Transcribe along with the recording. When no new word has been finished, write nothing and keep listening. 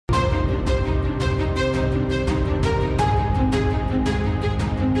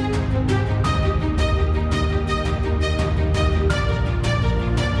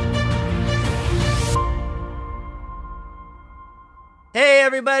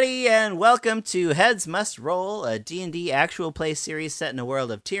everybody, and welcome to Heads Must Roll, a D&D actual play series set in a world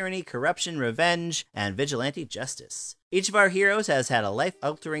of tyranny, corruption, revenge, and vigilante justice. Each of our heroes has had a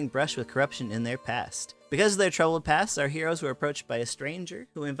life-altering brush with corruption in their past. Because of their troubled pasts, our heroes were approached by a stranger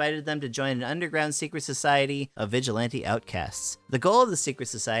who invited them to join an underground secret society of vigilante outcasts. The goal of the secret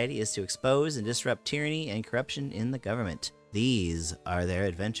society is to expose and disrupt tyranny and corruption in the government. These are their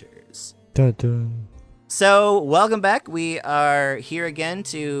adventures. Dun-dun. So, welcome back. We are here again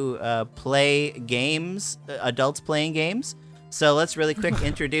to play games, adults playing games. So let's really quick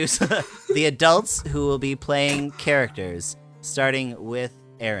introduce the adults who will be playing characters, starting with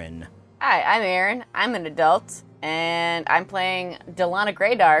Erin. Hi, I'm Erin. I'm an adult, and I'm playing Dalana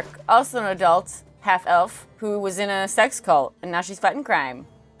Greydark, also an adult, half-elf, who was in a sex cult, and now she's fighting crime.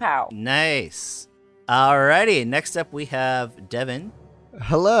 Pow. Nice. Alrighty, next up we have Devin.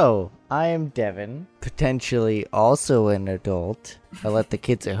 Hello, I am Devin, potentially also an adult. I'll let the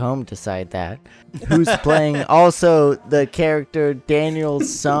kids at home decide that. Who's playing also the character Daniel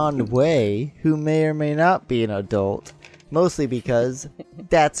Sonway, who may or may not be an adult, mostly because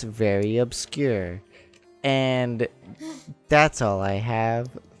that's very obscure. And that's all I have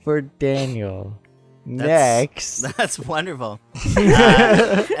for Daniel. Next. That's wonderful.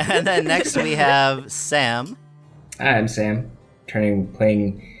 And then next we have Sam. Hi, I'm Sam.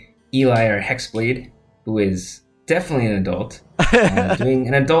 Playing Eli, our Hexblade, who is definitely an adult, doing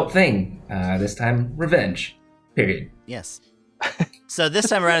an adult thing. This time, revenge. Period. Yes. So this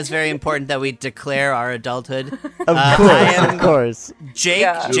time around, it's very important that we declare our adulthood. Of course. Jake.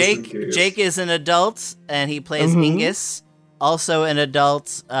 Yeah. Jake is an adult, and he plays Ingus. Also an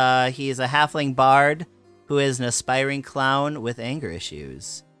adult. He is a halfling bard who is an aspiring clown with anger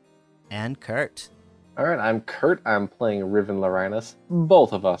issues. And Kurt. Alright, I'm Kurt. I'm playing Riven Larinus.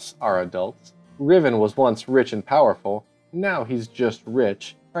 Both of us are adults. Riven was once rich and powerful. Now he's just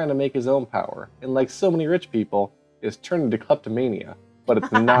rich, trying to make his own power. And like so many rich people, is turned into kleptomania. But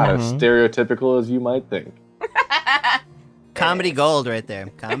it's not as stereotypical as you might think. Comedy gold right there.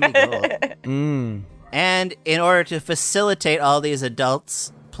 Comedy gold. And in order to facilitate all these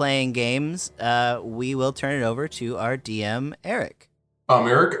adults playing games, we will turn it over to our DM, Eric. I'm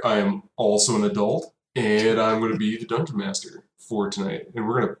Eric. I am also an adult, and I'm going to be the Dungeon Master for tonight. And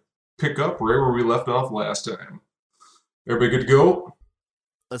we're going to pick up right where we left off last time. Everybody good to go?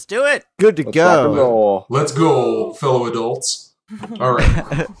 Let's do it. Good to Let's rock and go. roll. Let's go, fellow adults. All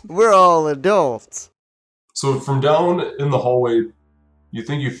right. We're all adults. So from down in the hallway, you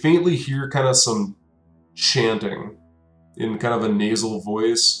think you faintly hear kind of some chanting in kind of a nasal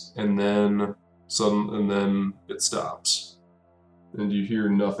voice, and then it stops. And you hear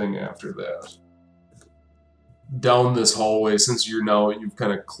nothing after that. Down this hallway, since you've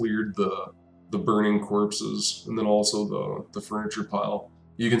kind of cleared the burning corpses, and then also the furniture pile,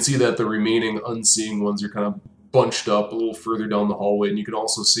 you can see that the remaining unseeing ones are kind of bunched up a little further down the hallway, and you can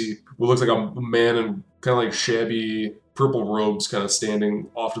also see what looks like a man in kind of like shabby purple robes kind of standing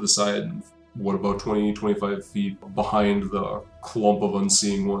off to the side, about 20, 25 feet behind the clump of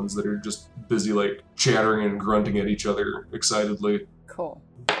unseeing ones that are just busy like chattering and grunting at each other excitedly. Cool.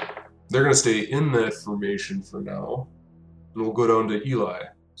 They're going to stay in that formation for now. And we'll go down to Eli.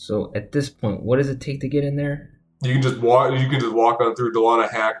 So at this point, what does it take to get in there? You can just walk on through. Dalana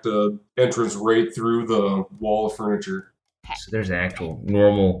hacked an entrance right through the wall of furniture. So there's an actual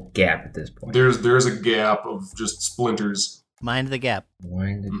normal gap at this point. There's a gap of just splinters. Mind the gap.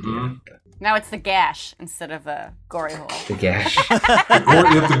 Wind the gap. Now it's the gash instead of a gory hole. The gash.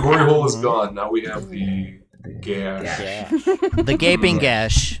 If the gory hole is gone, now we have the gash. The gaping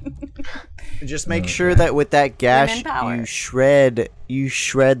gash. Just make sure that with that gash, Women power. you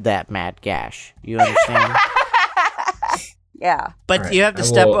shred that mad gash. You understand? Yeah. But All right, you have to I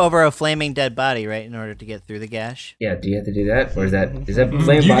step will- over a flaming dead body, right, in order to get through the gash? Yeah, do you have to do that? Or is that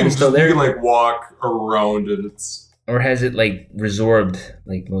flame You body can still there? You can like walk around it. It's Or has it like resorbed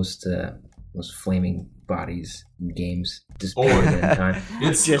like most flaming bodies in games disappear in time?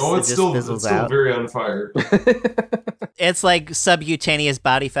 it's Just- it it's just still fizzles still out. very on fire. It's like subcutaneous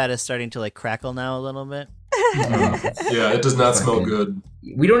body fat is starting to like crackle now a little bit. Yeah, it does not smell good.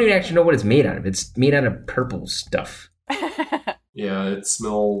 We don't even actually know what it's made out of. It's made out of purple stuff. Yeah, it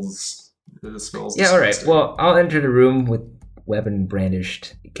smells. It smells. Yeah, all right. disgusting. Well, I'll enter the room with weapon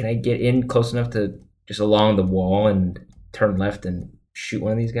brandished. Can I get in close enough to just along the wall and turn left and shoot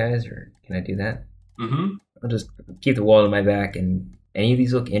one of these guys, or can I do that? Mm-hmm. I'll just keep the wall in my back. And any of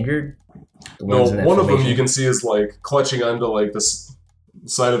these look injured? The No, ones in that one of them formation? you can see is like clutching onto like the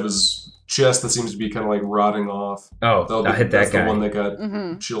side of his chest that seems to be kind of like rotting off. Oh, I'll hit that that's guy. the one that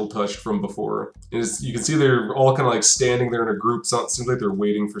got chill touched from before. And you can see they're all kind of like standing there in a group. So it seems like they're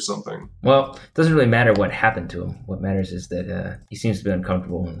waiting for something. Well, it doesn't really matter what happened to him. What matters is that he seems to be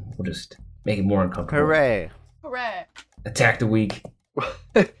uncomfortable, and we'll just make it more uncomfortable. Hooray. Hooray. Attack the weak.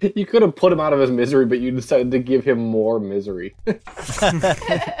 You could have put him out of his misery, but you decided to give him more misery.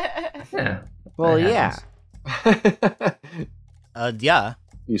 Yeah. Well, yeah. Yeah.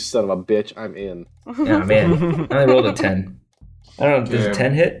 You son of a bitch, I'm in. Yeah, man. I only rolled a 10. I don't know, does a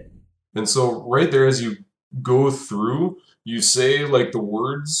 10 hit? And so right there, as you go through, you say like the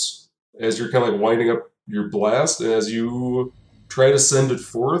words as you're kind of like winding up your blast. And as you try to send it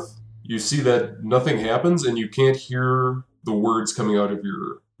forth, you see that nothing happens and you can't hear the words coming out of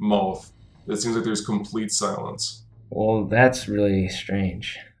your mouth. It seems like there's complete silence. Well, that's really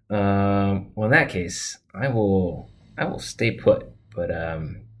strange. Well, in that case, I will stay put, but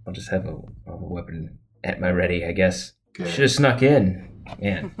I'll just have a weapon at my ready, I guess. Okay. Should have snuck in.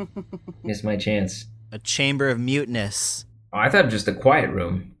 Man, missed my chance. A chamber of muteness. Oh, I thought just a quiet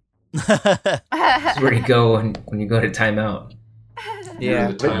room. That's where you go when you go to timeout. You're Yeah.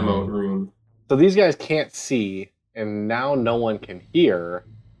 in the timeout room. So these guys can't see, and now no one can hear.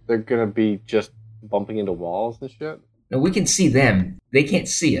 They're gonna be just bumping into walls and shit. No, we can see them. They can't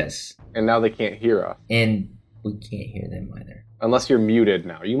see us, And now they can't hear us. and we can't hear them either. Unless you're muted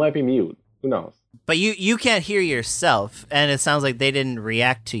now. You might be mute. Who knows? But you can't hear yourself, and it sounds like they didn't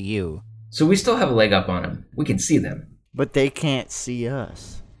react to you. So we still have a leg up on them. We can see them. But they can't see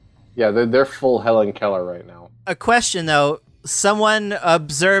us. Yeah, they're full Helen Keller right now. A question, though. Someone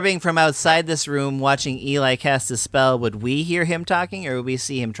observing from outside this room, watching Eli cast a spell, would we hear him talking, or would we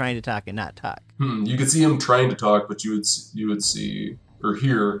see him trying to talk and not talk? You could see him trying to talk, but you would see or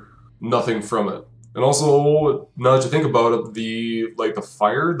hear nothing from it. And also, now that you think about it, the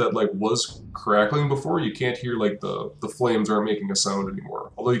fire that like was crackling before, you can't hear like the flames aren't making a sound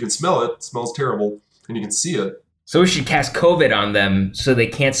anymore. Although you can smell it, it smells terrible, and you can see it. So we should cast COVID on them so they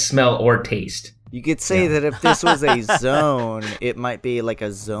can't smell or taste. You could say that if this was a zone, it might be like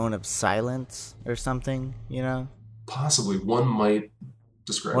a zone of silence or something, you know? Possibly one might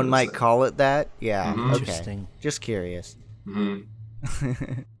describe. One it as might that. call it that? Yeah, Mhm. okay. Interesting. Just curious. Mhm. Why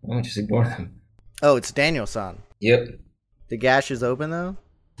don't you just ignore them? Oh, it's Daniel-san. Yep. The gash is open, though?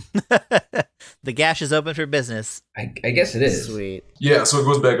 The gash is open for business. I guess it is. Sweet. Yeah, so it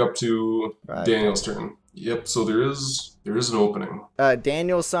goes back up to Right. Daniel's turn. Yep. So there is an opening.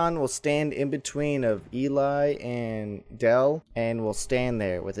 Daniel-san will stand in between of Eli and Dell, and will stand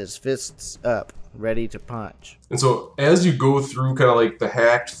there with his fists up, ready to punch. And so as you go through kind of like the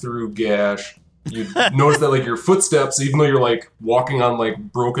hacked through gash, you notice that like your footsteps, even though you're like walking on like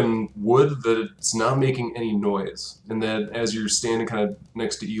broken wood, that it's not making any noise. And then as you're standing kind of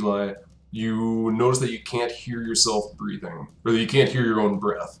next to Eli, you notice that you can't hear yourself breathing, or that you can't hear your own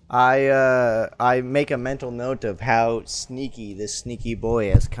breath. I make a mental note of how sneaky this sneaky boy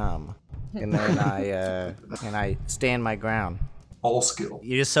has come, and then I stand my ground. All skill.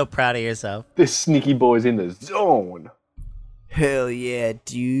 You're just so proud of yourself. This sneaky boy's in the zone. Hell yeah,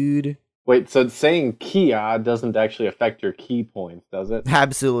 dude! Wait, so saying Kia doesn't actually affect your key points, does it?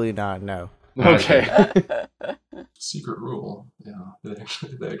 Absolutely not. No. Okay. Secret rule. Yeah, it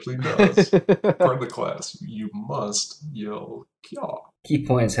actually does. Part of the class, you must yell Kya. Key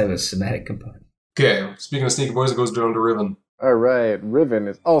points have a somatic component. Okay, speaking of sneaky boys, it goes down to Riven. Alright, Riven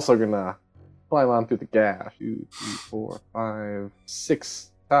is also gonna climb on through the gash. 2, 3, 4, 5,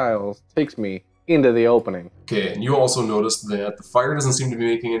 6 tiles. Takes me into the opening. Okay, and you also notice that the fire doesn't seem to be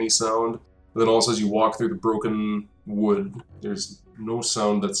making any sound. But then also as you walk through the broken wood, there's no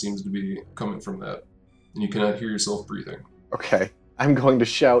sound that seems to be coming from that. And you cannot hear yourself breathing. Okay. I'm going to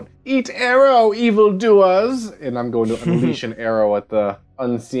shout, "Eat arrow, evildoers!" And I'm going to unleash an arrow at the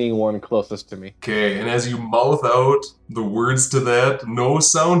unseeing one closest to me. Okay, and as you mouth out the words to that, no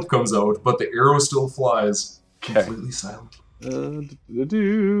sound comes out, but the arrow still flies. Okay. Completely silent.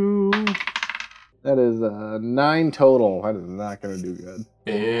 That is 9 total. That is not going to do good.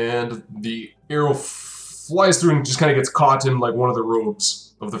 And the arrow flies through and just kind of gets caught in like one of the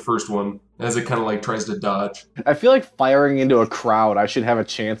robes of the first one as it kind of like tries to dodge. I feel like firing into a crowd, I should have a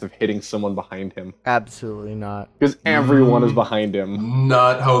chance of hitting someone behind him. Absolutely not. Because everyone is behind him.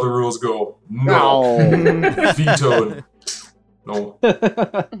 Not how the rules go. No. No. Vetoed. No.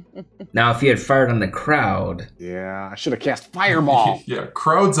 Now, if you had fired on the crowd, Yeah, I should have cast fireball. Yeah,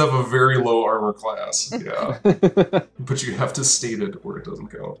 crowds have a very low armor class. Yeah. But you have to state it or it doesn't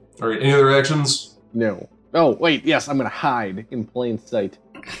count. Alright, any other actions? No. Oh, wait, yes, I'm going to hide in plain sight.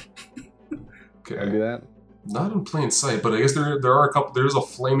 Can I do Okay. that? Not in plain sight, but I guess there are a couple. There's a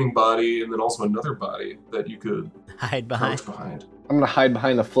flaming body and then also another body that you could Hide behind. crouch behind. I'm gonna hide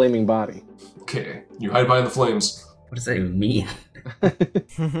behind a flaming body. Okay, you hide behind the flames. What does that even mean?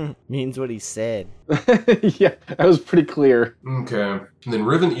 Means what he said. Yeah, that was pretty clear. Okay. And then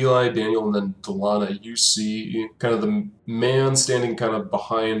Riven, Eli, Daniel, and then Dalana, you see kind of the man standing kind of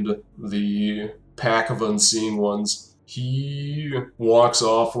behind the pack of unseeing ones. He walks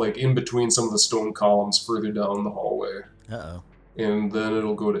off like in between some of the stone columns further down the hallway. Uh-oh. And then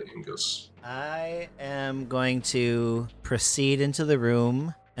it'll go to Ingus. I am going to proceed into the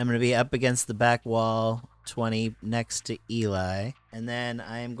room. I'm going to be up against the back wall, 20 next to Eli. And then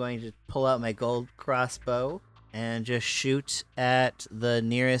I am going to pull out my gold crossbow and just shoot at the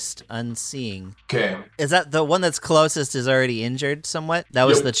nearest unseeing. Okay. Is that the one that's closest is already injured somewhat? That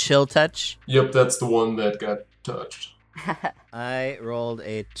was Yep. the chill touch? Yep, that's the one that got touched. I rolled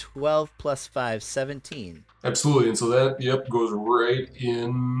a 12 plus 5, 17. Absolutely. And so that, goes right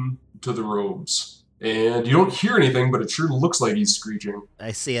in to the robes. And you don't hear anything, but it sure looks like he's screeching.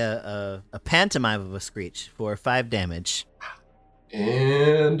 I see a pantomime of a screech for 5 damage.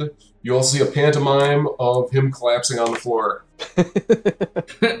 And you also see a pantomime of him collapsing on the floor.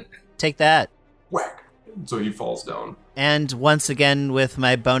 Take that. Whack! So he falls down. And once again, with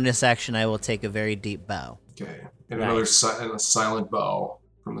my bonus action, I will take a very deep bow. Okay. And Nice. another silent bow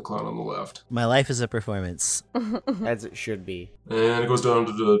from the clown on the left. My life is a performance. As it should be. And it goes down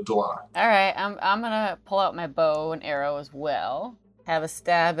to the Dalana. All right, I'm gonna pull out my bow and arrow as well. Have a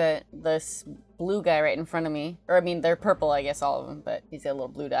stab at this blue guy right in front of me. Or I mean, they're purple, I guess, all of them, but he's got a little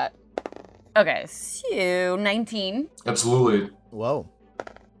blue dot. Okay, so 19. Absolutely. Whoa.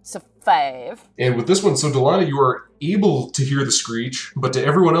 So 5. And with this one, so Dalana, you are able to hear the screech, but to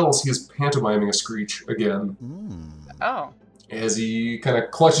everyone else, he is pantomiming a screech again. Oh. As he kind of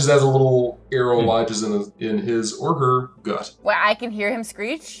clutches as a little arrow lodges in his or her gut. Well, I can hear him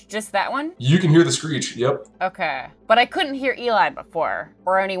screech? Just that one? You can hear the screech, yep. Okay. But I couldn't hear Eli before,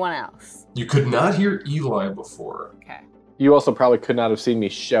 or anyone else. You could not hear Eli before. Okay. You also probably could not have seen me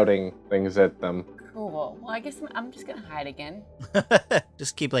shouting things at them. Cool. Well, I guess I'm just gonna hide again.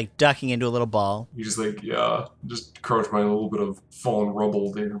 Just keep like ducking into a little ball. You just just crouch behind a little bit of fallen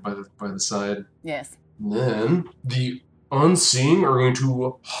rubble there by the side. Yes. And then the unseeing are going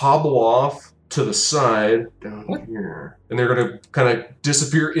to hobble off to the side down here. And they're going to kind of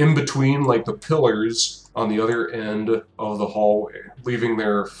disappear in between like the pillars on the other end of the hallway, leaving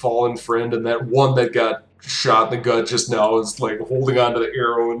their fallen friend and that one that got shot in the gut just now is like holding onto the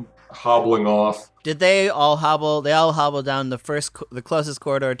arrow and hobbling off. Did they all hobble? They all hobbled down the closest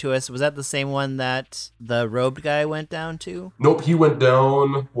corridor to us. Was that the same one that the robed guy went down to? Nope, he went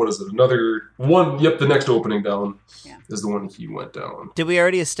down. What is it? Another one. Yep, the next opening down is the one he went down. Did we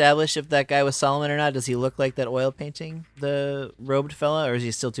already establish if that guy was Solomon or not? Does he look like that oil painting, the robed fella, or is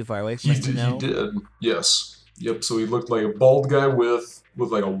he still too far away from us to know? He did. Yes. Yep. So he looked like a bald guy with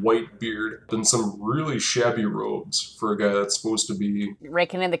like a white beard and some really shabby robes for a guy that's supposed to be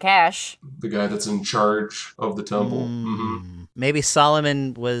raking in the cash. The guy that's in charge of the temple. Mm-hmm. Maybe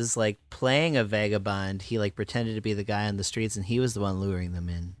Solomon was like playing a vagabond. He like pretended to be the guy on the streets and he was the one luring them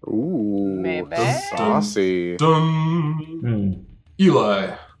in. Ooh. Maybe. Saucy. Dun.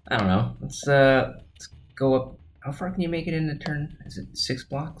 Eli. I don't know. Let's go up. How far can you make it in a turn? Is it 6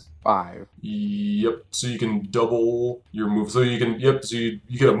 blocks? 5. Yep. So you can double your move. So you can, so you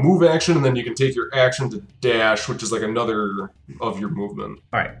get a move action, and then you can take your action to dash, which is like another of your movement.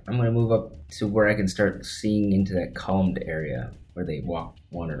 All right. I'm going to move up to where I can start seeing into that columned area where they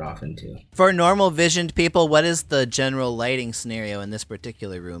wandered off into. For normal visioned people, what is the general lighting scenario in this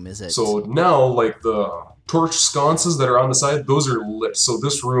particular room? Is it? So now, like the torch sconces that are on the side, those are lit. So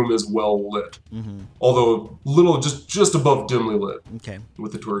this room is well lit. Mm-hmm. Although little, just above dimly lit. Okay.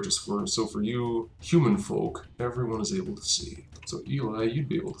 With the torches. So for you human folk, everyone is able to see. So Eli, you'd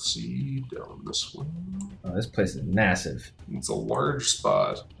be able to see down this way. Oh, this place is massive. It's a large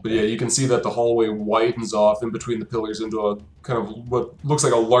spot. But yeah, you can see that the hallway widens off in between the pillars into a kind of what looks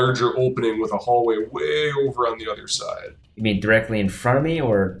like a larger opening with a hallway way over on the other side. You mean directly in front of me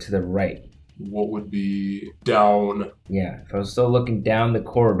or to the right? What would be down? Yeah, if I was still looking down the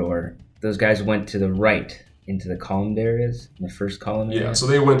corridor, those guys went to the right into the columned areas, in the first column area? Yeah, so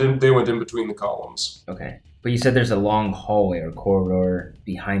they went in between the columns. Okay. But you said there's a long hallway or corridor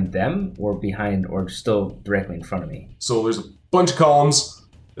behind them or still directly in front of me? So there's a bunch of columns,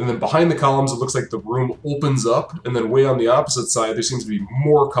 and then behind the columns, it looks like the room opens up, and then way on the opposite side, there seems to be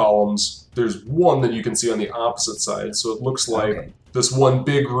more columns. There's one that you can see on the opposite side, so it looks like this one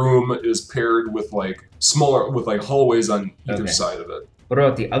big room is paired with like smaller, with like hallways on either side of it. What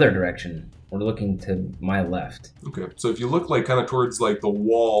about the other direction? We're looking to my left. Okay, so if you look like kind of towards like the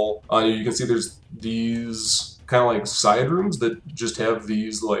wall, you can see there's these kind of like side rooms that just have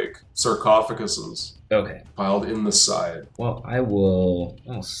these like sarcophaguses Okay. piled in the side. Well,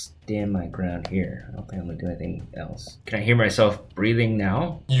 I'll stand my ground here. I don't think I'm gonna do anything else. Can I hear myself breathing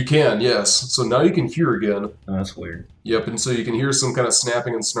now? You can, yes. So now you can hear again. Oh, that's weird. Yep, and so you can hear some kind of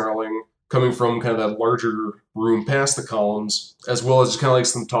snapping and snarling coming from kind of that larger room past the columns, as well as just kind of like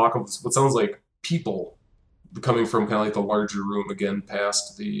some talk of what sounds like people coming from kind of like the larger room again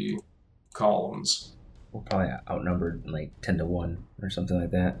past the columns. We're probably outnumbered like 10 to 1 or something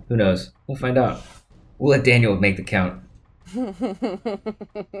like that. Who knows? We'll find out. We'll let Daniel make the count.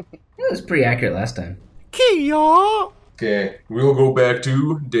 It was pretty accurate last time. Okay, we'll go back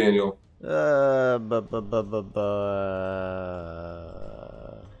to Daniel.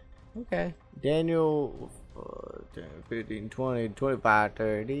 Okay. Daniel, 10, 15, 20, 25,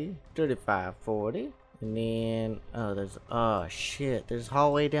 30, 35, 40. And then, there's a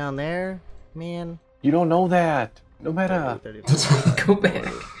hallway down there, man. You don't know that. No matter. Go back.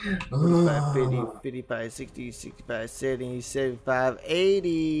 45, 50, 55, 60, 65, 70, 75,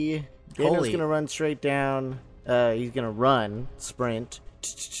 80. Daniel's Holy. gonna run straight down. He's gonna run, sprint,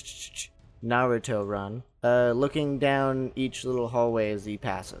 Naruto run, looking down each little hallway as he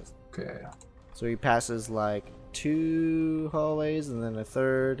passes. Okay. So he passes like 2 hallways and then a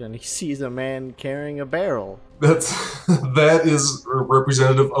third, and he sees a man carrying a barrel. That is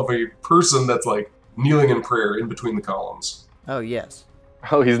representative of a person that's like kneeling in prayer in between the columns. Oh, yes.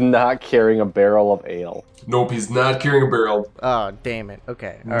 Oh, he's not carrying a barrel of ale. Nope, he's not carrying a barrel. Oh, damn it.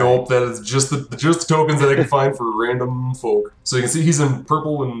 Okay. All Nope, that is just the tokens that I can find for random folk. So you can see he's in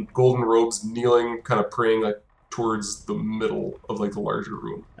purple and golden robes, kneeling, kind of praying like towards the middle of like the larger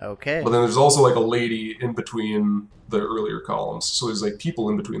room. Okay. But then there's also like a lady in between the earlier columns. So there's like people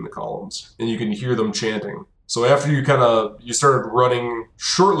in between the columns, and you can hear them chanting. So after you started running,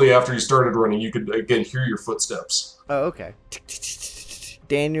 shortly after you started running, you could again hear your footsteps. Oh, okay.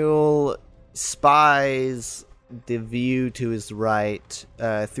 Daniel spies the view to his right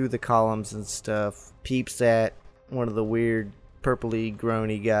through the columns and stuff, peeps at one of the weird purpley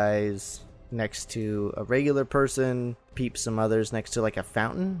groany guys next to a regular person, peeps some others next to like a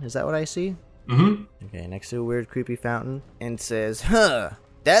fountain. Is that what I see? Mm-hmm. Okay, next to a weird creepy fountain, and says, "Huh,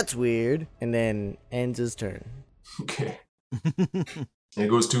 that's weird," and then ends his turn. Okay. And it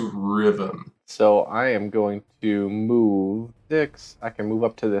goes to Riven. So I am going to move 6. I can move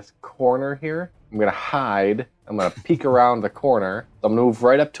up to this corner here. I'm going to hide. I'm going to peek around the corner. So I'm going to move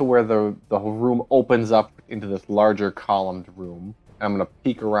right up to where the room opens up into this larger columned room. I'm going to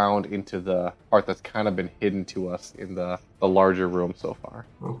peek around into the part that's kind of been hidden to us in the larger room so far.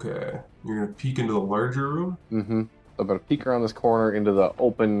 Okay. You're going to peek into the larger room? Mm-hmm. So I'm going to peek around this corner into the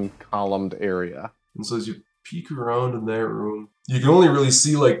open columned area. And so as you peek around in that room, you can only really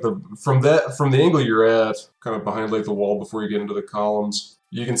see like from the angle you're at, kind of behind like the wall before you get into the columns,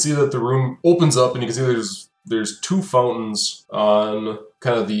 you can see that the room opens up, and you can see there's 2 fountains on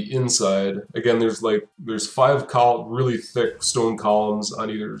kind of the inside. Again, there's 5 really thick stone columns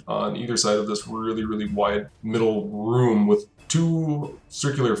on either side of this really, really wide middle room with 2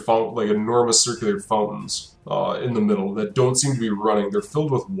 enormous circular fountains in the middle that don't seem to be running. They're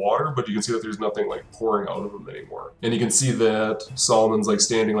filled with water, but you can see that there's nothing like pouring out of them anymore. And you can see that Solomon's like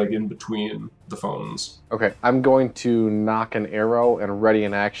standing like in between the fountains. Okay, I'm going to knock an arrow and ready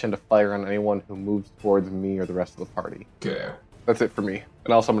an action to fire on anyone who moves towards me or the rest of the party. Okay. That's it for me.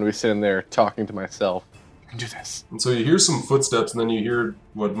 And also I'm going to be sitting there talking to myself. You can do this. And so you hear some footsteps, and then you hear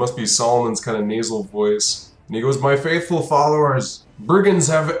what must be Solomon's kind of nasal voice. And he goes, "My faithful followers, brigands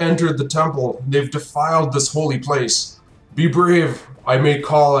have entered the temple. They've defiled this holy place. Be brave. I may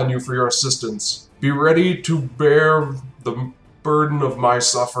call on you for your assistance. Be ready to bear the burden of my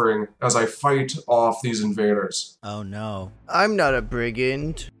suffering as I fight off these invaders." Oh no. I'm not a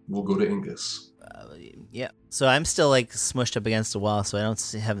brigand. We'll go to Ingus. Yeah. So I'm still like smushed up against the wall, so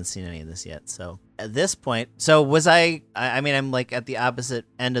haven't seen any of this yet. So at this point, so was I mean, I'm like at the opposite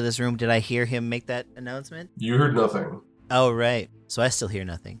end of this room. Did I hear him make that announcement? You heard nothing. Oh, right. So I still hear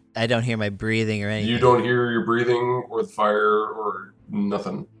nothing. I don't hear my breathing or anything. You don't hear your breathing or the fire or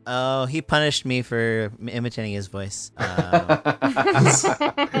nothing. Oh, he punished me for imitating his voice. It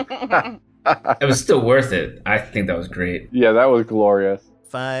was still worth it. I think that was great. Yeah, that was glorious.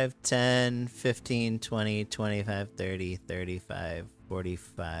 5, 10, 15, 20, 25, 30, 35,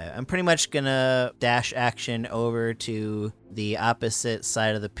 45. I'm pretty much gonna dash action over to the opposite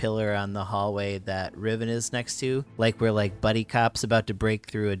side of the pillar on the hallway that Riven is next to. Like we're like buddy cops about to break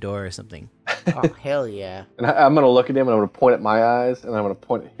through a door or something. Oh, hell yeah. And I'm going to look at him and I'm going to point at my eyes and I'm going to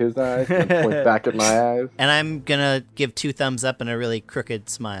point at his eyes and point back at my eyes. And I'm gonna give 2 thumbs up and a really crooked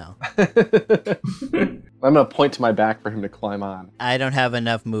smile. I'm going to point to my back for him to climb on. I don't have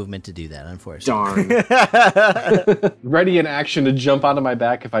enough movement to do that, unfortunately. Darn. Ready in action to jump onto my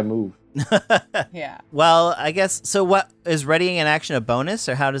back if I move. Yeah. Well, I guess, so what, is readying an action a bonus,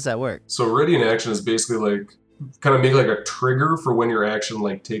 or how does that work? So ready in action is basically like, kind of make like a trigger for when your action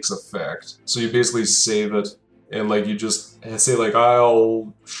like takes effect. So you basically save it, and like you just say like,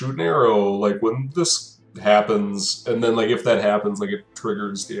 I'll shoot an arrow, like when this happens, and then like if that happens, like it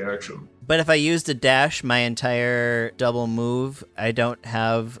triggers the action. But if I used a dash my entire double move, I don't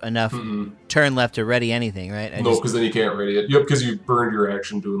have enough turn left to ready anything, right? No, because then you can't ready it. Yep, because you burned your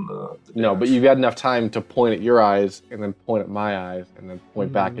action doing the No, but you've got enough time to point at your eyes and then point at my eyes and then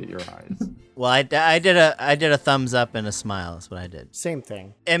point back at your eyes. Well, I did a thumbs up and a smile. That's what I did. Same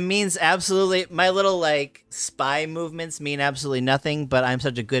thing. It means absolutely, my little like spy movements mean absolutely nothing, but I'm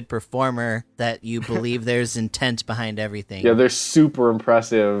such a good performer that you believe there's intent behind everything. Yeah, they're super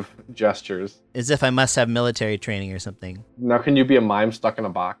impressive gestures. As if I must have military training or something. Now can you be a mime stuck in a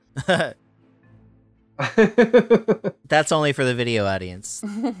box? That's only for the video audience.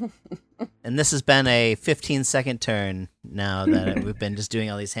 And this has been a 15-second turn now that we've been just doing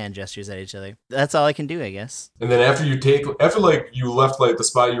all these hand gestures at each other. That's all I can do, I guess. And then after like you left like the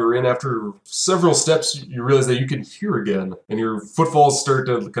spot you were in, after several steps, you realize that you can hear again, and your footfalls start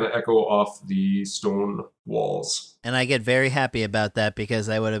to kind of echo off the stone walls. And I get very happy about that because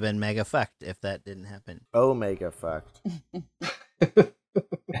I would have been mega fucked if that didn't happen. Omega fucked.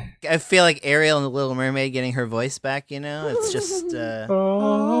 I feel like Ariel in The Little Mermaid getting her voice back, you know? It's just,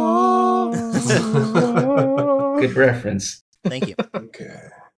 Good reference. Thank you. Okay,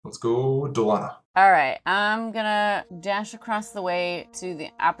 let's go Dalana. All right, I'm gonna dash across the way to the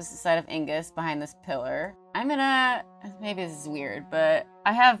opposite side of Ingus behind this pillar. I'm gonna, maybe this is weird, but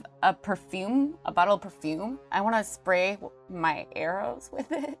I have a bottle of perfume. I want to spray my arrows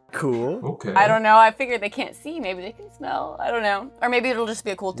with it. Cool. Okay. I don't know. I figured they can't see. Maybe they can smell. I don't know. Or maybe it'll just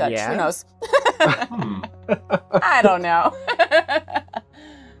be a cool touch. Yeah. Who knows? I don't know.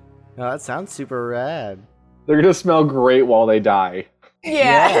 Oh, that sounds super rad. They're gonna smell great while they die.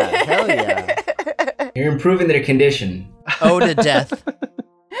 Yeah. Hell yeah. You're improving their condition. Oh, to death.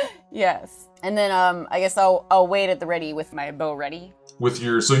 Yes. And then I guess I'll wait at the ready with my bow ready.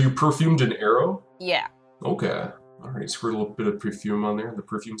 So you perfumed an arrow? Yeah. Okay. All right, squirt a little bit of perfume on there. The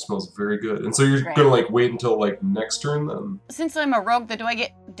perfume smells very good. And so you're Great. gonna like wait until like next turn then? Since I'm a rogue, do I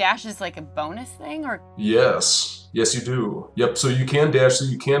get dashes like a bonus thing or? Yes. Yes, you do. Yep, so you can dash, so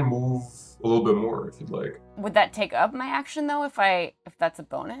you can move a little bit more if you'd like. Would that take up my action though if that's a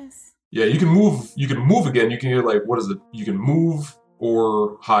bonus? Yeah, you can move again. You can either like, what is it? You can move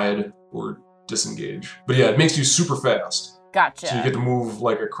or hide or disengage. But yeah, it makes you super fast. Gotcha. So you get to move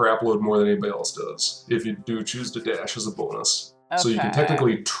like a crap load more than anybody else does if you do choose to dash as a bonus. So you can Okay.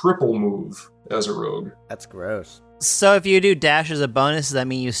 technically triple move as a rogue. That's gross. So if you do dash as a bonus, does that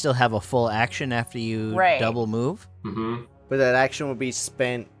mean you still have a full action after you Right. double move? Mm-hmm. But that action will be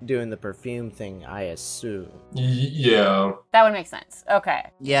spent doing the perfume thing, I assume. Yeah. That would make sense.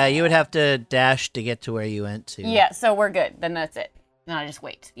 Okay. Yeah, you would have to dash to get to where you went to. Yeah, so we're good. Then that's it. Then I just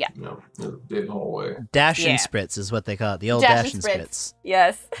wait. Yeah. No, the big hallway. Dash Yeah. and spritz is what they call it. The old Dash dash, and and spritz. spritz.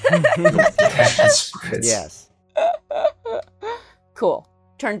 Yes. Dash and spritz. Yes. Cool.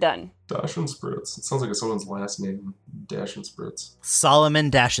 Turn done. Dash and spritz. It sounds like someone's last name. Dash and spritz. Solomon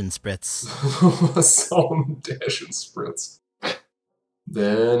Dash and spritz. Solomon Dash and spritz.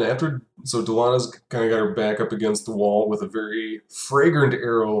 Then so Dalana's kind of got her back up against the wall with a very fragrant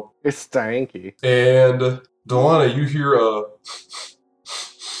arrow. It's stanky. And Dalana, you hear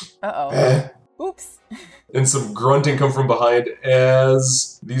Uh-oh. Oops. and some grunting come from behind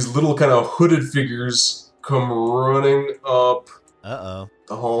as these little kind of hooded figures come running up Uh-oh.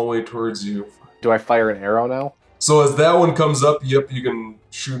 the hallway towards you. Do I fire an arrow now? So as that one comes up, yep, you can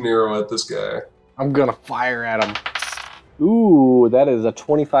shoot an arrow at this guy. I'm gonna fire at him. Ooh, that is a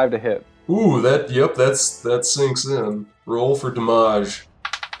 25 to hit. Ooh, that sinks in. Roll for damage.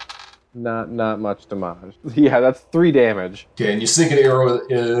 Not much damage. Yeah, that's 3 damage. Okay, and you sink an arrow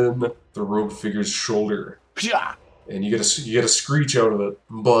in the rogue figure's shoulder. And you get a screech out of it.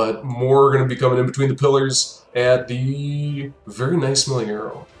 But more are going to be coming in between the pillars at the very nice smelling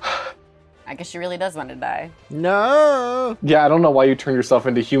arrow. I guess she really does want to die. No! Yeah, I don't know why you turned yourself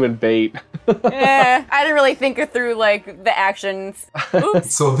into human bait. I didn't really think her through, like, the actions.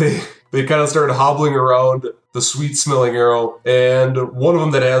 Oops. So they kind of started hobbling around the sweet smelling arrow, and one of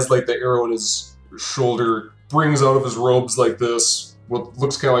them that has like the arrow in his shoulder brings out of his robes like this what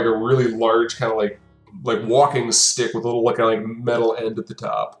looks kind of like a really large kind of like walking stick with a little kind of like metal end at the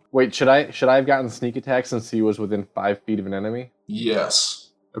top. Wait, should I have gotten sneak attack since he was within 5 feet of an enemy? Yes.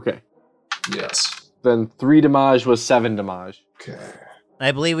 Okay. Yes. Then 3 damage was 7 damage. Okay.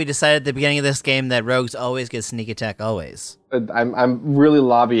 I believe we decided at the beginning of this game that rogues always get sneak attack, always. I'm really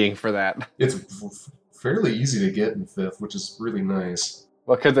lobbying for that. It's fairly easy to get in 5th, which is really nice.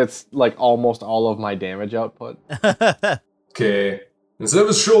 Well, because it's like almost all of my damage output. Okay. Instead of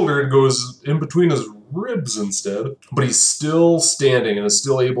his shoulder, it goes in between his ribs instead. But he's still standing and is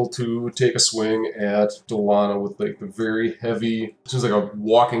still able to take a swing at Dalana with like the very heavy, seems like a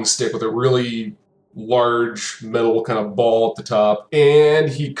walking stick with a really large metal kind of ball at the top. And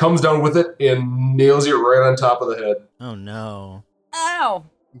he comes down with it and nails you right on top of the head. Oh no. Ow!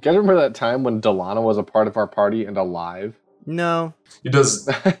 You guys remember that time when Dalana was a part of our party and alive? No. He does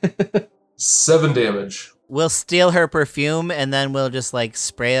 7 damage. We'll steal her perfume and then we'll just like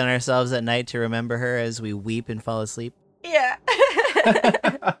spray it on ourselves at night to remember her as we weep and fall asleep. Yeah.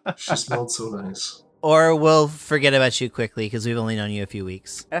 She smelled so nice. Or we'll forget about you quickly because we've only known you a few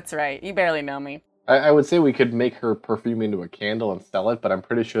weeks. That's right. You barely know me. I would say we could make her perfume into a candle and sell it, but I'm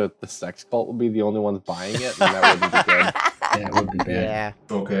pretty sure the sex cult would be the only ones buying it, and that wouldn't be good. Yeah, it would be bad.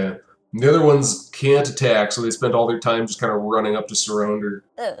 Yeah. Okay. The other ones can't attack, so they spend all their time just kind of running up to surround her.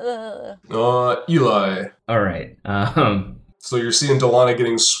 Eli. All right. So you're seeing Dalana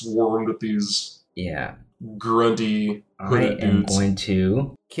getting swarmed with these Yeah. grunty I hooded am dudes. going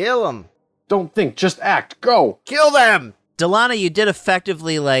to. Kill them. Don't think, just act. Go! Kill them! Dalana, you did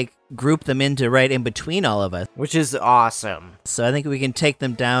effectively like group them into right in between all of us. Which is awesome. So I think we can take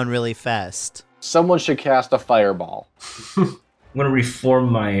them down really fast. Someone should cast a fireball. I'm going to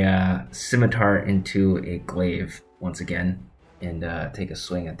reform my scimitar into a glaive once again and take a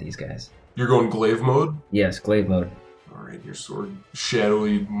swing at these guys. You're going glaive mode? Yes, glaive mode. Alright, your sword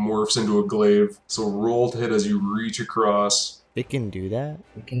shadowly morphs into a glaive. So roll to hit as you reach across. It can do that?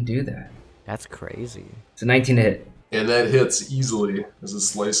 We can do that. That's crazy. It's a 19 to hit. And that hits easily as it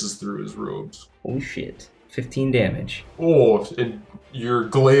slices through his robes. Holy shit. 15 damage. Oh, and your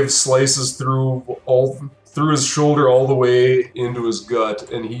glaive slices through his shoulder all the way into his gut,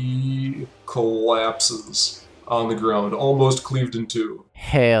 and he collapses on the ground, almost cleaved in two.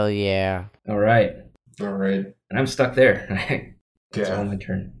 Hell yeah. All right. Alright. And I'm stuck there. That's all Okay. my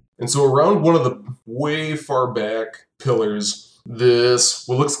turn. And so around one of the way far back pillars, this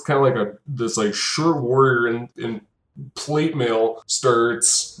what looks kind of like this short warrior in plate mail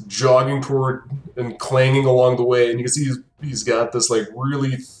starts jogging toward and clanging along the way, and you can see he's got this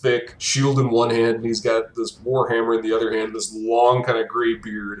really thick shield in one hand, and he's got this warhammer in the other hand, this long kind of gray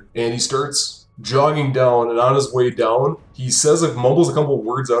beard, and he starts jogging down, and on his way down, he mumbles a couple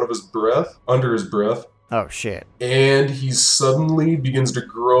words under his breath, Oh shit. and he suddenly begins to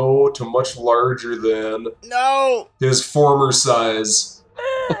grow to much larger than No! his former size.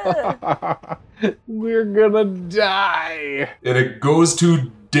 We're gonna die. And it goes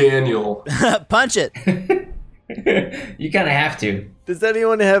to Daniel. Punch it! You kind of have to. Does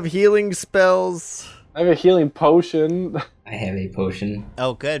anyone have healing spells? I have a healing potion. I have a potion.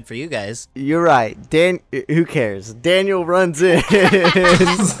 Oh, good for you guys. You're right. Who cares? Daniel runs in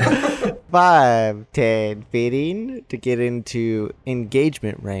 5, 10 feet to get into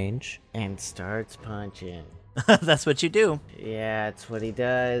engagement range and starts punching. That's what you do. Yeah, it's what he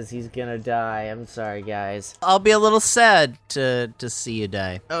does. He's gonna die. I'm sorry, guys. I'll be a little sad to see you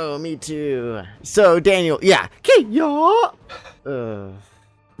die. Oh, me too. So, Daniel, yeah. Okay, yeah.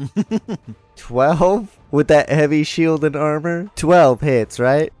 12 with that heavy shield and armor? 12 hits,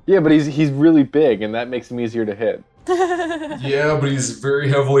 right? Yeah, but he's really big, and that makes him easier to hit. Yeah, but he's very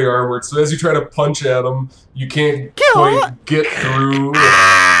heavily armored, so as you try to punch at him, you can't quite get through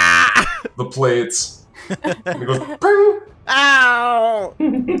the plates. And it goes, "Ping!" Ow!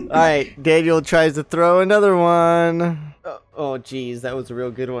 Alright, Daniel tries to throw another one. Oh, geez, that was a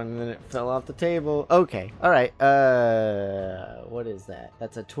real good one, and then it fell off the table. Okay, alright, what is that?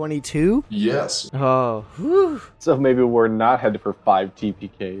 That's a 22? Yes. Oh, whew. So maybe we're not headed for 5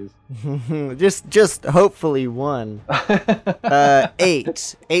 TPKs. just hopefully one.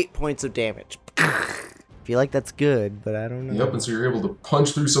 8 points of damage. Feel like that's good, but I don't know. Yep, and so you're able to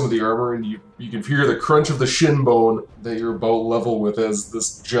punch through some of the armor, and you can hear the crunch of the shin bone that you're about level with as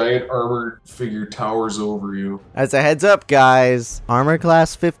this giant armored figure towers over you. As a heads up, guys, armor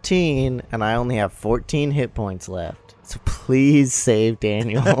class 15, and I only have 14 hit points left. So please save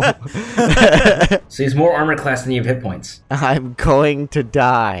Daniel. So he's more armor class than you have hit points. I'm going to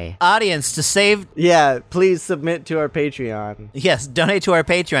die. Audience, to save... Yeah, please submit to our Patreon. Yes, donate to our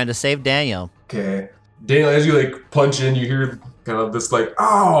Patreon to save Daniel. Okay. Daniel, as you punch in, you hear kind of this like,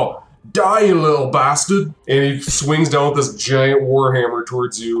 oh, die, you little bastard. And he swings down with this giant warhammer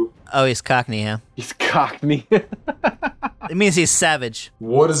towards you. Oh, he's Cockney, huh? He's Cockney. It means he's savage.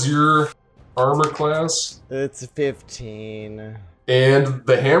 What is your armor class? It's 15. And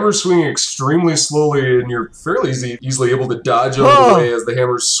the hammer's swinging extremely slowly, and you're fairly easily able to dodge out of the way as the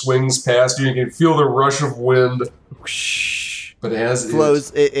hammer swings past you. You can feel the rush of wind. But as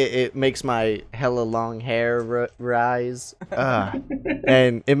Flows, it makes my hella long hair rise.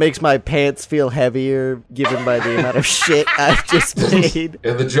 And it makes my pants feel heavier, given by the amount of shit I've just made.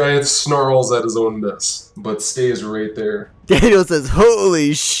 And the giant snarls at his own mess, but stays right there. Daniel says,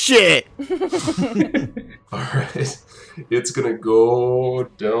 holy shit! Alright. It's gonna go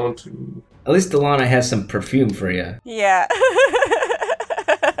down to... At least Dalana has some perfume for you. Yeah.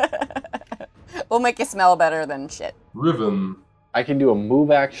 We'll make you smell better than shit. Riven. I can do a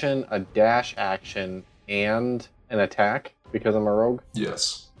move action, a dash action, and an attack because I'm a rogue.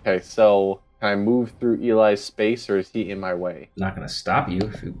 Yes. Okay, so can I move through Eli's space, or is he in my way? Not gonna stop you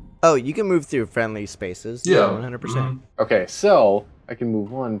if you... Oh, you can move through friendly spaces. Yeah. 100%. Mhm. Okay, so I can move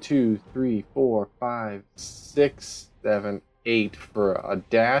 1, 2, 3, 4, 5, 6, 7, 8 for a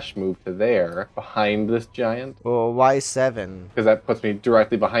dash move to there, behind this giant. Well, why 7? Because that puts me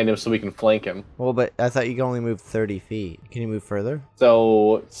directly behind him so we can flank him. Well, but I thought you could only move 30 feet. Can you move further?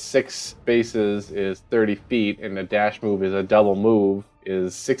 So 6 spaces is 30 feet, and a dash move is a double move,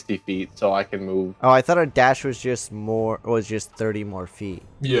 is 60 feet, so I can move. Oh, I thought a dash was just 30 more feet.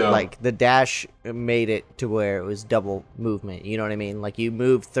 Yeah. Like, the dash made it to where it was double movement. You know what I mean? Like, you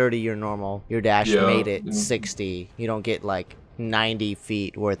move 30, you're normal. Your dash Yeah. made it 60. You don't get, like, 90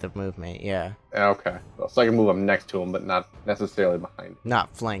 feet worth of movement. Yeah. Okay, so I can move up next to him, but not necessarily behind him.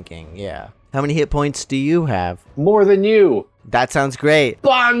 Not flanking. Yeah. How many hit points do you have? More than you! That sounds great.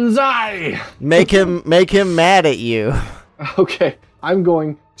 Bonsai! Make him mad at you. Okay, I'm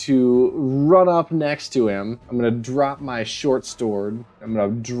going to run up next to him. I'm going to drop my short sword. I'm going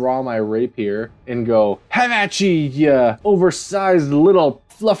to draw my rapier and go, have at ye, ya oversized little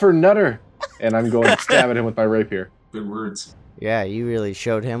fluffer nutter. And I'm going to stab at him with my rapier. Good words. Yeah, you really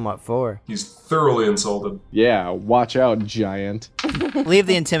showed him what for. He's thoroughly insulted. Yeah, watch out, giant. Leave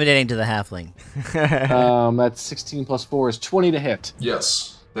the intimidating to the halfling. That's 16 plus 4 is 20 to hit.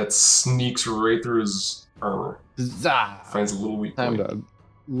 Yes. That sneaks right through his armor. Zah! Finds a little weak Time point. to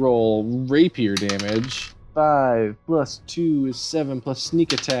roll rapier damage. 5 plus 2 is 7 plus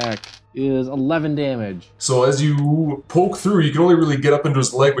sneak attack is 11 damage. So as you poke through, you can only really get up into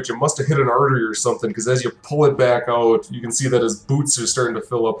his leg, but you must have hit an artery or something, because as you pull it back out, you can see that his boots are starting to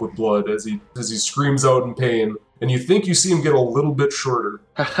fill up with blood as he screams out in pain. And you think you see him get a little bit shorter.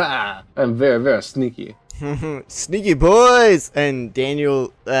 Haha! I'm very, very sneaky. Sneaky boys! And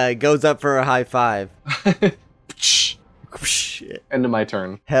Daniel goes up for a high five. End of my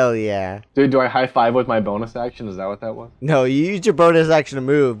turn. Hell yeah. Dude, do I high five with my bonus action? Is that what that was? No, you used your bonus action to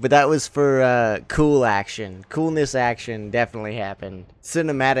move, but that was for cool action. Coolness action definitely happened.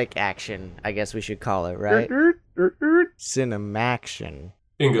 Cinematic action, I guess we should call it, right? Cinemaction.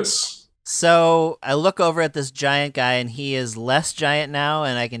 Ingus. So I look over at this giant guy, and he is less giant now,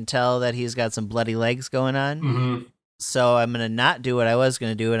 and I can tell that he's got some bloody legs going on. Mm-hmm. So I'm going to not do what I was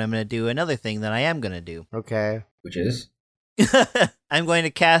going to do, and I'm going to do another thing that I am going to do. Okay. Which is? I'm going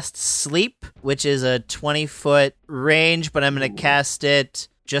to cast Sleep, which is a 20-foot range, but I'm going to cast it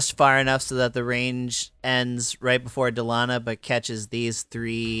just far enough so that the range ends right before Dalana, but catches these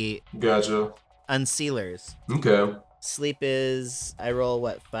 3 Gotcha. unsealers. Okay. Sleep is, I roll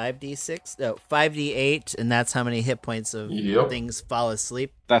what, 5d6? No, 5d8, and that's how many hit points of things fall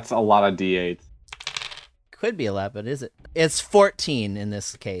asleep. That's a lot of d8. Could be a lot, but is it? It's 14 in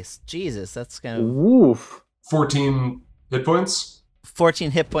this case. Jesus, that's kind of... Woof. 14 hit points?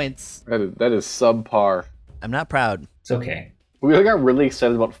 14 hit points. That is subpar. I'm not proud. It's okay. We got really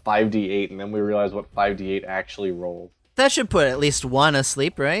excited about 5d8, and then we realized what 5d8 actually rolled. That should put at least 1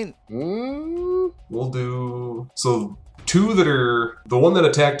 asleep, right? We'll do... So 2 that are... The one that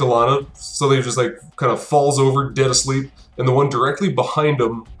attacked Dalana, so they just like kind of falls over dead asleep, and the one directly behind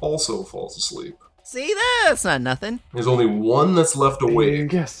him also falls asleep. See, that's not nothing. There's only 1 that's left awake.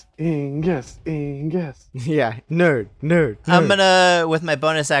 Ingus. Yeah, nerd. I'm gonna, with my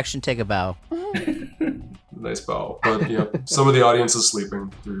bonus action, take a bow. Nice bow. But yeah, some of the audience is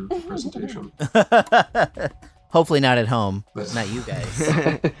sleeping through the presentation. Hopefully not at home. Not you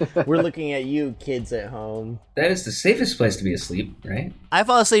guys. We're looking at you, kids at home. That is the safest place to be asleep, right? I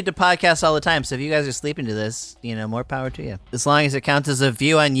fall asleep to podcasts all the time, so if you guys are sleeping to this, more power to you. As long as it counts as a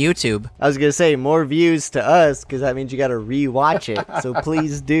view on YouTube. I was gonna say more views to us, because that means you gotta rewatch it. So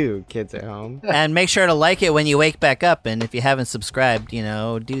please do, kids at home. And make sure to like it when you wake back up, and if you haven't subscribed,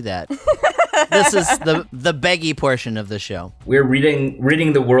 do that. This is the beggy portion of the show. We're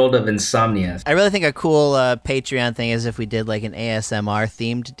reading the world of insomnia. I really think a cool Patreon thing is if we did like an ASMR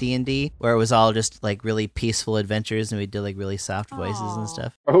themed D&D where it was all just like really peaceful adventures and we did like really soft voices and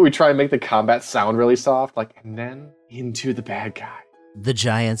stuff. Or we try and make the combat sound really soft, and then into the bad guy. The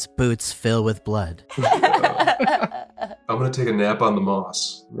giant's boots fill with blood. I'm gonna take a nap on the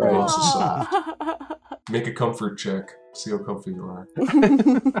moss. The Right. moss is soft. Make a comfort check. See how comfy you are.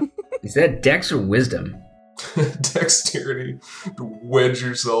 Is that Dex or Wisdom? Dexterity to wedge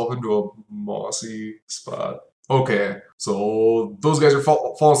yourself into a mossy spot. Okay, so those guys are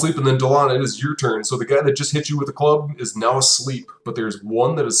falling asleep, and then Dalana, it is your turn. So the guy that just hit you with the club is now asleep, but there's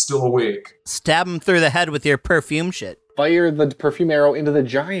one that is still awake. Stab him through the head with your perfume shit. Fire the perfume arrow into the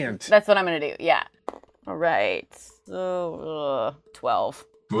giant. That's what I'm gonna do. Yeah. All right. So 12.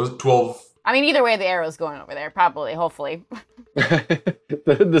 Was it 12? I mean, either way, the arrow's going over there. Probably. Hopefully.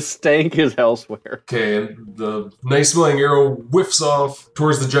 the stank is elsewhere. Okay, and the nice smelling arrow whiffs off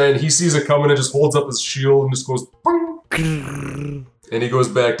towards the giant. He sees it coming and just holds up his shield and just goes boing. And he goes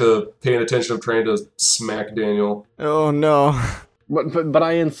back to paying attention of trying to smack Daniel. Oh no. But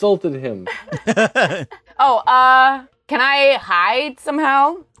I insulted him. Can I hide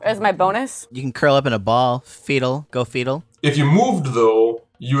somehow as my bonus? You can curl up in a ball. Fetal. Go fetal. If you moved, though,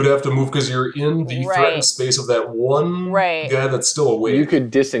 you would have to move because you're in the threatened space of that one guy that's still awake. You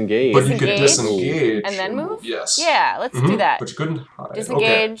could disengage. But you could disengage. And then move? Yes. Yeah, let's do that. But you couldn't hide.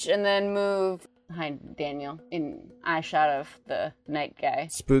 Disengage and then move behind Daniel in eye shot of the night guy.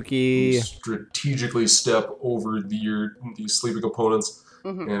 Spooky. You strategically step over the sleeping opponents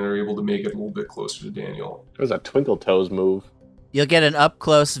and are able to make it a little bit closer to Daniel. It was a Twinkle Toes move. You'll get an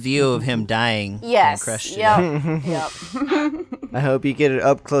up-close view of him dying. Yes. Crushed Yep. I hope you get an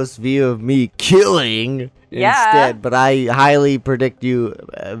up-close view of me killing instead, but I highly predict you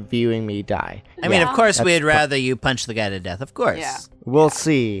viewing me die. I mean, of course, we'd rather you punch the guy to death. Of course. Yeah. We'll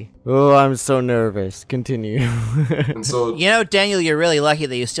see. Oh, I'm so nervous. Continue. And so, Daniel, you're really lucky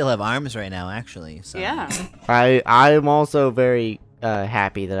that you still have arms right now, actually. So. Yeah. I'm also very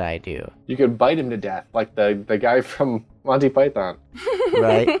happy that I do. You could bite him to death, like the guy from Monty Python.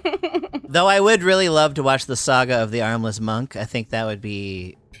 Right? Though I would really love to watch the saga of the Armless Monk. I think that would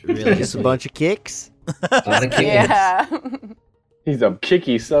be really Just a bunch of kicks. A lot of kicking. Yeah. He's a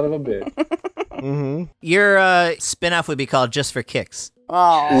kicky son of a bitch. Mm-hmm. Your spin-off would be called Just for Kicks.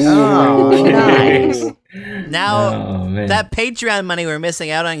 Oh, nice. Now, man. that Patreon money we're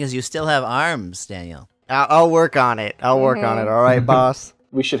missing out on because you still have arms, Daniel. I'll work on it. All right, boss?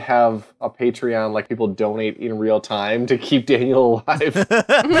 We should have a Patreon like people donate in real time to keep Daniel alive.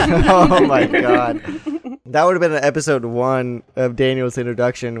 Oh my god. That would have been episode 1 of Daniel's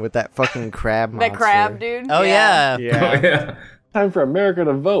introduction with that fucking crab monster. That crab dude. Oh, yeah. Oh, yeah. Time for America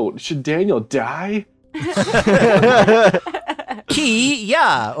to vote. Should Daniel die? Key,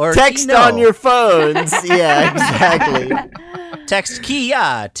 yeah. Or Text key, no. on your phones. Yeah, exactly. Text key,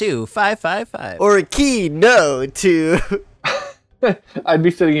 yeah, to 555. Or a key no to... I'd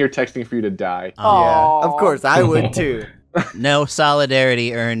be sitting here texting for you to die. Yeah, of course, I would too. No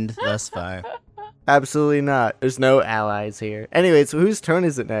solidarity earned thus far. Absolutely not. There's no allies here. Anyway, so whose turn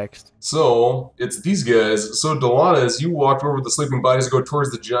is it next? So, it's these guys. So, Dalana, as you walked over the sleeping bodies to go towards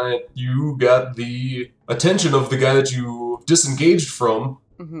the giant, you got the attention of the guy that you disengaged from,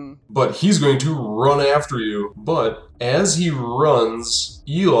 but he's going to run after you. But as he runs,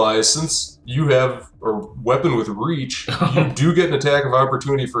 Eli, since you have a weapon with reach, you do get an attack of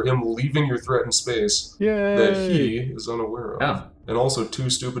opportunity for him leaving your threatened space that he is unaware of. Oh. And also too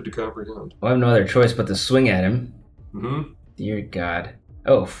stupid to comprehend. Well, I have no other choice but to swing at him. Mm-hmm. Dear God.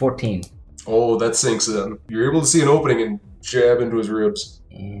 Oh, 14. Oh, that sinks in. You're able to see an opening and jab into his ribs.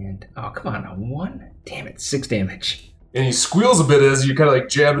 And, oh, come on, a 1? Damn it, 6 damage. And he squeals a bit as you kind of like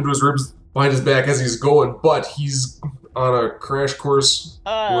jab into his ribs behind his back as he's going, but he's on a crash course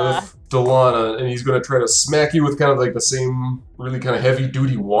with Dalana, and he's going to try to smack you with kind of like the same really kind of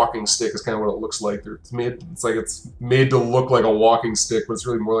heavy-duty walking stick is kind of what it looks like. It's made to look like a walking stick, but it's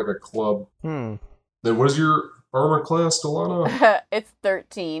really more like a club. Then what is your armor class, Dalana? It's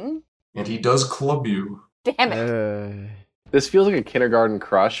 13. And he does club you. Damn it. This feels like a kindergarten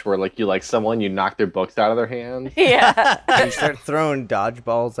crush where like you like someone, you knock their books out of their hands. Yeah. You start throwing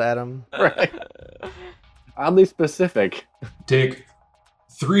dodgeballs at him. Right. Oddly specific. Take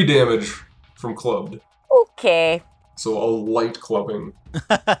 3 damage from clubbed. Okay. So a light clubbing.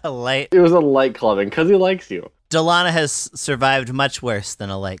 Light. It was a light clubbing because he likes you. Dalana has survived much worse than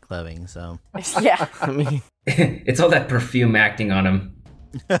a light clubbing, so. Yeah. I mean, It's all that perfume acting on him.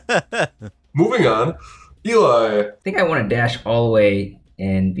 Moving on. Eli. I think I want to dash all the way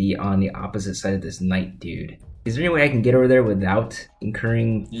and be on the opposite side of this knight dude. Is there any way I can get over there without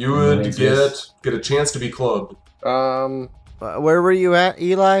incurring You would annoyances? get a chance to be clubbed. where were you at,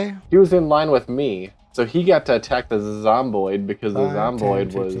 Eli? He was in line with me, so he got to attack the zomboid because the 5,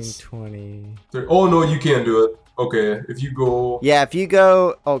 zomboid 10, 15, was. 20. Oh no, you can't do it. Okay, if you go. Yeah, if you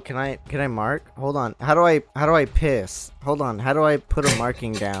go, oh, can I mark? Hold on. How do I piss? Hold on. How do I put a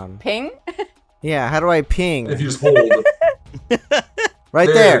marking down? Ping? Yeah, how do I ping? If you just hold. Right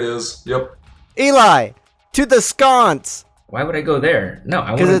There there. it is. Yep. Eli, to the sconce. Why would I go there? No,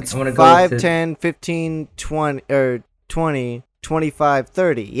 I Because want it's to go 5, to... 10, 15, 20, or 20, 25,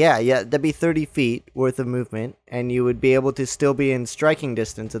 30. Yeah, that'd be 30 feet worth of movement, and you would be able to still be in striking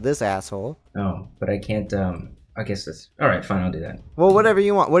distance of this asshole. Oh, but I can't, I guess that's... Alright, fine, I'll do that. Well, whatever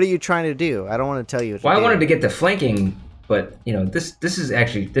you want. What are you trying to do? I don't want to tell you what to Well, I do. wanted to get the flanking, but, you know, this is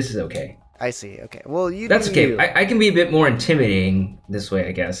okay. I see. Okay. Well, you That's do okay. you. I can be a bit more intimidating this way,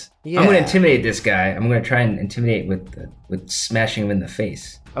 I guess. Yeah. I'm going to intimidate this guy. I'm going to try and intimidate with smashing him in the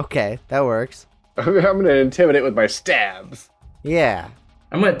face. Okay, that works. I'm going to intimidate with my stabs. Yeah.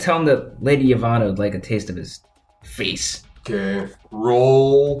 I'm going to tell him that Lady Ivana would like a taste of his face. Okay.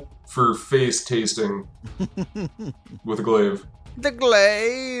 Roll for face tasting with a glaive. The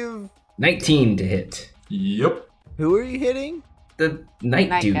glaive. 19 to hit. Yep. Who are you hitting? The knight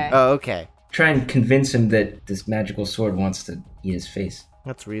Knight dude. guy. Oh, okay. Try and convince him that this magical sword wants to eat his face.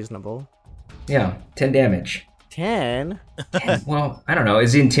 That's reasonable. Yeah, 10 damage. 10? Well, I don't know.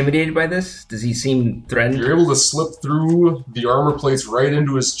 Is he intimidated by this? Does he seem threatened? You're able to slip through the armor plates right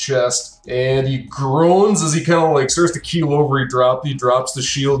into his chest, and he groans as he kind of like starts to keel over. He drops the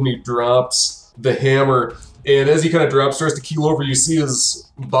shield, and he drops the hammer. And as he kind of starts to keel over, you see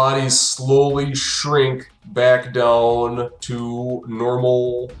his body slowly shrink back down to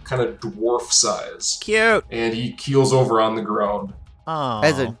normal kind of dwarf size. Cute. And he keels over on the ground. Oh.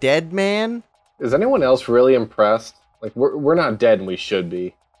 As a dead man? Is anyone else really impressed? Like, we're not dead and we should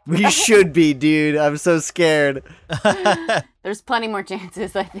be. We should be, dude. I'm so scared. There's plenty more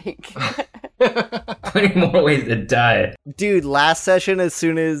chances, I think. Plenty more ways to die. Dude, last session, as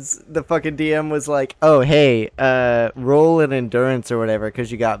soon as the fucking DM was like, oh, hey, roll an endurance or whatever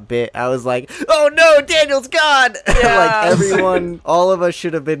because you got bit, I was like, oh no, Daniel's gone! Yeah. Like, everyone, all of us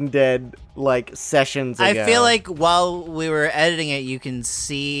should have been dead, like, sessions ago. I feel like while we were editing it, you can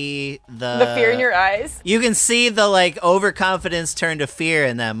see The fear in your eyes. You can see the, like, overconfidence turn to fear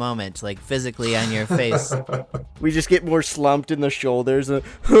in that moment, like, physically on your face. We just get more slumped in the shoulders, and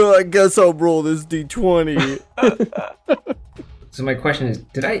I guess I'll roll this d20. So my question is,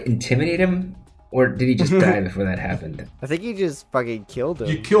 did I intimidate him? Or did he just die before that happened? I think you just fucking killed him.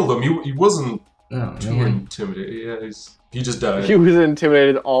 You killed him. He wasn't Oh, too man. intimidated. Yeah, he just died. He was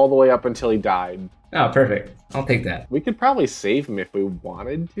intimidated all the way up until he died. Oh, perfect. I'll take that. We could probably save him if we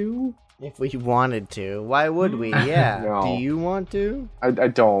wanted to. If we wanted to. Why would we? Yeah. No. Do you want to? I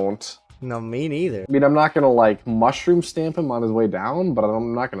don't. No, me neither. I mean, I'm not going to, like, mushroom stamp him on his way down, but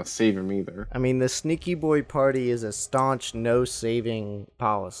I'm not going to save him either. I mean, the Sneaky Boy Party is a staunch no-saving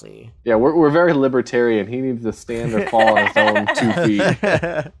policy. Yeah, we're very libertarian. He needs to stand or fall on his own 2 feet.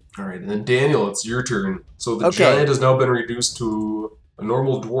 All right, and then Daniel, it's your turn. So the Okay. giant has now been reduced to a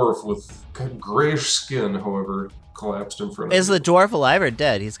normal dwarf with kind of grayish skin, however, collapsed in front of Is him. the dwarf alive or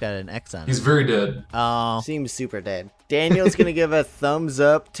dead? He's got an X on He's him. very dead. Oh. Seems super dead. Daniel's gonna give a thumbs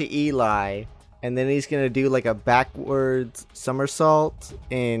up to Eli, and then he's gonna do like a backwards somersault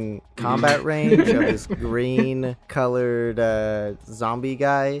in combat range of this green-colored zombie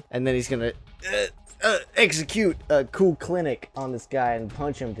guy, and then he's gonna execute a cool clinic on this guy and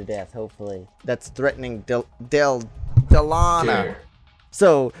punch him to death. Hopefully, that's threatening Dalana. Okay.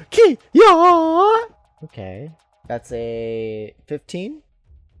 So, yeah. Okay, that's a 15.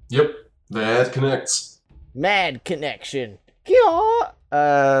 Yep, that connects. Mad connection. Yeah.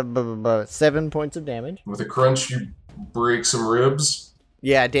 7 points of damage. With a crunch, you break some ribs,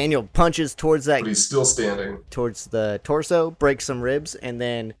 Yeah, Daniel punches towards but he's still standing. towards the torso, breaks some ribs, and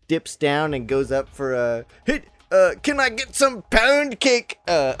then dips down and goes up for a hit. Can I get some pound cake?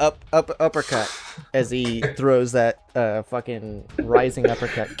 Uppercut as he throws that fucking rising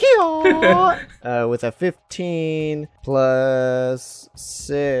uppercut. With a 15 plus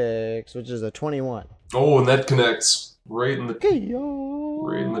 6, which is a 21. Oh, and that connects. right in the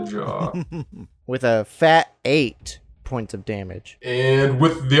jaw. With a fat 8 points of damage. And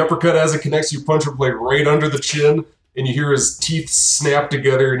with the uppercut as it connects, you punch him like right under the chin, and you hear his teeth snap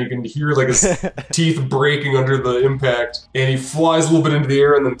together, and you can hear like his teeth breaking under the impact. And he flies a little bit into the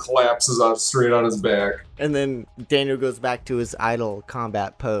air and then collapses straight on his back. And then Daniel goes back to his idle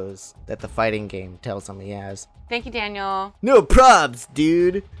combat pose that the fighting game tells him he has. Thank you, Daniel. No probs,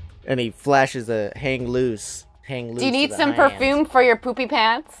 dude. And he flashes a hang loose. Do you need some perfume for your poopy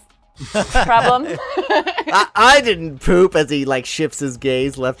pants? Problem? I didn't poop, as he like shifts his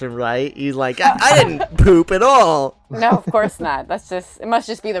gaze left and right. He's like, I didn't poop at all. No, of course not. It must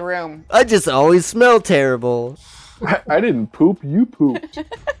just be the room. I just always smell terrible. I didn't poop, you pooped.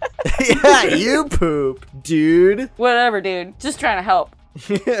 Yeah, you poop, dude. Whatever, dude. Just trying to help.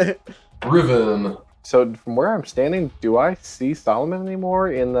 Riven. So from where I'm standing, do I see Solomon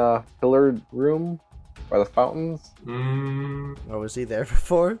anymore in the pillared room by the fountains? Or was he there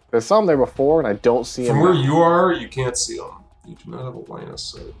before? I saw him there before, and I don't see him. From where you are, you can't see him. You do not have a line of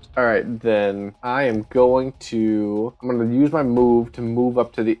sight. All right, then I'm going to use my move to move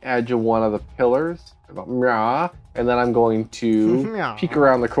up to the edge of one of the pillars. And then I'm going to peek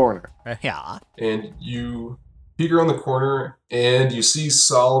around the corner. Yeah. And you peek around the corner, and you see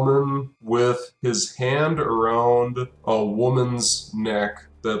Solomon with his hand around a woman's neck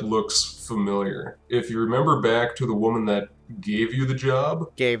that looks familiar. If you remember back to the woman that gave you the job,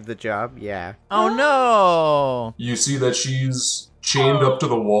 Yeah. Oh no! you see that she's chained up to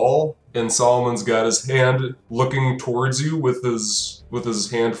the wall, and Solomon's got his hand looking towards you with his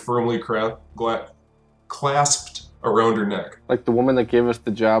hand firmly clasped around her neck. Like the woman that gave us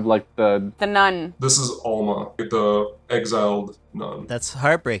the job, like the nun. This is Alma, the exiled nun. That's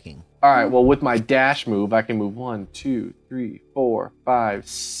heartbreaking. All right, well, with my dash move, I can move 1, 2, 3, 4, 5,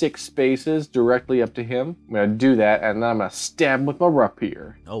 6 spaces directly up to him. I'm going to do that, and then I'm going to stab him with my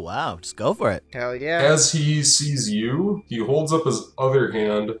rapier. Oh wow, just go for it. Hell yeah. As he sees you, he holds up his other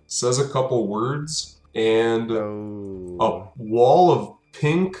hand, says a couple words, and a wall of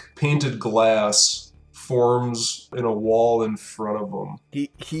pink painted glass forms in a wall in front of him.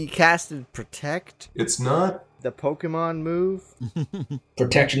 He casted Protect, It's not... the Pokemon move.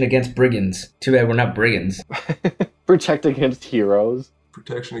 Protection against brigands. Too bad we're not brigands. Protect against heroes.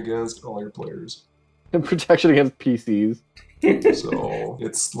 protection against all your players. And protection against PCs. So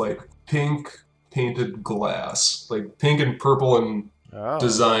it's like pink painted glass, like pink and purple and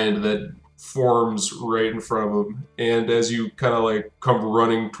designed that forms right in front of him. And as you kind of like come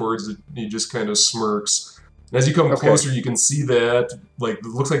running towards it, he just kind of smirks. And as you come closer, you can see that like it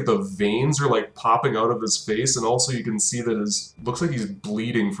looks like the veins are like popping out of his face, and also you can see that looks like he's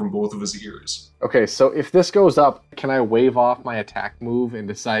bleeding from both of his ears. Okay, so if this goes up, can I wave off my attack move and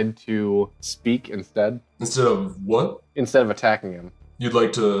decide to speak instead? Instead of what? Instead of attacking him. You'd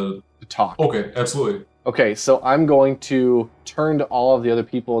like to talk. Okay, absolutely. Okay, so I'm going to turn to all of the other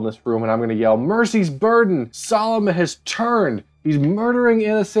people in this room and I'm going to yell, "Mercy's burden! Solomon has turned! He's murdering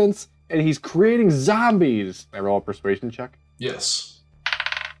innocents and he's creating zombies!" Can I roll a persuasion check? Yes.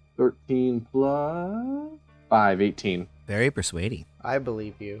 13 plus 5, 18. Very persuading. I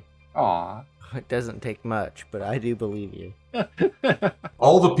believe you. Aw. It doesn't take much, but I do believe you.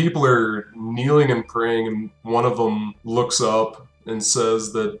 All the people are kneeling and praying, and one of them looks up and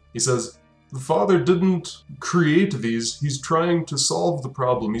says, "The Father didn't create these. He's trying to solve the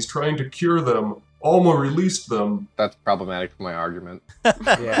problem. He's trying to cure them. Alma released them." That's problematic for my argument.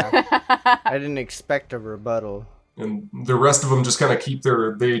 Yeah. I didn't expect a rebuttal. And the rest of them just kind of keep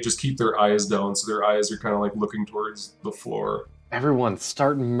their eyes down, so their eyes are kind of like looking towards the floor. Everyone,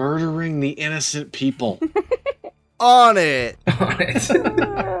 start murdering the innocent people. On it!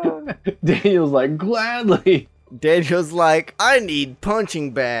 Daniel's like, gladly. Daniel's like, I need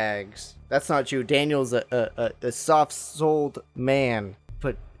punching bags. That's not true. Daniel's a soft-souled man,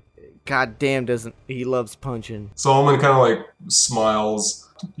 but goddamn doesn't he loves punching. Solomon kind of like smiles.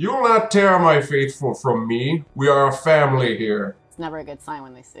 "You'll not tear my faithful from me. We are a family here." It's never a good sign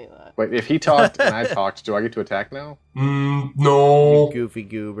when they say that. Wait, if he talked and I talked, do I get to attack now? No. You goofy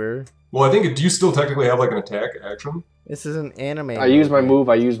goober. Well, I think do you still technically have like an attack action? This is an anime. I use my move,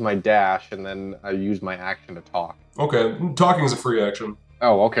 I use my dash, and then I use my action to talk. Okay, talking is a free action.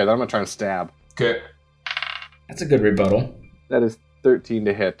 Oh, okay, then I'm gonna try and stab. Okay. That's a good rebuttal. That is 13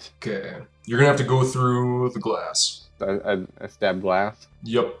 to hit. Okay. You're gonna have to go through the glass. I stab glass.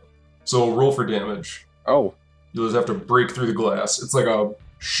 Yep. So roll for damage. Oh. You'll just have to break through the glass. It's like a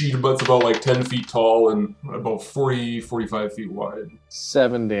sheet, but it's about like 10 feet tall and about 45 feet wide.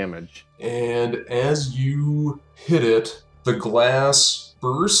 7 damage. And as you hit it, the glass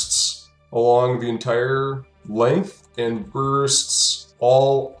bursts along the entire length, and bursts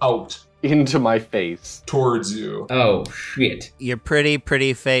all out Into my face. towards you. Oh, shit. Your pretty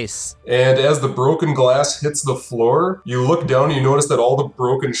face. And as the broken glass hits the floor, you look down and you notice that all the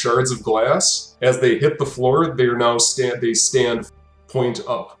broken shards of glass, as they hit the floor, they stand point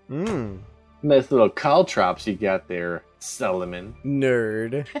up. Nice little caltrops you got there, Solomon.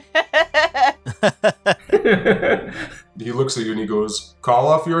 Nerd. He looks at you and he goes, "Call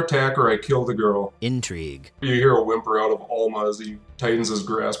off your attack or I kill the girl." Intrigue. You hear a whimper out of Alma as he tightens his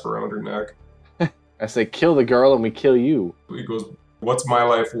grasp around her neck. I say, kill the girl and we kill you. He goes, "What's my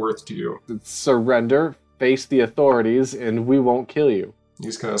life worth to you?" Surrender, face the authorities, and we won't kill you. He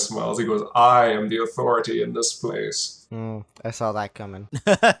just kind of smiles. He goes, "I am the authority in this place." I saw that coming.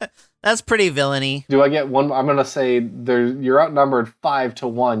 That's pretty villainy. Do I get one? I'm gonna say you're outnumbered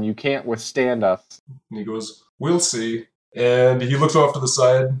 5-1. You can't withstand us. And he goes, "We'll see." And he looks off to the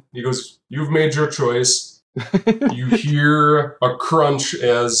side. He goes, "You've made your choice." You hear a crunch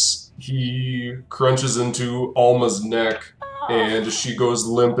as he crunches into Alma's neck, and she goes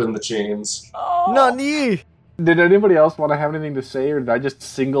limp in the chains. Nani! Did anybody else want to have anything to say, or did I just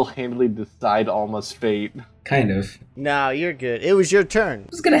single-handedly decide Alma's fate? Kind of. No, you're good. It was your turn.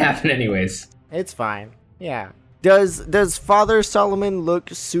 It was gonna happen anyways. It's fine. Yeah. Does Father Solomon look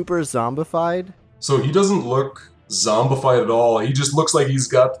super zombified? So he doesn't look zombified at all. He just looks like he's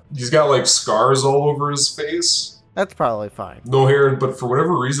got like scars all over his face. That's probably fine. No hair, but for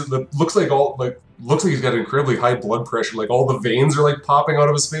whatever reason, that looks like he's got incredibly high blood pressure. Like all the veins are like popping out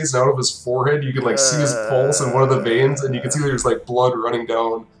of his face and out of his forehead. You can like see his pulse in one of the veins, and you can see there's like blood running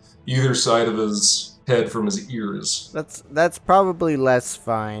down either side of his head from his ears. That's probably less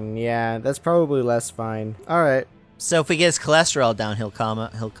fine. Yeah, that's probably less fine. All right. So if we get his cholesterol down, he'll calm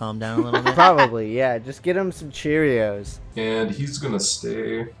down a little bit. Probably, yeah. Just get him some Cheerios. And he's gonna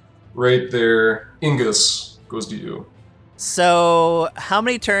stay right there. Ingus, goes to you. So how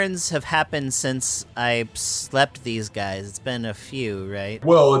many turns have happened since I slept these guys? It's been a few, right?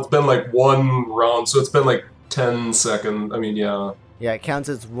 Well, it's been like one round, so it's been like 10 seconds. I mean, yeah. Yeah, it counts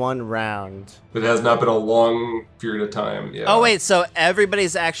as one round. It has not been a long period of time, yeah. Oh, wait, so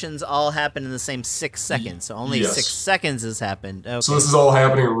everybody's actions all happen in the same 6 seconds, so only Yes. 6 seconds has happened. Okay. So this is all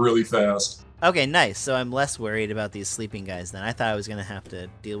happening really fast. Okay, nice. So I'm less worried about these sleeping guys then. I thought I was going to have to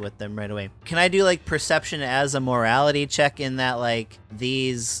deal with them right away. Can I do, like, perception as a morality check in that, like,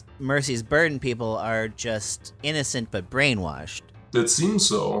 these Mercy's Burden people are just innocent but brainwashed? It seems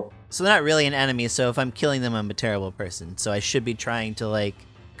so. So they're not really an enemy, so if I'm killing them, I'm a terrible person. So I should be trying to, like,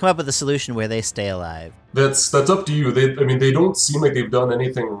 come up with a solution where they stay alive. That's up to you. They don't seem like they've done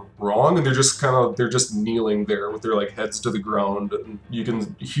anything wrong, and they're just kneeling there with their like heads to the ground, and you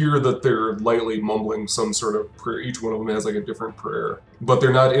can hear that they're lightly mumbling some sort of prayer. Each one of them has like a different prayer, but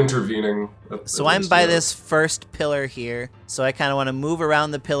they're not intervening. So I'm by this first pillar here, so I kind of want to move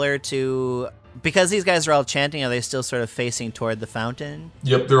around the pillar to... Because these guys are all chanting, are they still sort of facing toward the fountain?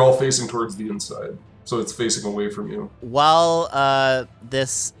 Yep, they're all facing towards the inside. So it's facing away from you. While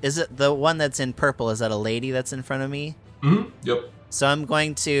is it the one that's in purple? Is that a lady that's in front of me? Mm-hmm. Yep. So I'm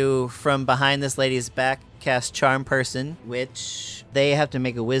going to, from behind this lady's back, cast Charm Person, which they have to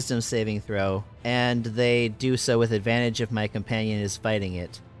make a wisdom saving throw, and they do so with advantage if my companion is fighting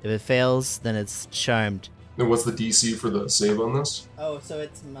it. If it fails, then it's charmed. And what's the DC for the save on this? Oh, so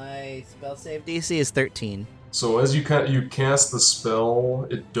it's my spell save DC is 13. So as you cast the spell,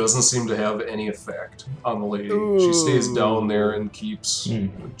 it doesn't seem to have any effect on the lady. Ooh. She stays down there and keeps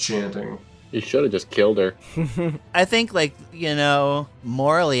chanting. You should have just killed her. I think, like,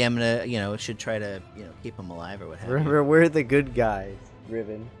 morally, I'm gonna, should try to, keep them alive or what have you. Remember, we're the good guys,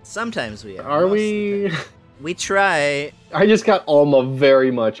 Riven. Sometimes we are. Are Most of we? the time. We try, I just got Alma very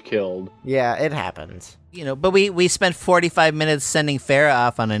much killed. Yeah, it happens. but we spent 45 minutes sending Farah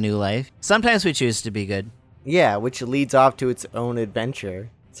off on a new life. Sometimes we choose to be good. Yeah, which leads off to its own adventure.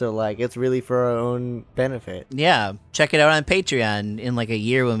 So, like, it's really for our own benefit. Yeah, check it out on Patreon in like a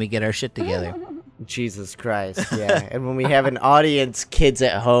year when we get our shit together. Jesus Christ, yeah. And when we have an audience, kids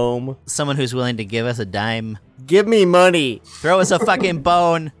at home, Someone who's willing to give us a dime. give me money. Throw us a fucking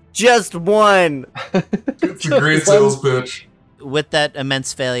bone. Just one. It's a great sales pitch. With that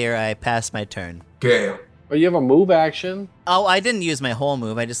immense failure, I pass my turn. Okay. Oh, you have a move action? Oh, I didn't use my whole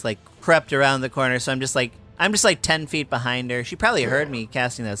move. I just like crept around the corner, so I'm just like 10 feet behind her. She probably heard me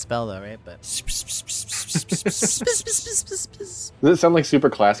casting that spell though, right? But Does it sound like super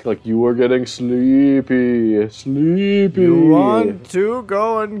classic? Like, you are getting sleepy. Sleepy. You want to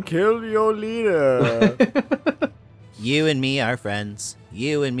go and kill your leader. you and me are friends.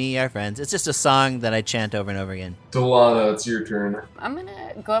 You and me are friends. It's just a song that I chant over and over again. Dalana, it's your turn. I'm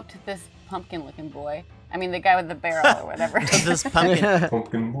gonna go up to this pumpkin-looking boy, I mean, the guy with the barrel or whatever. This pumpkin.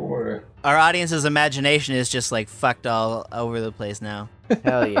 Pumpkin boy. Our audience's imagination is just like fucked all over the place now.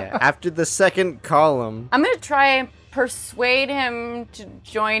 Hell yeah. After the second column. I'm gonna try and persuade him to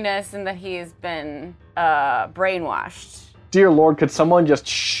join us and that he's been brainwashed. Dear Lord, could someone just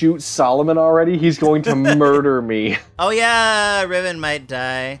shoot Solomon already? He's going to murder me. Oh yeah, Riven might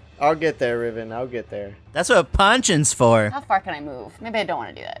die. I'll get there, Riven. I'll get there. That's what punching's for. How far can I move? Maybe I don't want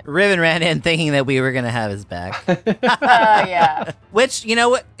to do that. Riven ran in thinking that we were gonna have his back. Yeah. Which, you know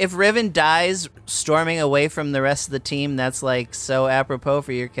what? If Riven dies storming away from the rest of the team, that's like so apropos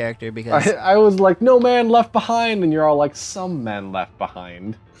for your character because I was like, no man left behind, and you're all like, some men left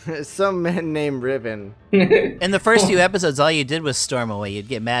behind. Some man named Riven. in the first few episodes, all you did was storm away. You'd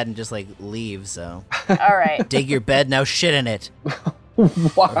get mad and just like leave. So All right. dig your bed, now shit in it,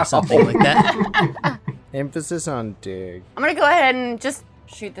 Wow. or something like that. Emphasis on dig. I'm gonna go ahead and just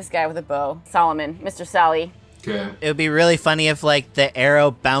shoot this guy with a bow. Solomon, Mr. Sally. Okay. It would be really funny if like the arrow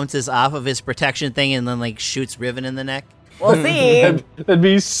bounces off of his protection thing and then like shoots Riven in the neck. We'll see. That'd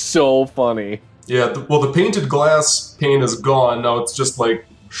be so funny. Yeah, the painted glass pane is gone. Now it's just like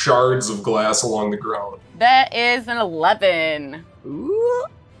shards of glass along the ground. That is an 11. Ooh.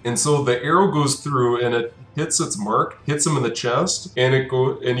 And so the arrow goes through and it hits its mark, hits him in the chest, and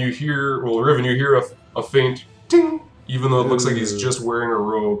you hear, well, Riven, you hear a faint ting, even though it looks like he's just wearing a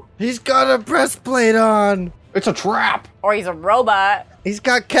robe. He's got a breastplate on. It's a trap. Or he's a robot. He's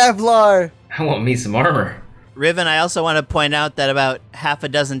got Kevlar. I want me some armor. Riven, I also want to point out that about half a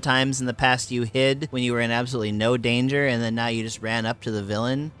dozen times in the past you hid when you were in absolutely no danger, and then now you just ran up to the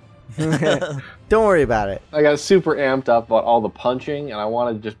villain. Don't worry about it. I got super amped up about all the punching, and I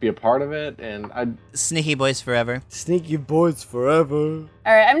wanted to just be a part of it, and Sneaky boys forever. Sneaky boys forever.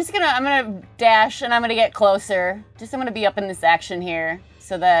 All right, I'm gonna dash and I'm gonna get closer. I'm gonna be up in this action here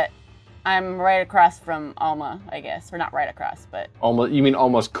so that I'm right across from Alma, I guess. Or not right across, but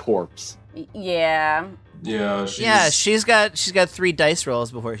almost corpse. yeah. Yeah, She's got 3 dice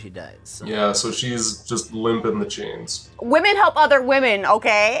rolls before she dies. So. Yeah, so she's just limp in the chains. Women help other women,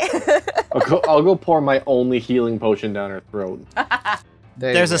 okay? I'll go pour my only healing potion down her throat.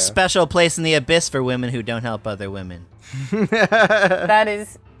 There's a special place in the abyss for women who don't help other women. That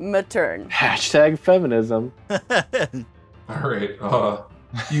is my turn. Hashtag feminism. All right,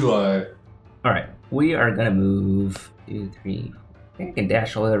 Eli. All right, we are gonna move 2, 3. I think I can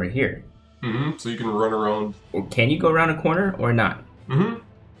dash all the way over here. So you can run around. Or can you go around a corner or not?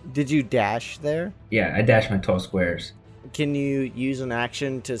 Did you dash there? Yeah, I dash my 12 squares. Can you use an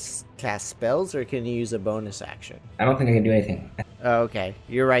action to cast spells, or can you use a bonus action? I don't think I can do anything. Oh, okay,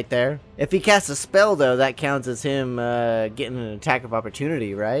 you're right there. If he casts a spell, though, that counts as him getting an attack of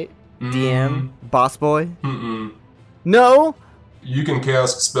opportunity, right? DM? Boss boy? No? You can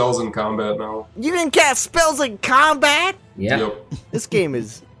cast spells in combat now. You can cast spells in combat? Yeah. Yep. This game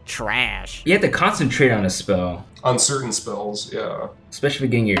is trash. You have to concentrate on a spell, On certain spells, yeah. especially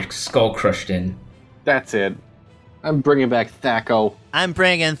getting your skull crushed in. That's it. I'm bringing back Thaco. I'm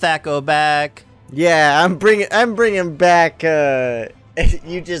bringing Thaco back. Yeah, I'm bringing back.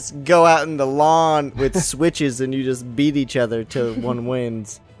 You just go out in the lawn with switches and you just beat each other till one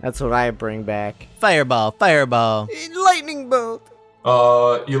wins. That's what I bring back. Fireball. Lightning bolt.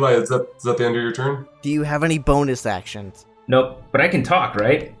 Eli, is that the end of your turn? Do you have any bonus actions? Nope, but I can talk,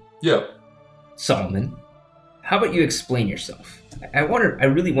 right? Yeah. Solomon, how about you explain yourself? I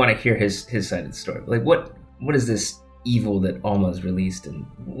really want to hear his side of the story. Like, what is this evil that Alma's released, and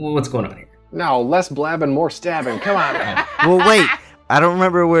what's going on here? No, less blabbing, more stabbing. Come on. Well, wait. I don't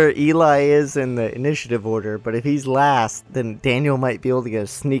remember where Eli is in the initiative order, but if he's last, then Daniel might be able to go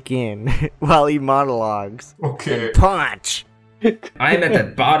sneak in while he monologues. Okay. And punch. I'm at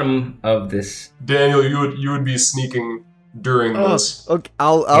the bottom of this. Daniel, you would be sneaking during this. Okay,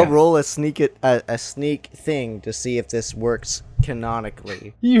 I'll roll a sneak thing to see if this works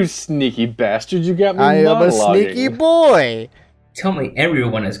canonically. You sneaky bastard, you got me I am a monologuing. sneaky boy. Tell me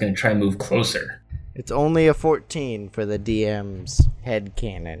everyone is going to try and move closer. It's only a 14 for the DM's head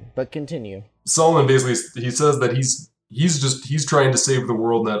cannon, but continue. Solomon basically, he says that he's trying to save the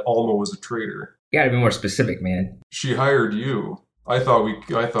world and that Alma was a traitor. You gotta be more specific, man. She hired you. I thought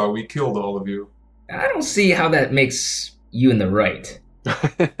we killed all of you. I don't see how that makes you in the right.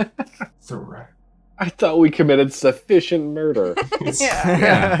 The right. I thought we committed sufficient murder.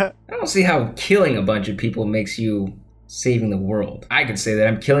 Yeah. I don't see how killing a bunch of people makes you saving the world. I could say that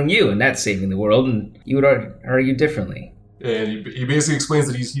I'm killing you and that's saving the world, and you would argue differently. And he basically explains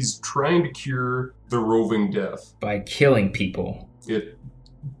that he's trying to cure the roving death. By killing people. It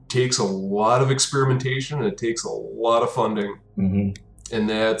takes a lot of experimentation and it takes a lot of funding. Mm-hmm. And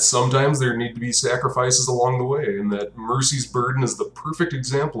that sometimes there need to be sacrifices along the way, and that Mercy's burden is the perfect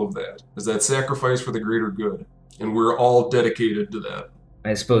example of that, is that sacrifice for the greater good. And we're all dedicated to that.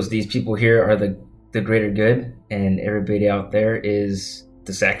 I suppose these people here are the greater good, and everybody out there is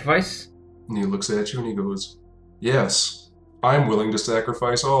the sacrifice? And he looks at you and he goes, yes, I'm willing to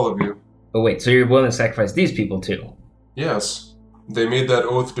sacrifice all of you. Oh wait, so you're willing to sacrifice these people too? Yes. They made that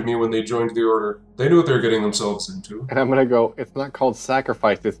oath to me when they joined the Order. They knew what they were getting themselves into. And I'm gonna go, it's not called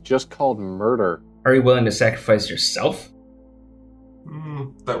sacrifice, it's just called murder. Are you willing to sacrifice yourself?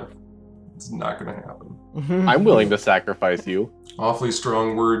 That's not gonna happen. I'm willing to sacrifice you. Awfully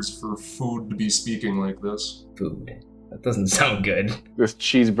strong words for food to be speaking like this. Food. That doesn't sound good. This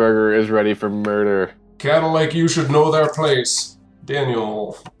cheeseburger is ready for murder. Cattle like you should know their place.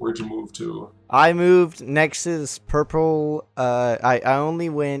 Daniel, where'd you move to? I moved next to this purple. I only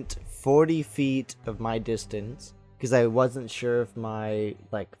went 40 feet of my distance because I wasn't sure if my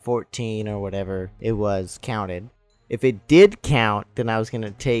 14 or whatever it was counted. If it did count, then I was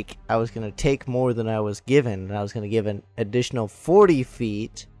gonna take more than I was given, and I was gonna give an additional 40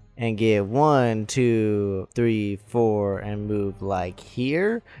 feet and give 1, 2, 3, 4, and move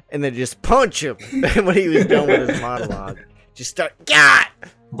here, and then just punch him when he was done with his monologue. Just start, God!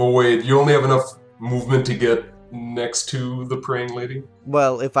 But wait, you only have enough movement to get next to the praying lady?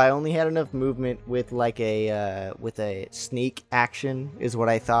 Well, if I only had enough movement with a sneak action is what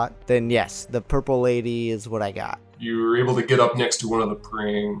I thought, then yes, the purple lady is what I got. You were able to get up next to one of the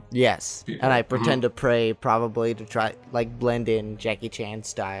praying Yes, people. and I pretend to pray probably to try blend in Jackie Chan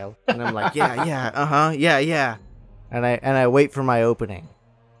style, and I'm like, yeah, and I wait for my opening.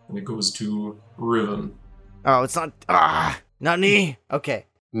 And it goes to Riven. Oh, it's not me. Okay,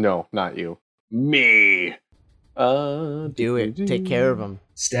 No, not you. Me. do it. Take care of him.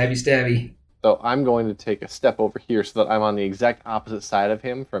 Stabby, stabby. So I'm going to take a step over here so that I'm on the exact opposite side of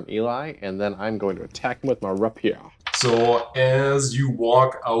him from Eli, and then I'm going to attack him with my rapier. So as you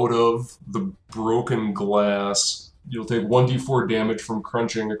walk out of the broken glass, you'll take 1d4 damage from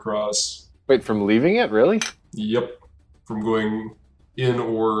crunching across. Wait, from leaving it? Really? Yep. From going in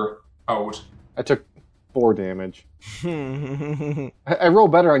or out. I took 4 damage. I roll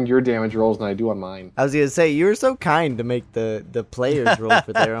better on your damage rolls than I do on mine. I was gonna say, you were so kind to make the players roll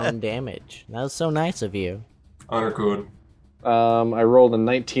for their own damage. That was so nice of you. Honor code. I rolled a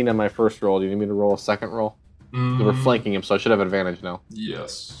 19 on my first roll. Do you need me to roll a second roll? We're flanking him, so I should have advantage now.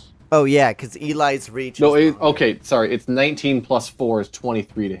 Yes. Oh yeah, because Eli's reach. No, is long. okay, sorry. It's 19 plus 4 is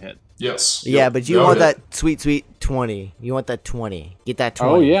 23 to hit. Yes. Yeah, Yep. but you want that sweet 20. You want that 20. Get that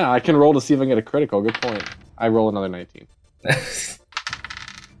 20. Oh yeah, I can roll to see if I can get a critical. Good point. I roll another 19.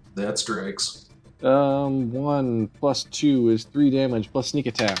 That strikes. 1 plus 2 is 3 damage, plus sneak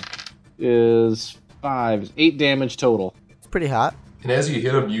attack is 5. Is 8 damage total. It's pretty hot. And as you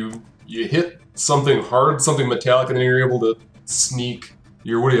hit him, you hit something hard, something metallic, and then you're able to sneak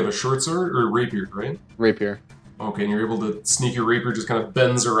your, what do you have, a short sword? Or a rapier, right? Rapier. Okay, and you're able to sneak your rapier, just kind of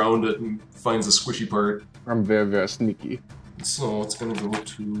bends around it and finds a squishy part. I'm very, very sneaky. So it's going to go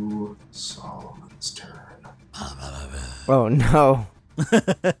to Solomon's turn. Oh no.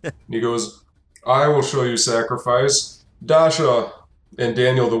 And he goes, I will show you sacrifice. Dasha. And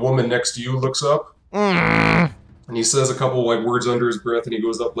Daniel, the woman next to you, looks up. And he says a couple words under his breath, and he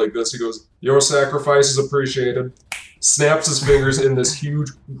goes up like this. He goes, your sacrifice is appreciated. Snaps his fingers, and this huge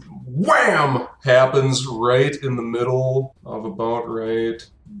wham happens right in the middle of about right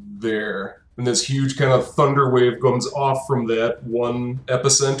there. And this huge kind of thunder wave comes off from that one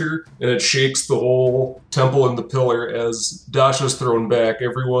epicenter, and it shakes the whole temple and the pillar as Dasha's thrown back.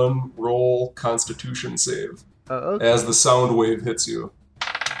 Everyone roll Constitution save Okay. as the sound wave hits you.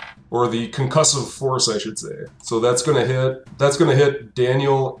 Or the concussive force, I should say. So that's gonna hit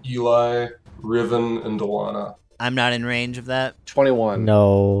Daniel, Eli, Riven, and Dalana. I'm not in range of that. 21.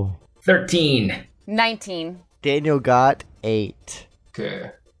 No. 13. 19. Daniel got 8.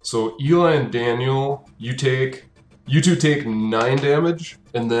 Okay. So Eli and Daniel, you two take 9 damage,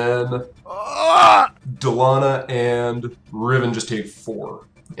 and then Dalana and Riven just take 4.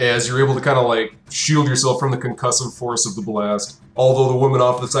 As you're able to kind of shield yourself from the concussive force of the blast. Although the woman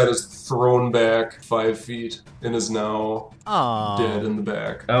off the side is thrown back 5 feet and is now Aww. dead in the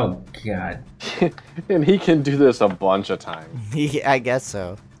back. Oh, God. And he can do this a bunch of times. I guess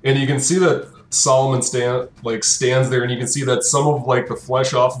so. And you can see that Solomon stands there, and you can see that some of the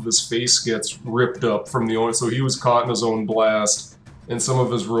flesh off of his face gets ripped up from the own. So he was caught in his own blast, and some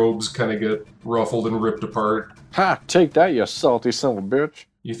of his robes kind of get ruffled and ripped apart. Ha! Take that, you salty son of a bitch.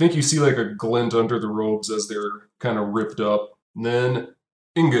 You think you see a glint under the robes as they're kind of ripped up. And then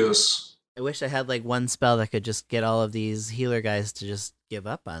Ingus, I wish I had like one spell that could just get all of these healer guys to just give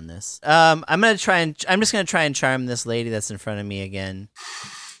up on this. I'm just gonna try and charm this lady that's in front of me again.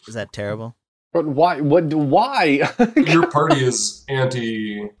 Is that terrible? But why? Why? Your party is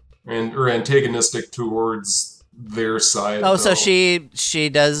antagonistic towards their side. Oh, so though. she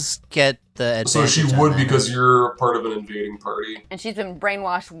does get the advantage. So she on would that. because you're part of an invading party. And she's been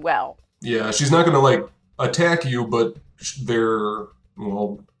brainwashed well. Yeah, she's not gonna like attack you, but they're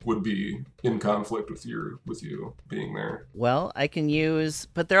would be in conflict with you being there. Well, I can use,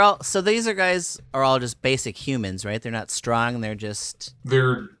 but they're all. So these guys are all just basic humans, right? They're not strong. They're just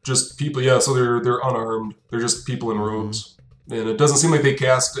people. Yeah, so they're unarmed. They're just people in robes, and it doesn't seem like they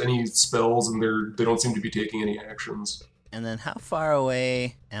cast any spells, and they don't seem to be taking any actions. And then how far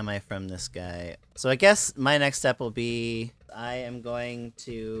away am I from this guy? So I guess my next step will be I am going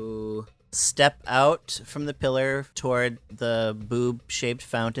to step out from the pillar toward the boob-shaped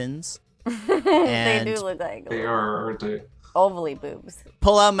fountains. They do look like They are, aren't they? ovally boobs.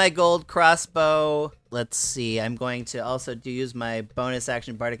 Pull out my gold crossbow. Let's see. I'm going to also use my bonus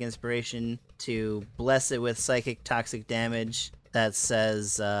action Bardic Inspiration to bless it with psychic toxic damage. That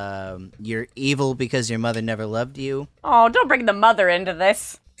says, you're evil because your mother never loved you. Oh, don't bring the mother into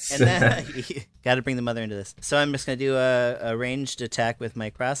this. And then, gotta bring the mother into this. So I'm just gonna do a ranged attack with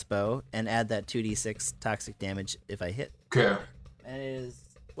my crossbow and add that 2d6 toxic damage if I hit. Okay. And it is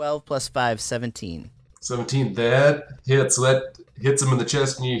 12 plus 5, 17. 17, that hits. So that hits him in the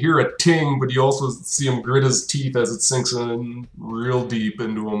chest, and you hear a ting, but you also see him grit his teeth as it sinks in real deep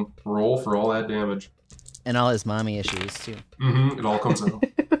into him. Roll for all that damage. And all his mommy issues, too. It all comes out.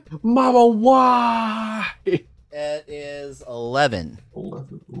 Mama, why? It is 11.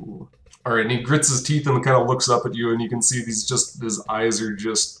 11. Ooh. All right, and he grits his teeth and kind of looks up at you, and you can see his eyes are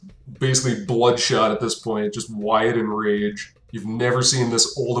just basically bloodshot at this point, just wide in rage. You've never seen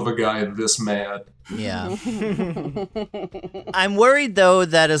this old of a guy this mad. Yeah. I'm worried, though,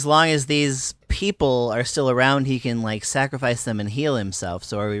 that as long as these people are still around, he can, like, sacrifice them and heal himself.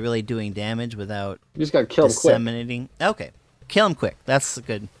 So are we really doing damage without You just gotta kill him quick. disseminating? Okay. Kill him quick. That's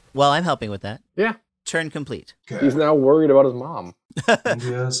good. Well, I'm helping with that. Yeah. Turn complete. Okay. He's now worried about his mom.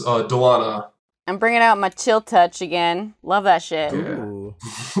 Yes. Dalana. I'm bringing out my chill touch again. Love that shit. Ooh.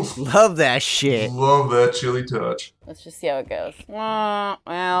 Love that shit. Love that chilly touch. Let's just see how it goes.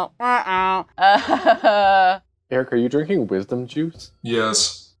 Eric, are you drinking wisdom juice?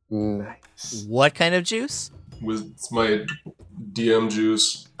 Yes. Nice. What kind of juice? It's my DM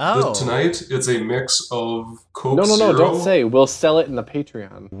juice. Oh. Tonight, it's a mix of Coke No, Zero. don't say. We'll sell it in the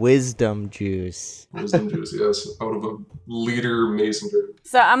Patreon. Wisdom juice. Wisdom juice, yes. Out of a liter mason jar.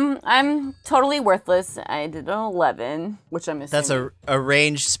 So I'm totally worthless. I did an 11, which I'm assuming. That's a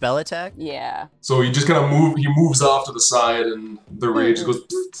ranged spell attack? Yeah. So he just kind of he moves off to the side, and the rage goes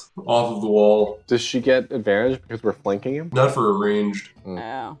off of the wall. Does she get advantage because we're flanking him? Not for a ranged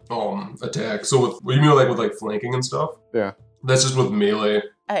Oh. attack. So with you mean like with like flanking and stuff? Yeah. That's just with melee.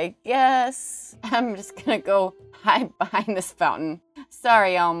 I guess I'm just gonna go hide behind this fountain.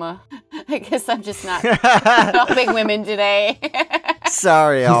 Sorry, Alma. I guess I'm just not helping women today.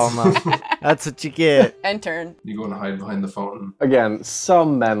 Sorry, Alma. That's what you get. And turn. You go and hide behind the fountain. Again,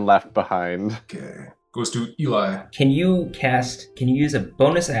 some men left behind. Okay. Goes to Eli. Can you use a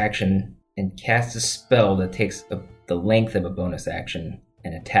bonus action and cast a spell that takes the length of a bonus action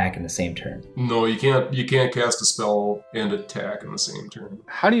and attack in the same turn? No, you can't. You can't cast a spell and attack in the same turn.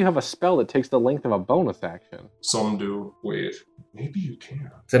 How do you have a spell that takes the length of a bonus action? Some do. Wait, maybe you can.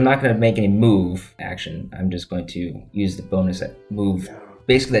 So I'm not going to make any move action. I'm just going to use the bonus move.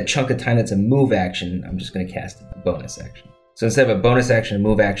 Basically, that chunk of time that's a move action, I'm just going to cast a bonus action. So instead of a bonus action, a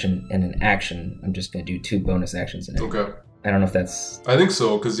move action, and an action, I'm just going to do 2 bonus actions in it. Okay. I don't know if that's... I think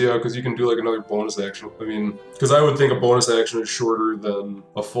so, because you can do like another bonus action. I mean, because I would think a bonus action is shorter than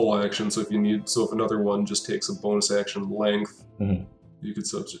a full action, so if another one just takes a bonus action length, you could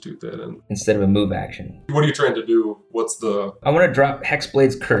substitute that in. Instead of a move action. What are you trying to do? What's the... I want to drop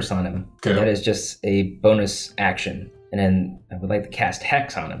Hexblade's Curse on him. Okay. That is just a bonus action. And then I would like to cast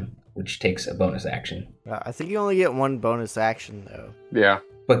Hex on him, which takes a bonus action. I think you only get one bonus action, though. Yeah.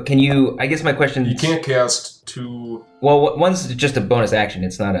 But can you... I guess my question... You can't cast 2... Well, one's just a bonus action.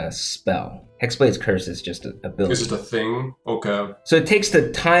 It's not a spell. Hexblade's Curse is just an ability. It's just a thing? Okay. So it takes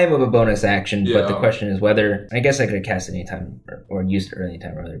the time of a bonus action, but the Yeah. question is whether... I guess I could have cast it anytime or used it any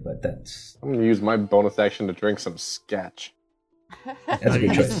time or other, but that's I'm gonna use my bonus action to drink some sketch. a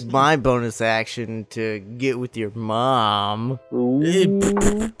good choice. Use my bonus action to get with your mom.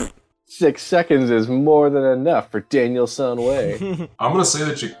 Ooh. 6 seconds is more than enough for Daniel Sunway. I'm going to say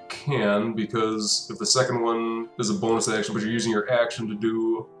that you can, because if the second one is a bonus action, but you're using your action to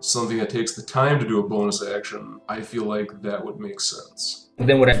do something that takes the time to do a bonus action, I feel like that would make sense. But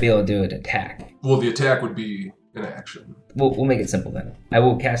then would I be able to do an attack? Well, the attack would be an action. We'll make it simple then. I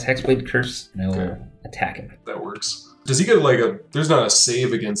will cast Hexblade Curse, and I will attack him. That works. Does he get like there's not a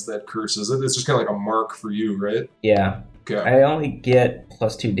save against that curse, is it? It's just kind of like a mark for you, right? Yeah. Okay. I only get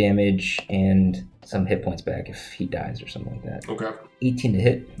 +2 damage and some hit points back if he dies or something like that. Okay. 18 to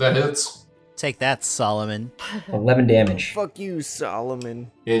hit. That hits. Take that, Solomon. 11 damage. Fuck you,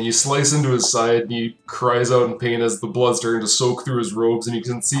 Solomon. And you slice into his side, and he cries out in pain as the blood's starting to soak through his robes, and you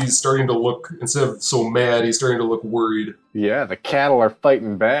can see he's starting to look, instead of so mad, he's starting to look worried. Yeah, the cattle are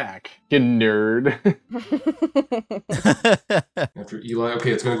fighting back. You nerd. After Eli,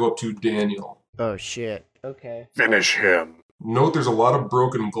 okay, it's going to go up to Daniel. Oh, shit. Okay. Finish him. Note there's a lot of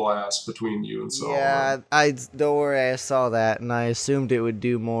broken glass between you and Solomon. Yeah, don't worry, I saw that, and I assumed it would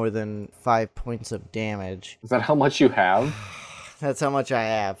do more than 5 points of damage. Is that how much you have? That's how much I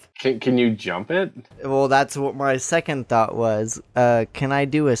have. Can you jump it? Well, that's what my second thought was. Can I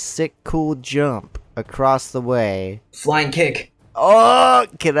do a sick, cool jump across the way? Flying kick. Oh,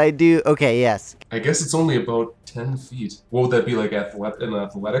 can I do... Okay, yes. I guess it's only about 10 feet. What would that be, like an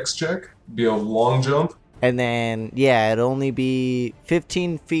athletics check? Be a long jump? And then, yeah, it'd only be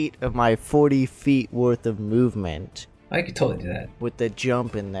 15 feet of my 40 feet worth of movement I could totally do that. with the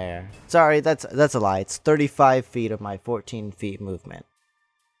jump in there. Sorry, that's a lie. It's 35 feet of my 14 feet movement.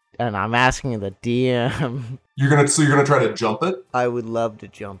 And I'm asking the DM. You're gonna try to jump it? I would love to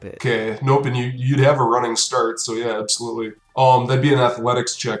jump it. Okay, nope, and you'd have a running start, so yeah, absolutely. That'd be an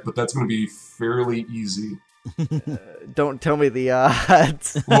athletics check, but that's gonna be fairly easy. Don't tell me the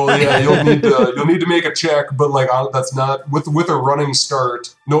odds. Well, yeah, you'll need to make a check, but like that's not with a running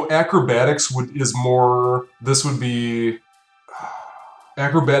start. No, acrobatics is more. This would be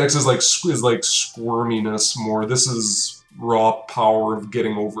acrobatics is like squirminess more. This is raw power of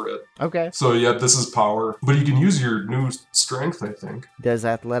getting over it. Okay. So yeah, this is power, but you can use your new strength, I think. Does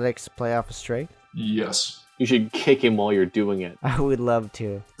athletics play off a strength? Yes. You should kick him while you're doing it. I would love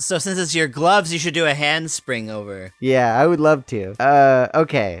to. So since it's your gloves, you should do a handspring over. Yeah, I would love to.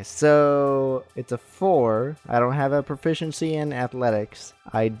 Okay, so it's a 4. I don't have a proficiency in athletics.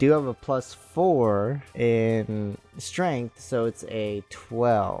 I do have a +4 in strength, so it's a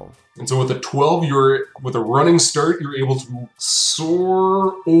 12. And so with a 12, with a running start, you're able to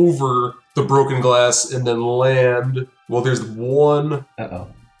soar over the broken glass and then land. Well, there's one. Uh-oh.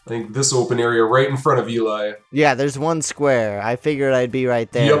 I think this open area right in front of Eli. Yeah, there's one square. I figured I'd be right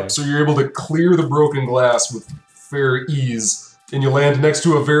there. Yep, so you're able to clear the broken glass with fair ease. And you land next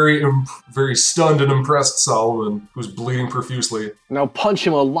to a very stunned and impressed Solomon, who's bleeding profusely. Now punch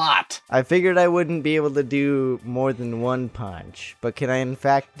him a lot. I figured I wouldn't be able to do more than one punch, but can I in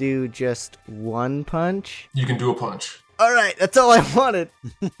fact do just one punch? You can do a punch. Alright, that's all I wanted.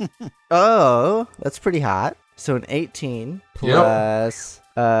 Oh, that's pretty hot. So an 18 plus...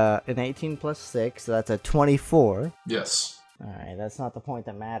 an 18 plus 6, so that's a 24. Yes. Alright, that's not the point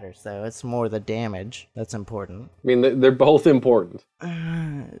that matters, though. It's more the damage. That's important. I mean, they're both important.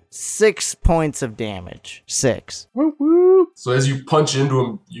 6 points of damage. 6. Woo woo. So as you punch into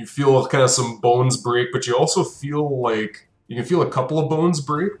him, you feel kind of some bones break, but you also feel like... You can feel a couple of bones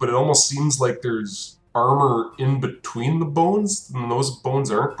break, but it almost seems like there's armor in between the bones, and those bones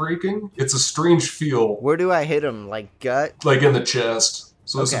aren't breaking. It's a strange feel. Where do I hit him? Like gut? Like in the chest.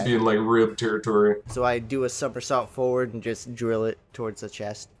 So this Okay. would be in like rib territory. So I do a somersault forward and just drill it towards the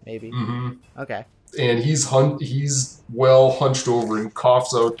chest, maybe? Mm-hmm. Okay. And he's well hunched over and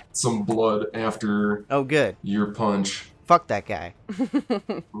coughs out some blood after Oh, good. your punch. Fuck that guy.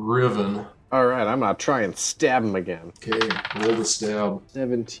 Riven. Alright, I'm gonna try and stab him again. Okay, roll the stab.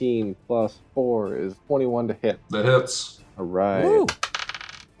 17 plus 4 is 21 to hit. That hits. Alright. Woo.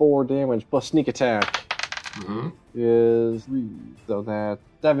 4 damage plus sneak attack Mm-hmm. is 3. So that's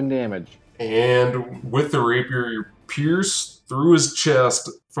 7 damage. And with the rapier, you pierce through his chest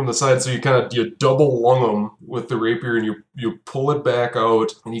from the side, so you double lung him with the rapier, and you pull it back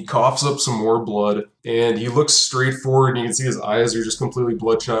out, and he coughs up some more blood, and he looks straight forward, and you can see his eyes are just completely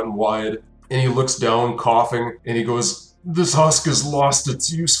bloodshot and wide, and he looks down, coughing, and he goes, "This husk has lost its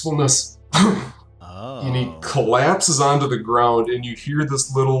usefulness." Oh. And he collapses onto the ground, and you hear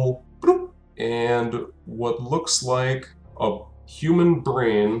this little bloop, and what looks like a human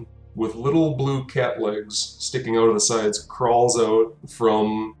brain with little blue cat legs sticking out of the sides crawls out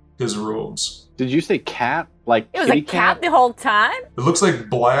from his robes. Did you say cat? Like It was kitty a cat the whole time? It looks like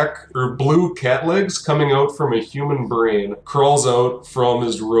black or blue cat legs coming out from a human brain, crawls out from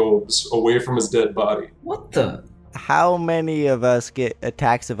his robes, away from his dead body. What the? How many of us get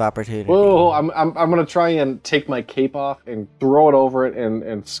attacks of opportunity? Whoa, I'm gonna try and take my cape off and throw it over it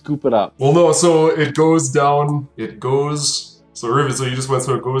and scoop it up. Well, no, so it goes down, so Riven, so you just went,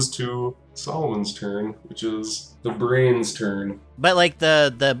 so it goes to Solomon's turn, which is the brain's turn. But like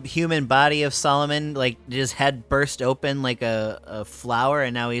the human body of Solomon, like his head burst open like a flower,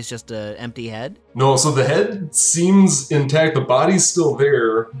 and now he's just an empty head. No, so the head seems intact, the body's still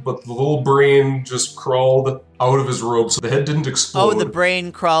there, but the little brain just crawled out of his robe, so the head didn't explode. Oh, the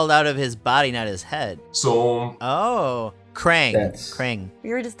brain crawled out of his body, not his head. So... Oh, Krang. That's- Krang. We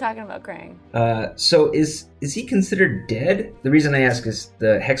were just talking about Krang. So is he considered dead? The reason I ask is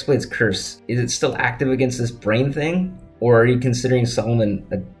the Hexblade's curse. Is it still active against this brain thing? Or are you considering Solomon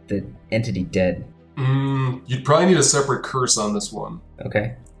the entity dead? You'd probably need a separate curse on this one.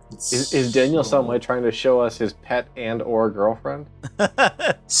 Okay. Is Daniel some way trying to show us his pet and or girlfriend?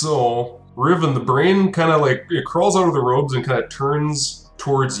 So, Riven, the brain kind of like, it crawls out of the robes and kind of turns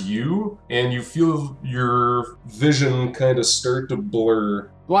towards you, and you feel your vision kind of start to blur.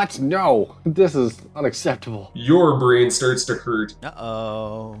 What? No, this is unacceptable. Your brain starts to hurt.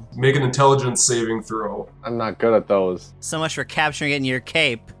 Uh-oh. Make an intelligence saving throw. I'm not good at those. So much for capturing it in your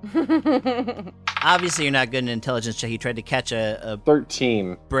cape. Obviously, you're not good in intelligence check. You tried to catch a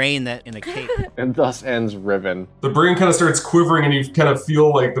 13, brain that in a cape. and thus ends Riven. The brain kind of starts quivering, and you kind of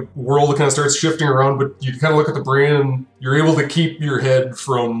feel like the world kind of starts shifting around, but you kind of look at the brain, and you're able to keep your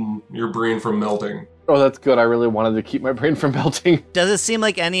brain from melting. Oh, that's good. I really wanted to keep my brain from melting. Does it seem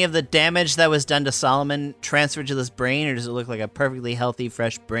like any of the damage that was done to Solomon transferred to this brain, or does it look like a perfectly healthy,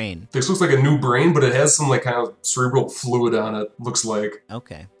 fresh brain? This looks like a new brain, but it has some like kind of cerebral fluid on it, looks like.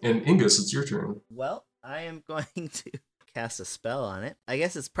 Okay. And Ingus, it's your turn. Well, I am going to cast a spell on it. I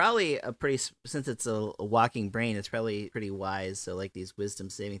guess it's probably since it's a walking brain, it's probably pretty wise, so like these wisdom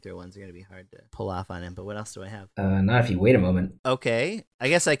saving throw ones are going to be hard to pull off on him, but what else do I have? Not if you wait a moment. Okay, I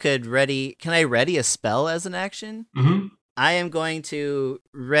guess I could can I ready a spell as an action? Mm-hmm. I am going to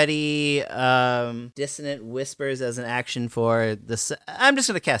ready Dissonant Whispers as an action for this. I'm just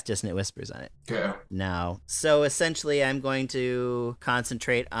going to cast Dissonant Whispers on it. Okay. Now. So essentially, I'm going to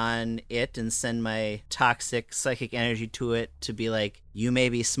concentrate on it and send my toxic psychic energy to it to be like, you may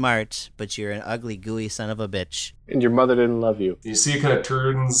be smart, but you're an ugly, gooey son of a bitch. And your mother didn't love you. You see it kind of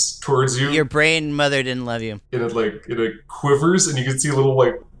turns towards you. Your brain mother didn't love you. And it quivers, and you can see a little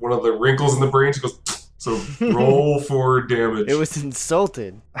like one of the wrinkles in the brain. She goes, so roll for damage. It was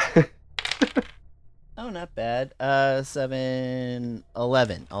insulted. Oh, not bad. 7,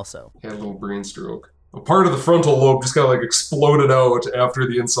 11 also. Had a little brain stroke. A part of the frontal lobe just kind of like exploded out after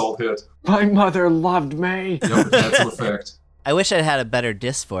the insult hit. My mother loved me. Yep, that's an effect. I wish I'd had a better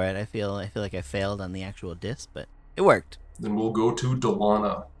disc for it. I feel like I failed on the actual disc, but it worked. Then we'll go to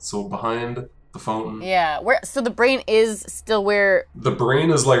Dalana. So behind the fountain. Yeah, so the brain is still where... The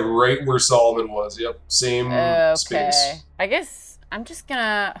brain is like right where Solomon was. Yep, same space. I guess I'm just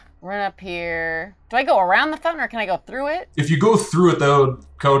gonna run up here. Do I go around the fountain or can I go through it? If you go through it, that would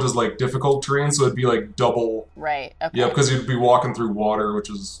count as like difficult terrain, so it'd be like double. Right, okay. Yeah, because you'd be walking through water, which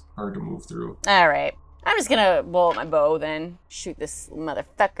is hard to move through. Alright. I'm just gonna blow up my bow then. Shoot this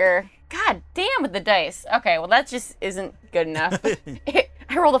motherfucker. God damn with the dice. Okay, well that just isn't good enough.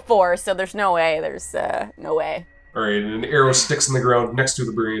 I rolled a 4, so there's no way. There's no way. Alright, and an arrow sticks in the ground next to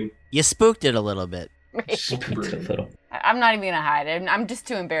the brain. You spooked it a little bit. Spooked the brain. I'm not even gonna hide. I'm just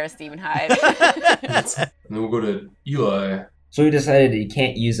too embarrassed to even hide. And then we'll go to Eli. So we decided you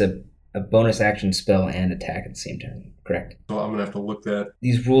can't use a bonus action spell and attack at the same time, correct? So I'm gonna have to look that.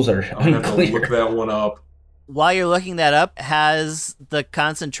 These rules are I'm gonna have to unclear. look that one up. While you're looking that up, has the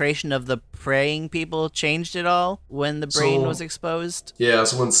concentration of the praying people changed at all when the brain was exposed? Yeah,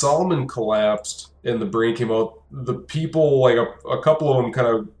 so when Solomon collapsed and the brain came out, the people, like a couple of them kind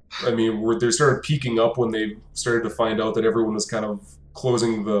of, they started peeking up when they started to find out that everyone was kind of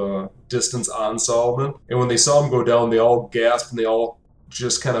closing the distance on Solomon. And when they saw him go down, they all gasped and they all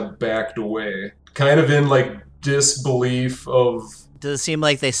just kind of backed away. Kind of in like disbelief of... Does it seem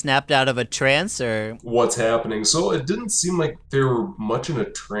like they snapped out of a trance, or what's happening? So it didn't seem like they were much in a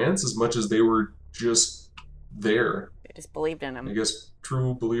trance as much as they were just there. They just believed in him. I guess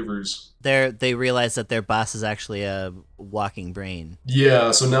true believers. they realize that their boss is actually a walking brain?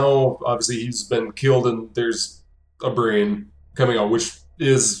 Yeah, so now obviously he's been killed and there's a brain coming out, which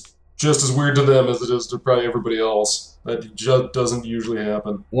is just as weird to them as it is to probably everybody else. That just doesn't usually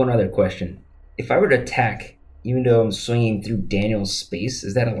happen. One other question. If I were to attack even though I'm swinging through Daniel's space,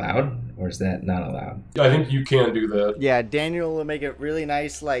 is that allowed? Or is that not allowed? I think you can do that. Yeah, Daniel will make it really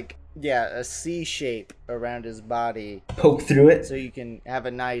nice, like, yeah, a C shape around his body. Poke through it? So you can have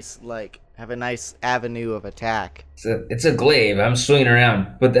a nice, avenue of attack. It's a glaive. I'm swinging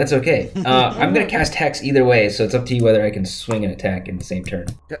around, but that's okay. I'm going to cast Hex either way, so it's up to you whether I can swing and attack in the same turn.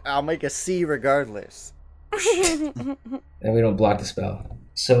 I'll make a C regardless. Then we don't block the spell.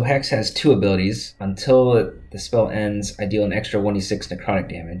 So Hex has 2 abilities. Until the spell ends, I deal an extra 1d6 necrotic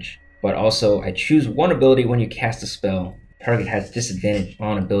damage. But also, I choose one ability when you cast a spell. Target has disadvantage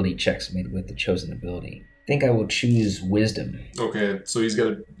on ability checks made with the chosen ability. I think I will choose Wisdom. Okay, so it's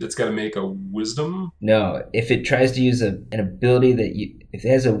got to make a Wisdom? No, if it tries to use an ability if it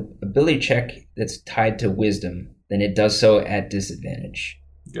has an ability check that's tied to Wisdom, then it does so at disadvantage.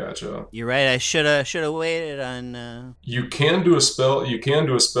 Gotcha. You're right. I should have waited on. You can do a spell. You can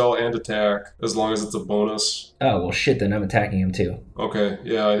do a spell and attack as long as it's a bonus. Oh well, shit. Then I'm attacking him too. Okay.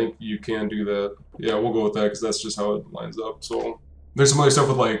 Yeah, I think you can do that. Yeah, we'll go with that because that's just how it lines up. So there's some other stuff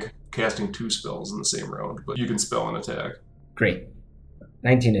with like casting 2 spells in the same round, but you can spell and attack. Great.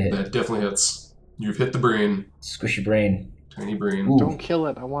 19 to hit. That definitely hits. You've hit the brain. Squishy brain. Tiny brain. Ooh. Don't kill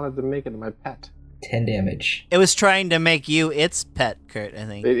it. I wanted to make it my pet. 10 damage. It was trying to make you its pet, Kurt, I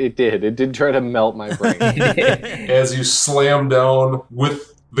think. It did. It did try to melt my brain. As you slam down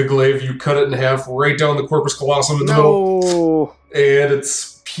with the glaive, you cut it in half right down the corpus callosum in the middle. And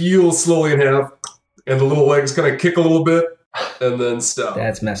it's peels slowly in half, and the little legs kind of kick a little bit, and then stop.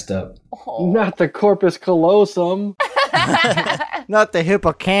 That's messed up. Oh. Not the corpus callosum. Not the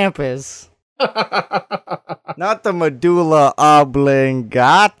hippocampus. Not the medulla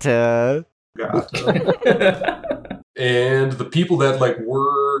oblongata. Gotcha. And the people that like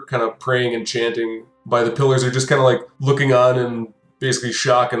were kind of praying and chanting by the pillars are just kind of like looking on in basically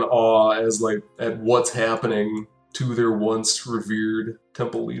shock and awe as like at what's happening to their once revered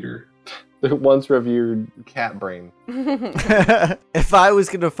temple leader. The once revered cat brain. If I was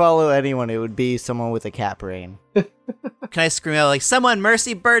gonna follow anyone, it would be someone with a cat brain. Can I scream out like, "Someone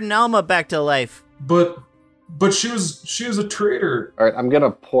mercy burden Alma back to life"? But she was a traitor. All right, I'm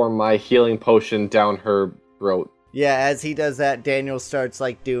gonna pour my healing potion down her throat. Yeah, as he does that, Daniel starts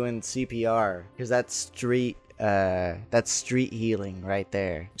like doing CPR because that's street healing right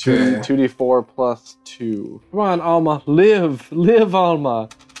there. 2d4 plus 2. Come on, Alma, live, Alma.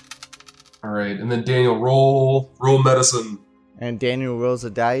 All right, and then Daniel roll medicine. And Daniel rolls a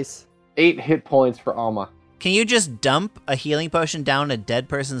dice. 8 hit points for Alma. Can you just dump a healing potion down a dead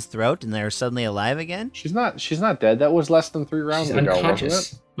person's throat and they're suddenly alive again? She's not dead. That was less than 3 rounds She's ago,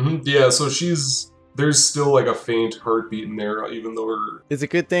 unconscious. wasn't it? Mm-hmm. Yeah, so there's still like a faint heartbeat in there, even though her. It's a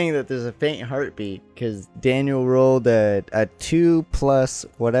good thing that there's a faint heartbeat because Daniel rolled a 2 plus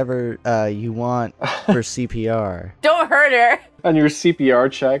whatever you want for CPR. Don't hurt her. On your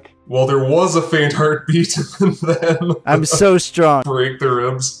CPR check. Well, there was a faint heartbeat, and then I'm so strong. break the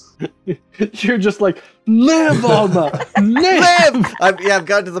ribs. You're just like, live, Alma, live. I've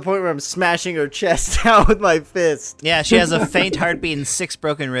gotten to the point where I'm smashing her chest out with my fist. Yeah, she has a faint heartbeat and 6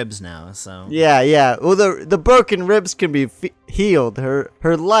 broken ribs now, so... Yeah. Well, the broken ribs can be healed. Her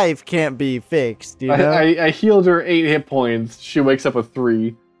life can't be fixed, you know? I healed her 8 hit points. She wakes up with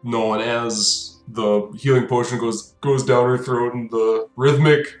 3. No, and as the healing potion goes down her throat and the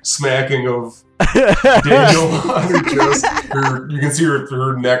rhythmic smacking of Daniel on her chest, you can see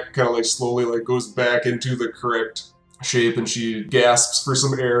her neck kind of like slowly like goes back into the correct shape, and she gasps for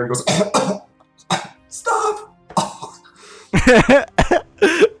some air and goes, "Stop!"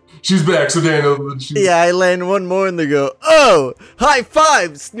 She's back, so Daniel. Yeah, I land one more and they go, "Oh, high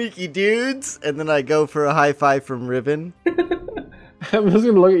five, sneaky dudes!" And then I go for a high five from Riven. I'm just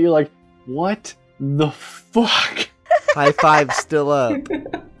gonna look at you like, what the fuck? High five still up.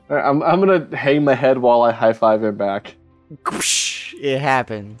 Alright, I'm gonna hang my head while I high five him back. It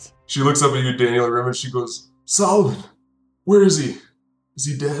happens. She looks up at you, Daniel, and Riven. She goes, "Solomon, where is he? Is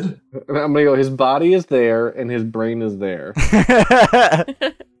he dead?" And I'm gonna go, his body is there and his brain is there.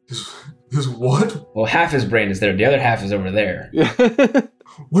 His what? Well, half his brain is there. The other half is over there.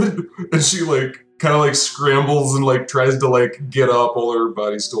 And she like kind of like scrambles and like tries to like get up while her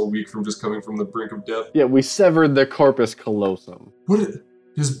body's still weak from just coming from the brink of death. Yeah, we severed the corpus callosum.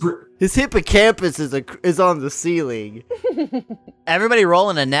 His hippocampus is on the ceiling. Everybody roll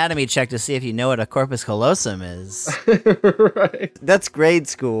an anatomy check to see if you know what a corpus callosum is. Right. That's grade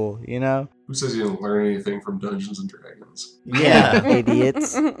school, you know? Who says you didn't learn anything from Dungeons and Dragons? Yeah,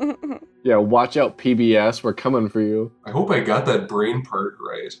 idiots. Yeah, watch out, PBS. We're coming for you. I hope I got that brain part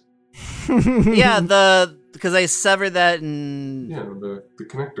right. Yeah, because I severed that and Yeah, the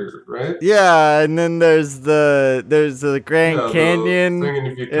connector, right? Yeah, and then there's the Grand Canyon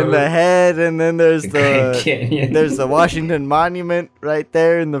in the head, and then there's the Washington Monument right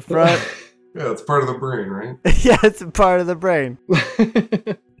there in the front. Yeah, it's part of the brain, right? Yeah, it's a part of the brain.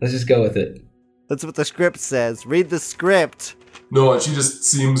 Let's just go with it. That's what the script says. Read the script. No, and she just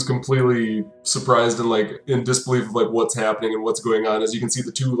seems completely surprised and like in disbelief of like what's happening and what's going on. As you can see,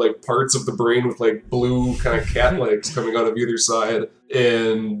 the two like parts of the brain with like blue kind of cat legs coming out of either side,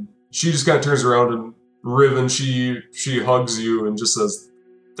 and she just kind of turns around and Riven, she hugs you and just says,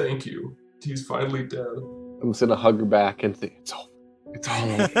 "Thank you. He's finally dead." I'm just gonna hug her back and say, "It's over. It's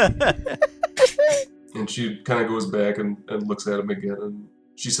over." And she kind of goes back and looks at him again, and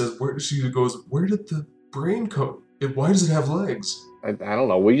she says, "Where?" She goes, "Where did the brain come? Why does it have legs?" I don't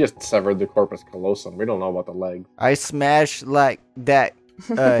know. We just severed the corpus callosum. We don't know about the legs. I smashed like that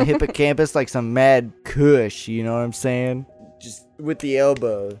hippocampus like some mad kush, you know what I'm saying? Just with the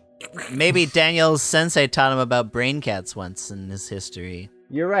elbow. maybe Daniel's sensei taught him about brain cats once in his history.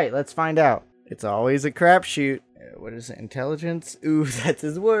 You're right, let's find out. It's always a crapshoot. What is it, intelligence? Ooh, that's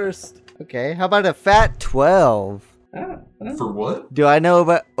his worst. Okay, how about a fat 12? For what? Do I know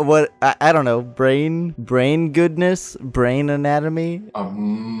about what? I don't know. Brain goodness? Brain anatomy?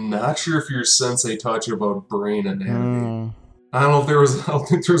 I'm not sure if your sensei taught you about brain anatomy. I don't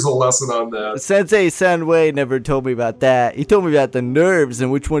think there's a lesson on that. Sensei Sunway never told me about that. He told me about the nerves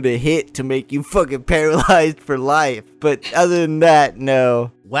and which one to hit to make you fucking paralyzed for life. But other than that,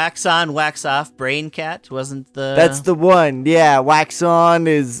 no. Wax on, wax off, brain cat wasn't the... That's the one, yeah. Wax on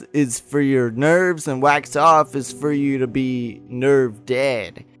is for your nerves, and wax off is for you to be nerve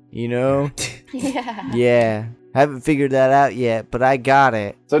dead, you know? Yeah. Yeah. Haven't figured that out yet, but I got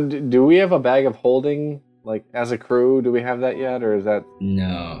it. So do we have a bag of holding, like, as a crew? Do we have that yet, or is that...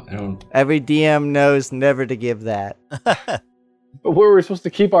 No, I don't. Every DM knows never to give that. But where we're supposed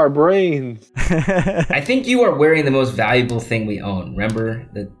to keep our brains? I think you are wearing the most valuable thing we own. Remember?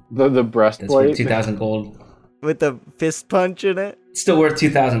 The That's breastplate? worth 2,000 gold. With the fist punch in it? It's still worth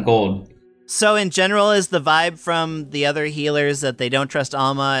 2,000 gold. So in general, is the vibe from the other healers that they don't trust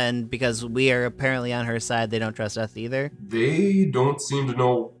Alma, and because we are apparently on her side, they don't trust us either? They don't seem to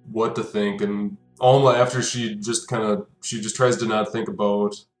know what to think, and Alma, after she just tries to not think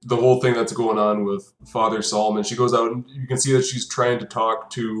about the whole thing that's going on with Father Solomon, she goes out and you can see that she's trying to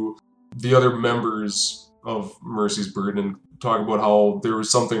talk to the other members of Mercy's Burden and talk about how there was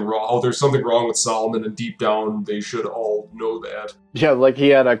something wrong, how there's something wrong with Solomon, and deep down they should all know that. Yeah, like he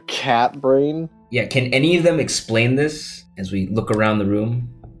had a cat brain. Yeah, can any of them explain this as we look around the room?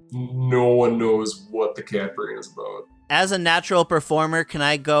 No one knows what the cat brain is about. As a natural performer, can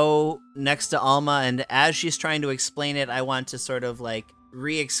I go next to Alma, and as she's trying to explain it, I want to sort of like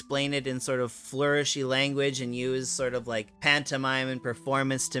re-explain it in sort of flourishy language and use sort of like pantomime and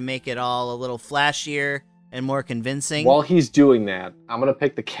performance to make it all a little flashier and more convincing? While he's doing that, I'm going to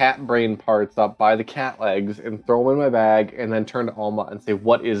pick the cat brain parts up by the cat legs and throw them in my bag, and then turn to Alma and say,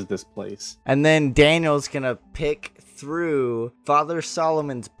 "What is this place?" And then Daniel's gonna pick through Father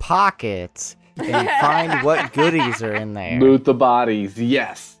Solomon's pockets and find what goodies are in there. Loot the bodies,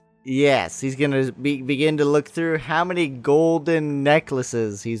 yes. Yes, he's gonna begin to look through how many golden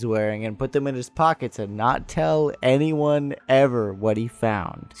necklaces he's wearing and put them in his pockets and not tell anyone ever what he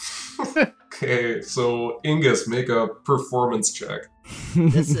found. Okay, so Ingus, make a performance check.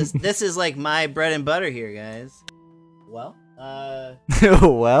 This is like my bread and butter here, guys. Well,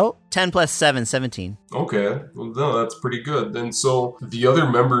 well, 10 plus 7, 17. Okay, well, no, that's pretty good. And so the other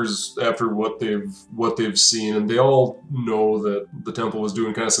members, after what they've seen, and they all know that the temple was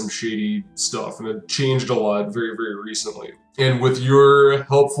doing kind of some shady stuff, and it changed a lot very, very recently. And with your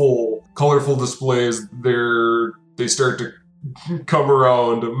helpful, colorful displays, they start to come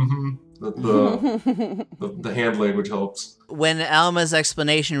around. The hand language helps. When Alma's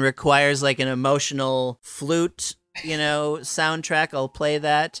explanation requires like an emotional flute, soundtrack, I'll play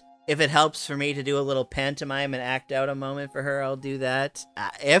that. If it helps for me to do a little pantomime and act out a moment for her, I'll do that.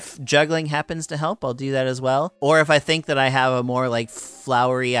 If juggling happens to help, I'll do that as well. Or if I think that I have a more like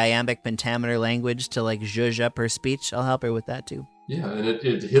flowery iambic pentameter language to like zhuzh up her speech, I'll help her with that too. Yeah, and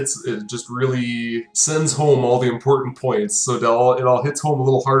it just really sends home all the important points, so it all hits home a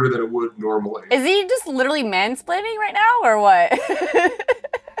little harder than it would normally. Is he just literally mansplaining right now, or what?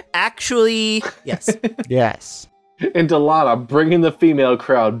 Actually, yes. Yes. And Dalana bringing the female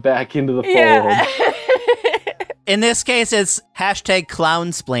crowd back into the fold. Yeah. In this case, it's hashtag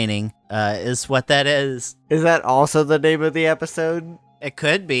clownsplaining, is what that is. Is that also the name of the episode? It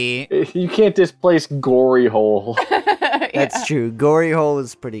could be. You can't displace Gory Hole. That's true. Gory hole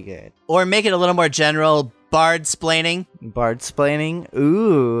is pretty good. Or make it a little more general, bard-splaining. Bard-splaining?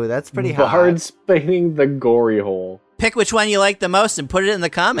 Ooh, that's pretty hot. Bard-splaining the gory hole. Pick which one you like the most and put it in the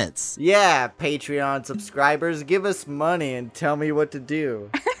comments. Yeah, Patreon subscribers, give us money and tell me what to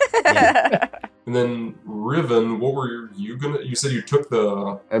do. Yeah. And then Riven, what were you gonna? You said you took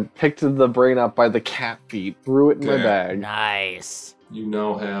the. I picked the brain up by the cat feet, threw it in my Okay. bag. Nice. You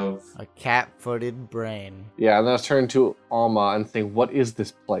now have. A cat-footed brain. Yeah, and then I was turning to Alma and saying, "What is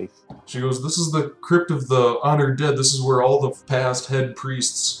this place?" She goes, "This is the crypt of the honored dead. This is where all the past head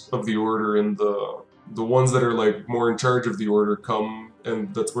priests of the order and the ones that are like more in charge of the order come,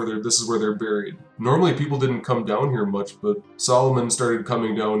 and that's where this is where they're buried. Normally people didn't come down here much, but Solomon started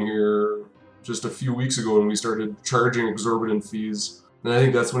coming down here just a few weeks ago when we started charging exorbitant fees. And I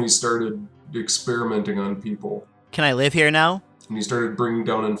think that's when he started experimenting on people. Can I live here now? And he started bringing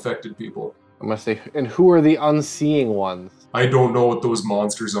down infected people. I'm gonna say, and who are the unseeing ones? I don't know what those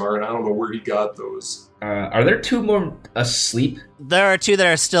monsters are, and I don't know where he got those. Are there 2 more asleep? There are 2 that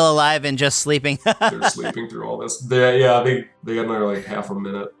are still alive and just sleeping. They're sleeping through all this. They got another like half a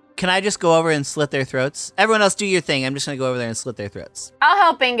minute. Can I just go over and slit their throats? Everyone else do your thing. I'm just going to go over there and slit their throats. I'll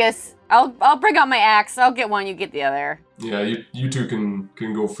help Ingus. I'll bring out my axe. I'll get one, you get the other. Yeah, you two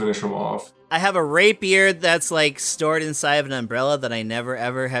can go finish them off. I have a rapier that's like stored inside of an umbrella that I never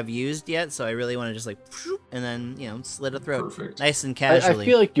ever have used yet, so I really want to just like, and then, slit a throat. Perfect. Nice and I casually.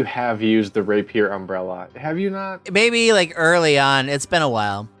 feel like you have used the rapier umbrella. Have you not? Maybe like early on. It's been a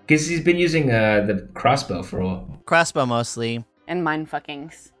while. Because he's been using the crossbow for a while. Crossbow mostly. And mind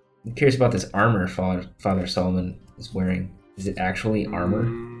fuckings. I'm curious about this armor Father Solomon is wearing. Is it actually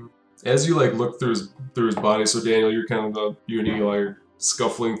armor? As you like look through his body, so Daniel, you're kind of you and Eli are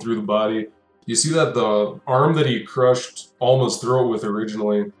scuffling through the body. You see that the arm that he crushed Alma's throat with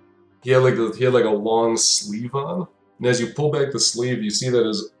originally, he had like a long sleeve on. And as you pull back the sleeve, you see that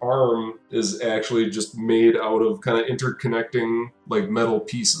his arm is actually just made out of kind of interconnecting like metal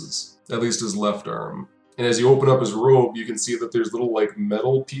pieces. At least his left arm. And as you open up his robe, you can see that there's little like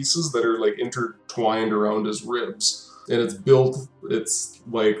metal pieces that are like intertwined around his ribs. And it's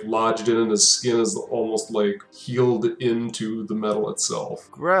like lodged in, and his skin is almost like healed into the metal itself.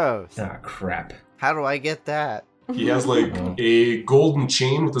 Gross. Ah, crap. How do I get that? He has like a golden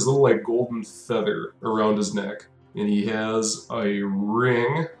chain with this little like golden feather around his neck. And he has a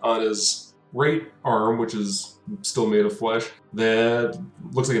ring on his right arm, which is still made of flesh, that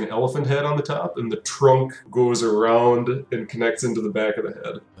looks like an elephant head on the top, and the trunk goes around and connects into the back of the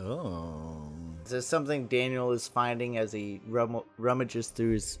head. Oh. Is this something Daniel is finding as he rummages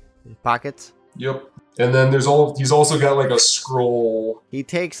through his pockets? Yep. And then he's also got like a scroll. He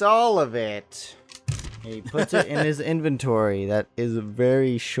takes all of it. He puts it in his inventory. That is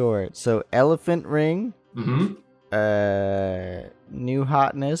very short. So, elephant ring. Mm-hmm. New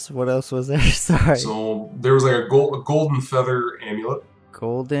hotness. What else was there? Sorry. So there was like a golden feather amulet.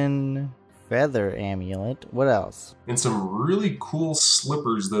 Golden feather amulet. What else? And some really cool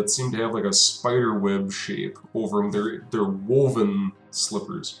slippers that seem to have like a spider web shape over them. They're woven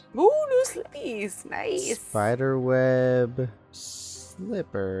slippers. Ooh, new slippies. Nice. Spiderweb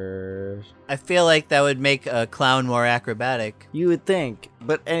slippers. I feel like that would make a clown more acrobatic. You would think.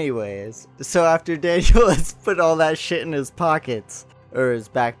 But anyways, so after Daniel has put all that shit in his pockets, or his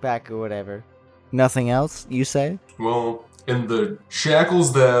backpack or whatever, nothing else, you say? Well, and the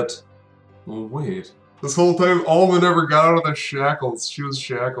shackles that... Well, wait. This whole time, Alma never got out of the shackles. She was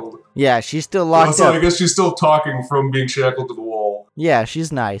shackled. Yeah, she's still locked So up. I guess she's still talking from being shackled to the wall. Yeah,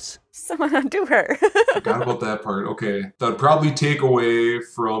 she's nice. Someone undo her. Forgot about that part. Okay. That would probably take away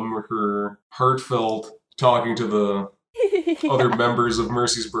from her heartfelt talking to the other members of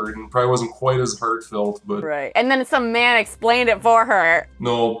Mercy's Burden. Probably wasn't quite as heartfelt, but... Right. And then some man explained it for her.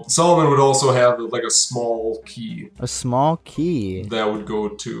 No, Solomon would also have like a small key A small key. that would go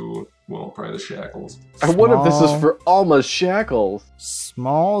to, well, probably the shackles. I wonder if this is Small- for Alma's shackles.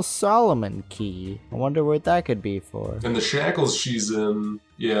 Small Solomon key. I wonder what that could be for. And the shackles she's in,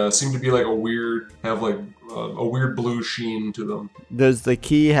 yeah, seem to be like a weird blue sheen to them. Does the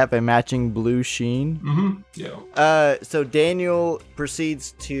key have a matching blue sheen? Mm-hmm. Yeah. So Daniel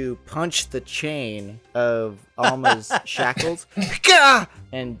proceeds to punch the chain of Alma's shackles Gah!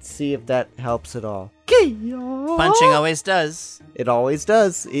 And see if that helps at all. Punching always does. It always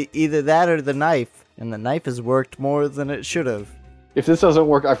does. Either that or the knife. And the knife has worked more than it should have. If this doesn't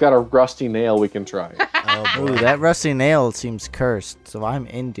work, I've got a rusty nail we can try. Oh, Ooh, that rusty nail seems cursed, so I'm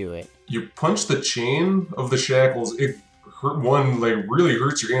into it. You punch the chain of the shackles, it one like really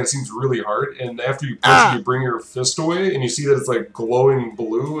hurts your hand. It seems really hard, and after you punch it, you bring your fist away, and you see that it's like glowing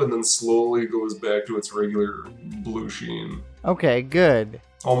blue, and then slowly goes back to its regular blue sheen. Okay, good.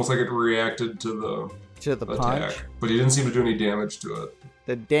 Almost like it reacted to the the attack, punch. but he didn't seem to do any damage to it.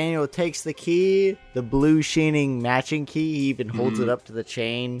 Then Daniel takes the key, the blue sheening matching key. He even holds it up to the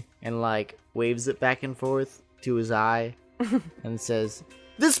chain and like waves it back and forth to his eye, and says,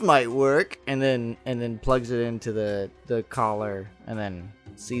 "This might work." And then plugs it into the collar, and then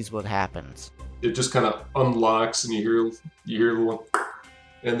sees what happens. It just kind of unlocks, and you hear the little,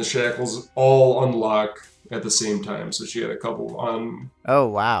 and the shackles all unlock at the same time. So she had a couple on Oh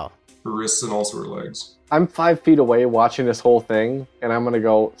wow. her wrists and also her legs. I'm 5 feet away watching this whole thing, and I'm gonna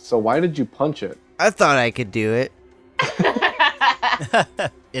go, so why did you punch it? I thought I could do it.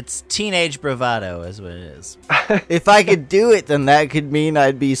 It's teenage bravado is what it is. If I could do it, then that could mean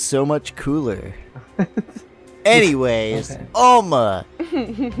I'd be so much cooler. Anyways, Okay. Alma,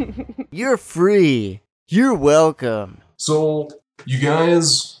 you're free. You're welcome. So you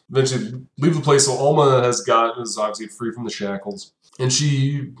guys eventually leave the place. So Alma is obviously free from the shackles, and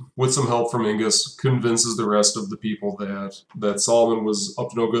she, with some help from Ingus, convinces the rest of the people that Solomon was up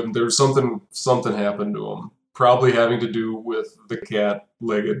to no good, and there's something happened to him, probably having to do with the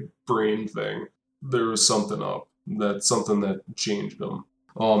cat-legged brain thing. There was something up, something that changed him.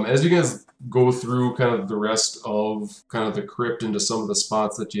 As you guys go through kind of the rest of kind of the crypt into some of the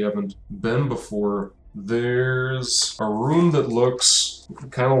spots that you haven't been before, there's a room that looks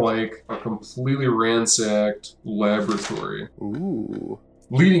kind of like a completely ransacked laboratory. Ooh.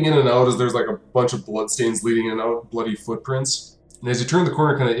 Leading in and out is there's like a bunch of bloodstains leading in and out, bloody footprints. And as you turn the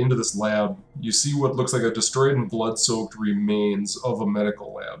corner kind of into this lab, you see what looks like a destroyed and blood-soaked remains of a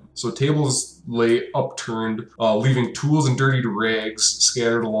medical lab. So tables lay upturned, leaving tools and dirty rags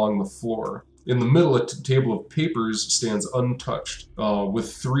scattered along the floor. In the middle, a table of papers stands untouched,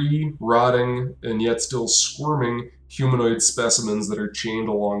 with 3 rotting and yet still squirming humanoid specimens that are chained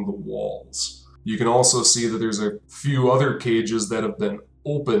along the walls. You can also see that there's a few other cages that have been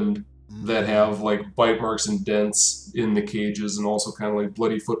opened that have like bite marks and dents in the cages, and also kind of like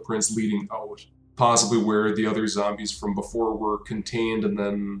bloody footprints leading out, possibly where the other zombies from before were contained and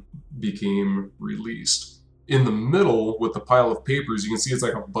then became released. In the middle, with the pile of papers, you can see it's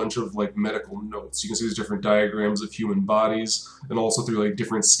like a bunch of like medical notes. You can see there's different diagrams of human bodies, and also through like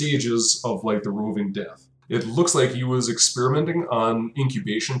different stages of like the roving death. It looks like he was experimenting on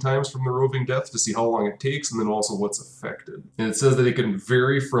incubation times from the roving death to see how long it takes, and then also what's affected. And it says that it can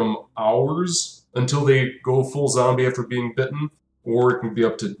vary from hours until they go full zombie after being bitten, or it can be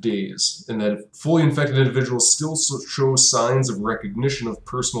up to days. And that fully infected individuals still show signs of recognition of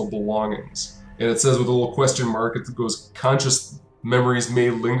personal belongings. And it says with a little question mark, it goes, conscious memories may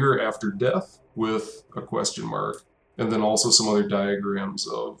linger after death, with a question mark. And then also some other diagrams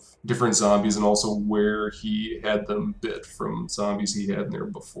of different zombies and also where he had them bit from zombies he had in there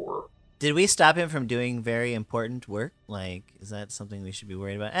before. Did we stop him from doing very important work? Like, is that something we should be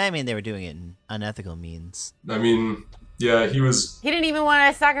worried about? I mean, they were doing it in unethical means. I mean, yeah, he didn't even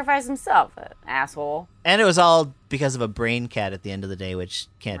want to sacrifice himself, asshole. And it was all because of a brain cat at the end of the day, which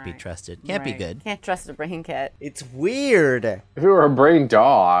can't be Right. trusted. Can't be Right. good. Can't trust a brain cat. It's weird. If it were a brain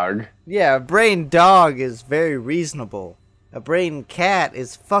dog. Yeah, a brain dog is very reasonable. A brain cat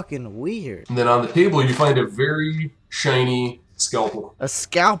is fucking weird. And then on the table, you find a very shiny scalpel. A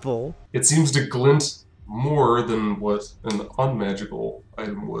scalpel? It seems to glint more than what an unmagical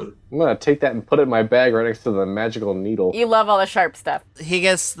item would. I'm gonna take that and put it in my bag right next to the magical needle. You love all the sharp stuff. He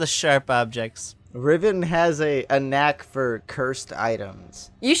gets the sharp objects. Riven has a knack for cursed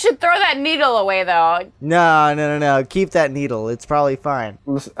items. You should throw that needle away, though. No. Keep that needle. It's probably fine.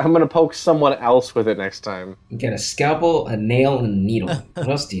 I'm gonna poke someone else with it next time. You get a scalpel, a nail, and a needle. What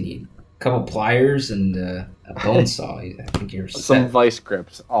else do you need? A couple pliers and a bone saw. I think you're set. Some vice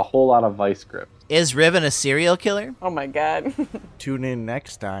grips. A whole lot of vice grips. Is Riven a serial killer? Oh my god. Tune in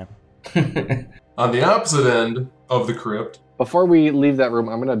next time. On the opposite end of the crypt, Before we leave that room,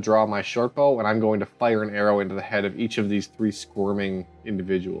 I'm gonna draw my short bow and I'm going to fire an arrow into the head of each of these 3 squirming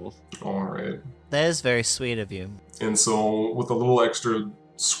individuals. alright. That is very sweet of you. And so with a little extra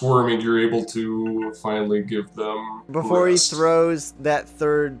squirming, you're able to finally give them Before rest. he throws that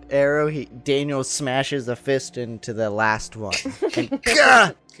third arrow, Daniel smashes a fist into the last one. And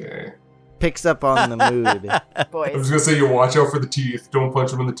gah! Okay. Picks up on the mood. I was Boys. gonna say, you watch out for the teeth. Don't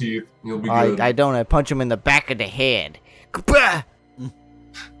punch him in the teeth. You'll be good. I don't. I punch him in the back of the head. Gah!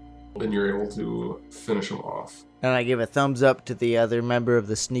 And you're able to finish him off. And I give a thumbs up to the other member of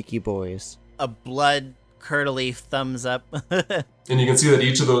the Sneaky Boys. A blood-curdly thumbs up. And you can see that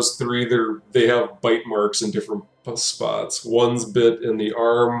each of those 3, they have bite marks in different spots. One's bit in the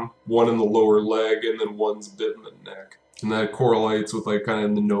arm, one in the lower leg, and then one's bit in the neck. And that correlates with like kind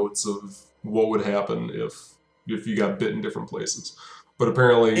of the notes of what would happen if you got bit in different places. But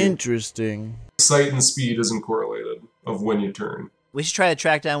apparently, Interesting. sight and speed isn't correlated of when you turn. We should try to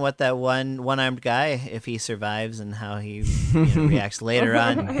track down what that one-armed guy, if he survives, and how he reacts later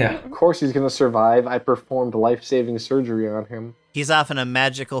on. Yeah. Of course he's going to survive. I performed life-saving surgery on him. He's off on a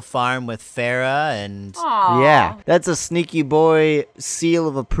magical farm with Farah, and Aw. Yeah, that's a sneaky boy seal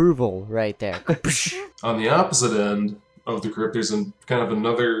of approval right there. On the opposite end of the crypt, there's kind of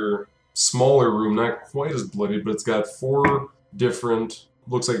another smaller room, not quite as bloody, but it's got 4 different,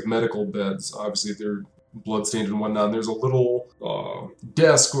 looks like medical beds. Obviously, they're bloodstained and whatnot. And there's a little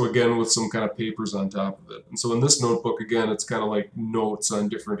desk, again, with some kind of papers on top of it. And so in this notebook, again, it's kind of like notes on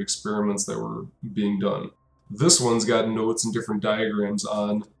different experiments that were being done. This one's got notes and different diagrams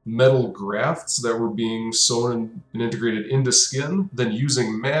on metal grafts that were being sewn and integrated into skin, then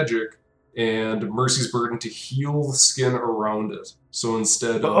using magic and Mercy's Burden to heal the skin around it. So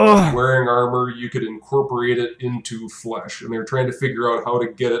instead of wearing armor, you could incorporate it into flesh. And they're trying to figure out how to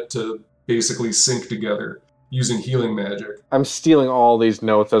get it to basically sync together using healing magic. I'm stealing all these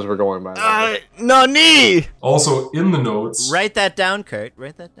notes as we're going by. Nani! Also in the notes, write that down, Kurt.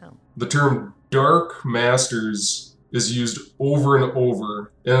 Write that down. the term Dark Masters is used over and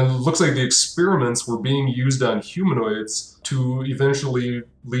over, and it looks like the experiments were being used on humanoids to eventually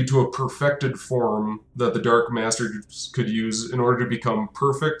lead to a perfected form that the Dark Masters could use in order to become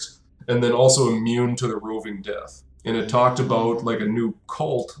perfect and then also immune to the roving death. And it talked about like a new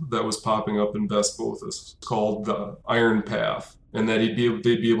cult that was popping up in Vespothus called the Iron Path, and that they'd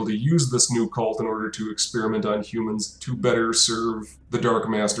be able to use this new cult in order to experiment on humans to better serve the Dark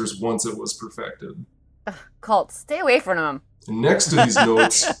Masters once it was perfected. Cult, stay away from them. And next to these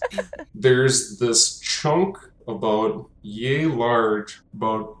notes, there's this chunk about yay large,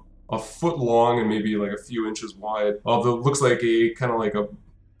 about a foot long and maybe like a few inches wide, of it looks like a kind of like a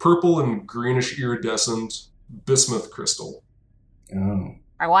purple and greenish iridescent bismuth crystal. Oh.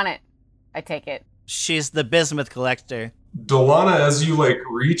 I want it. I take it. She's the bismuth collector. Dalana, as you like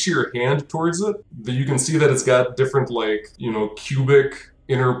reach your hand towards it, you can see that it's got different like, cubic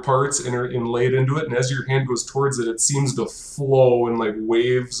inner parts inlaid into it, and as your hand goes towards it, it seems to flow and like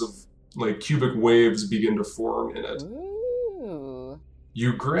waves of like cubic waves begin to form in it. Ooh.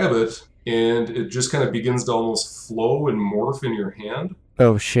 You grab it, and it just kind of begins to almost flow and morph in your hand.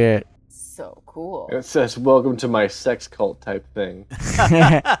 Oh shit. So cool. It says, "Welcome to my sex cult" type thing.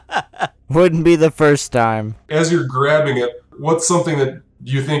 Wouldn't be the first time. As you're grabbing it, what's something that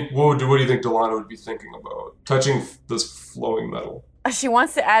you think? What do you think Dalana would be thinking about touching this flowing metal? She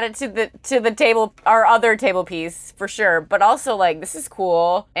wants to add it to the table, our other table piece for sure. But also, like, this is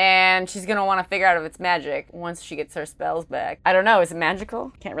cool, and she's gonna want to figure out if it's magic once she gets her spells back. I don't know. Is it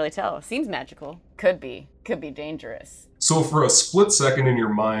magical? Can't really tell. Seems magical. Could be. Could be dangerous. So for a split second in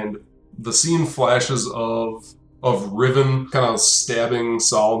your mind, the scene flashes of Riven kind of stabbing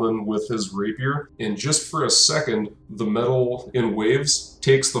Solomon with his rapier, and just for a second, the metal in waves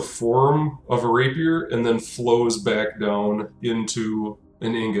takes the form of a rapier and then flows back down into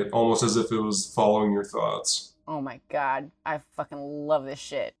an ingot, almost as if it was following your thoughts. Oh my god. I fucking love this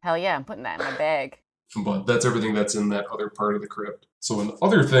shit. Hell yeah, I'm putting that in my bag. But that's everything that's in that other part of the crypt. So in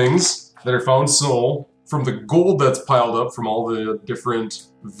other things that are found, so from the gold that's piled up from all the different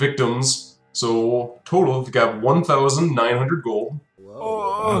victims, so total, we've got 1,900 gold.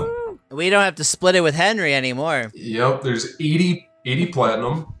 Whoa. We don't have to split it with Henry anymore. Yep, there's 80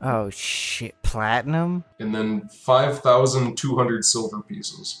 platinum, Oh shit, platinum? and then 5,200 silver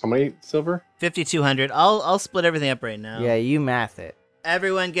pieces. How many silver? 5,200. I'll split everything up right now. Yeah, you math it.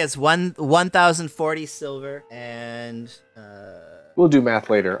 Everyone gets 1,040 silver, and We'll do math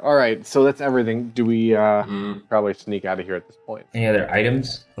later. All right, so that's everything. Do we probably sneak out of here at this point? Any other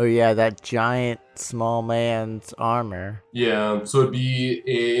items? Oh yeah, that giant small man's armor. Yeah, so it'd be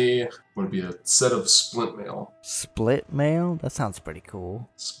a set of splint mail. Split mail? That sounds pretty cool.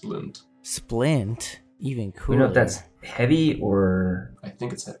 Splint. Splint? Even We cooler. know if that's heavy or I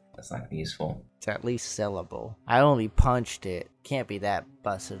think it's heavy. that's not gonna be useful. It's at least sellable. I only punched it. Can't be that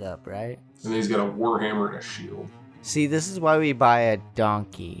busted up, right? And then he's got a warhammer and a shield. See, this is why we buy a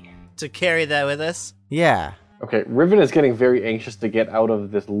donkey. to carry that with us. Yeah. Okay, Riven is getting very anxious to get out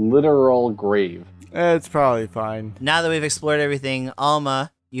of this literal grave. It's probably fine. Now that we've explored everything,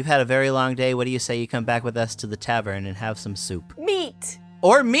 Alma, you've had a very long day. What do you say you come back with us to the tavern and have some soup? Meat!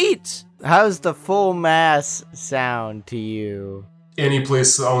 Or meat! How's the full mass sound to you? any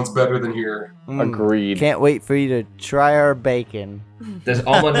place sounds better than here. Agreed. Can't wait for you to try our bacon. Does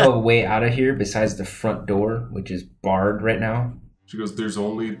Alma know a way out of here besides the front door, which is barred right now? She goes, there's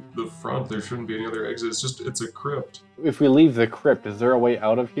only the front. There shouldn't be any other exit. It's a crypt. If we leave the crypt, is there a way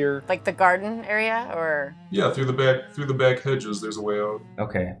out of here? Like the garden area, or? Yeah, through the back hedges, there's a way out.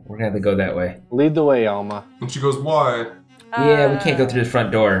 Okay, we're gonna have to go that way. Lead the way, Alma. And she goes, why? Yeah, we can't go through the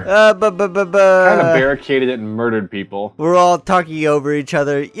front door. Kind of barricaded it and murdered people. We're all talking over each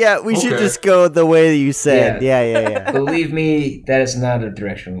other. Yeah, we should Okay. just go the way that you said. Yeah. Believe me, that is not a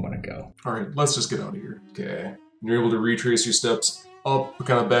direction we want to go. All right, let's just get out of here. Okay. You're able to retrace your steps up,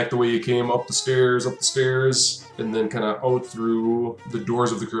 kind of back the way you came, up the stairs, and then kind of out through the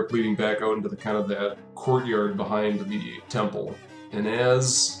doors of the crypt, leading back out into the kind of that courtyard behind the temple. And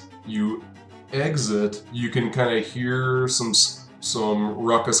as you exit, you can kind of hear some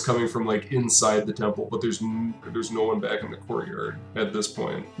ruckus coming from like inside the temple, but there's no one back in the courtyard at this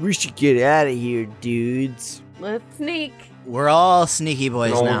point. We should get out of here, dudes. Let's sneak. We're all sneaky boys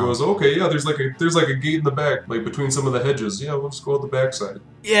And Alma now. goes, okay, yeah, there's like a gate in the back, like between some of the hedges. Yeah, we'll just go out the backside.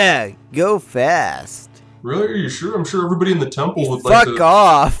 Yeah, go fast. Really? Are you sure? I'm sure everybody in the temple would like to... Fuck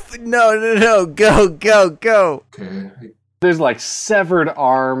off. No. Go. Okay. There's like severed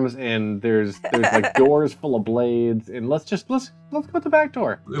arms and there's like doors full of blades, and let's go at the back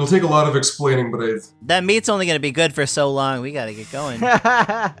door. It'll take a lot of explaining, but That meat's only going to be good for so long. We got to get going.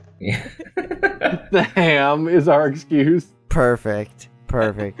 Yeah. The ham is our excuse. Perfect.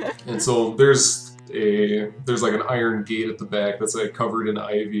 And so there's like an iron gate at the back that's like covered in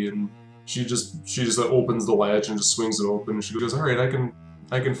ivy, and she just opens the latch and just swings it open. And she goes, all right,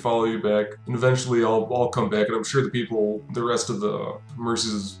 I can follow you back, and eventually I'll come back, and I'm sure the rest of the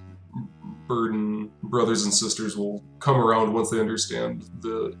Mercy's Burden brothers and sisters will come around once they understand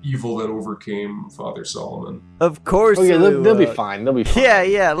the evil that overcame Father Solomon. Of course. Oh yeah, we they'll be will. fine. They'll be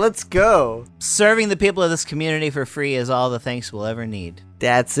fine. Yeah, let's go. Serving the people of this community for free is all the thanks we'll ever need.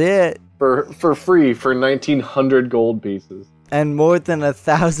 That's it. For free for 1,900 gold pieces. And more than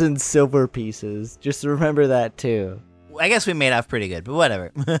 1,000 silver pieces. Just remember that too. I guess we made off pretty good, but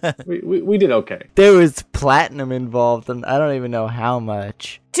whatever. We did okay. There was platinum involved, and I don't even know how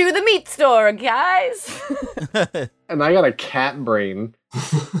much. To the meat store, guys. And I got a cat brain.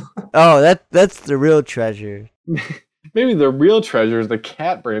 Oh, that's the real treasure. Maybe the real treasure is the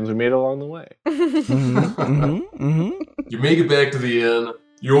cat brains we made along the way. You make it back to the inn,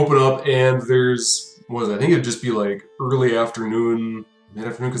 you open up, and I think it'd just be like early afternoon,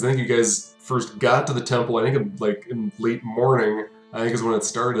 mid-afternoon, because I think you guys first got to the temple, I think like in late morning, I think is when it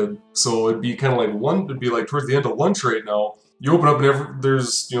started. So it'd be kind of like it'd be like towards the end of lunch right now. You open up and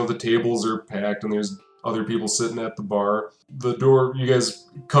there's, the tables are packed and there's other people sitting at the bar. The door, you guys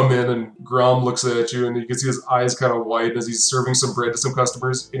come in and Grom looks at you and you can see his eyes kind of widen as he's serving some bread to some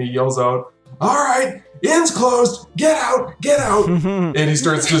customers, and he yells out, all right, inn's closed, get out. And he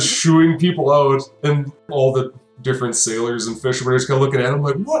starts just shooing people out, and all the different sailors and fishermen are just kind of looking at him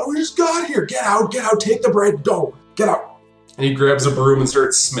like, what we just got here? Get out, take the bread, go, get out. And he grabs a broom and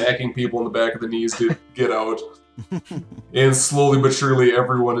starts smacking people in the back of the knees to get out. And slowly but surely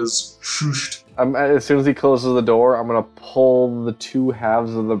everyone is shooshed. As soon as he closes the door, I'm going to pull the two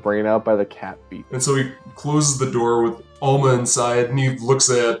halves of the brain out by the cat feet. And so he closes the door with Alma inside, and he looks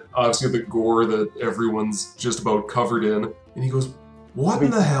at, obviously, the gore that everyone's just about covered in, and he goes, what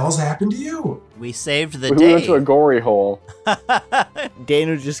in the hell's happened to you? We saved the We day. went to a gory hole.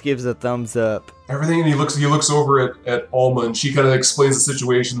 Daniel just gives a thumbs up. Everything, and he looks over at Alma, and she kind of explains the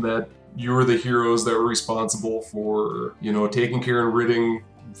situation that you were the heroes that were responsible for, taking care and ridding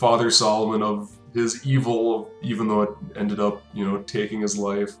Father Solomon of his evil, even though it ended up, taking his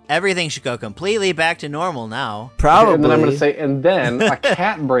life. Everything should go completely back to normal now. Probably. And then I'm going to say, and then a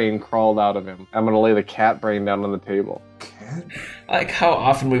cat brain crawled out of him. I'm going to lay the cat brain down on the table. Cat? I like how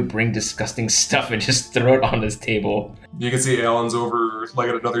often we bring disgusting stuff and just throw it on this table. You can see Alan's over, like,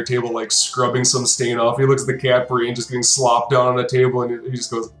 at another table, like, scrubbing some stain off. He looks at the cat brain just getting slopped down on a table, and he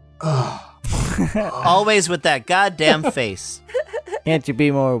just goes, ugh. Always with that goddamn face. Can't you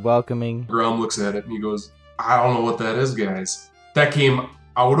be more welcoming? Grom looks at it and he goes, I don't know what that is, guys. That came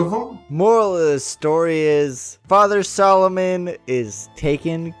out of him? Moral of the story is Father Solomon is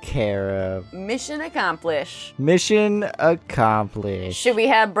taken care of. Mission accomplished. Mission accomplished. Should we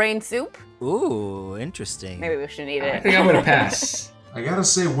have brain soup? Ooh, interesting. Maybe we should eat I it. think I'm gonna pass. I gotta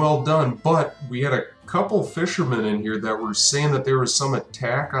say, well done, but we had a couple fishermen in here that were saying that there was some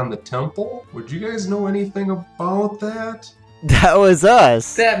attack on the temple. Would you guys know anything about that? That was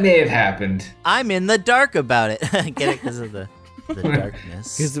us. That may have happened. I'm in the dark about it. Get it? Because of the... The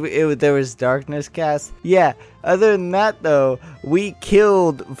darkness. Because there was darkness cast. Yeah. Other than that, though, we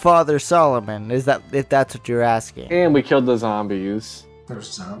killed Father Solomon. If that's what you're asking? And we killed the zombies. There's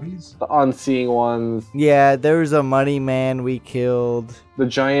zombies? The unseeing ones. Yeah, there was a money man we killed. The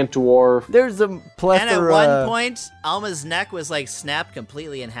giant dwarf. There's a plethora. And at one point, Alma's neck was like snapped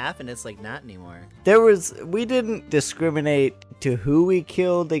completely in half, and it's like not anymore. We didn't discriminate to who we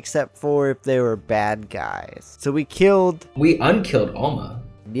killed except for if they were bad guys. So we unkilled Alma.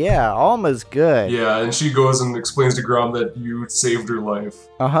 Yeah, Alma's good. Yeah, and she goes and explains to Grom that you saved her life.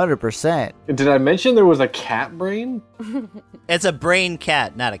 100%. Did I mention there was a cat brain? It's a brain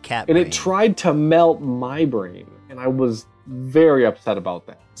cat, not a cat And brain. it tried to melt my brain, and I was very upset about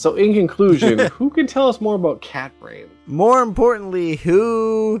that. So in conclusion, who can tell us more about cat brain? More importantly,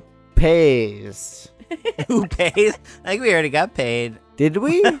 who pays? Who pays? I think we already got paid. Did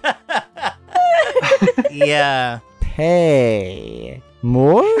we? Yeah. Pay.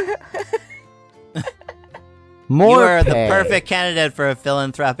 More? More You are pay. the perfect candidate for a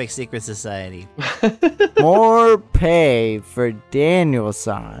philanthropic secret society. More pay for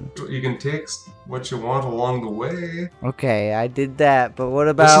Daniel-san. You can take what you want along the way. Okay, I did that, but what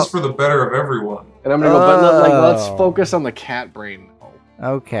This about... is for the better of everyone. And I'm gonna go, but let's Oh. focus on the cat brain.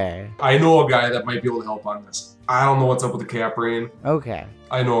 Okay, I know a guy that might be able to help on this. I don't know what's up with the cat brain. okay.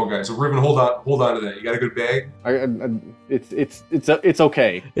 I know a guy. So Riven, hold on to that. You got a good bag? It's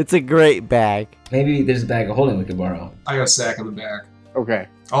okay. It's a great bag. Maybe there's a bag of holding we could borrow. I got a sack in the back. Okay.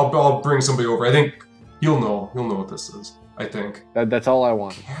 I'll bring somebody over. I think he'll know what this is. I think. That's all I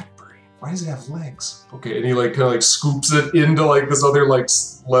want. Cat brain. Why does it have legs? Okay, and he like kind of like scoops it into like this other like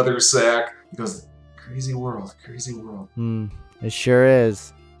leather sack. He goes, crazy world. It sure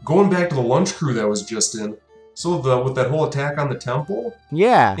is. Going back to the lunch crew that was just in. So with that whole attack on the temple,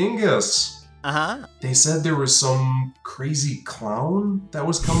 Yeah. Ingus, Uh-huh. they said there was some crazy clown that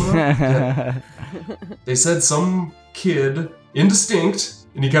was coming up. They said some kid, indistinct,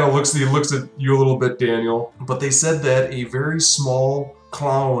 and he looks at you a little bit, Daniel, but they said that a very small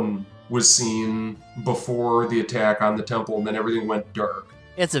clown was seen before the attack on the temple, and then everything went dark.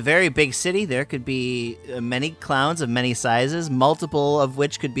 It's a very big city. There could be many clowns of many sizes, multiple of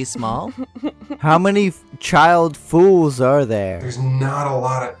which could be small. How many child fools are there? There's not a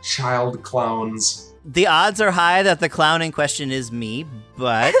lot of child clowns. The odds are high that the clown in question is me,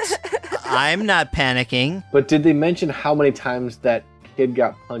 but I'm not panicking. But did they mention how many times that kid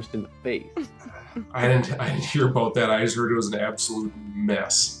got punched in the face? I didn't hear about that. I just heard it was an absolute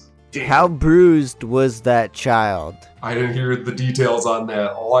mess. How bruised was that child? I didn't hear the details on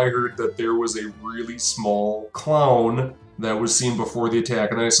that. All I heard that there was a really small clown that was seen before the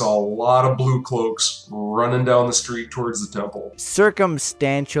attack, and then I saw a lot of blue cloaks running down the street towards the temple.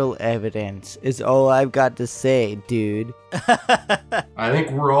 Circumstantial evidence is all I've got to say, dude. I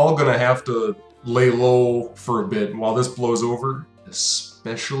think we're all gonna have to lay low for a bit while this blows over,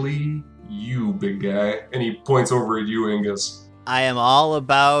 especially you, big guy. And he points over at you, Ingus. I am all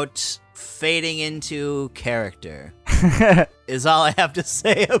about fading into character, is all I have to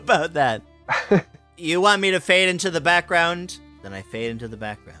say about that. You want me to fade into the background? Then I fade into the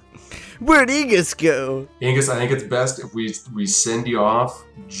background. Where'd Ingus go? Ingus, I think it's best if we send you off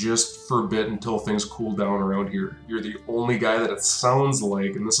just for a bit until things cool down around here. You're the only guy that it sounds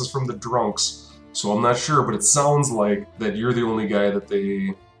like, and this is from the drunks, so I'm not sure, but it sounds like that you're the only guy that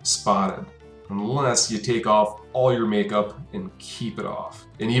they spotted. Unless you take off all your makeup and keep it off.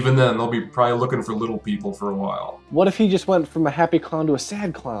 And even then, they'll be probably looking for little people for a while. What if he just went from a happy clown to a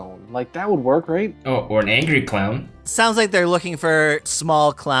sad clown? Like, that would work, right? Oh, or an angry clown. Sounds like they're looking for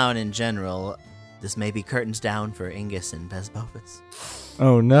small clown in general. This may be curtains down for Ingus and Bezbofus.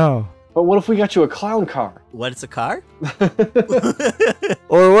 Oh no. But what if we got you a clown car? What, it's a car?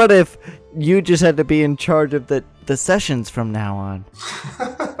 Or what if you just had to be in charge of the sessions from now on?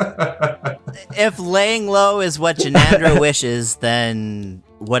 If laying low is what Janandra wishes, then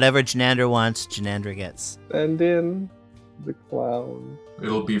whatever Janandra wants, Janandra gets. Send in the clown.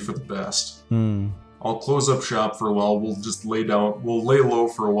 It'll be for the best. Hmm. I'll close up shop for a while. We'll just lay low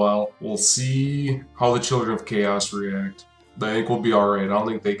for a while. We'll see how the Children of Chaos react. I think we'll be alright. I don't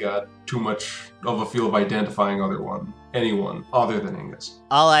think they got too much of a feel of identifying anyone other than Ingus.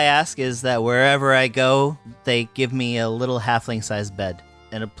 All I ask is that wherever I go, they give me a little halfling-sized bed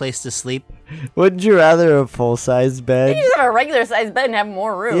and a place to sleep. Wouldn't you rather a full-size bed? You just have a regular sized bed and have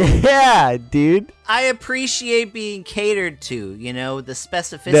more room. Yeah, dude. I appreciate being catered to, the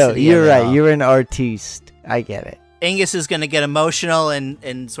specificity No, you're of it right. all. You're an artiste. I get it. Ingus is going to get emotional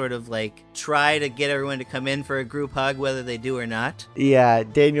and sort of like try to get everyone to come in for a group hug, whether they do or not. Yeah,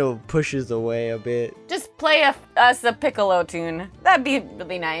 Daniel pushes away a bit. Just play us a piccolo tune. That'd be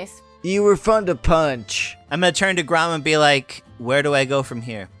really nice. You were fun to punch. I'm going to turn to Grom and be like, where do I go from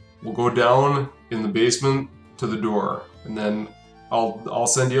here? We'll go down in the basement to the door, and then I'll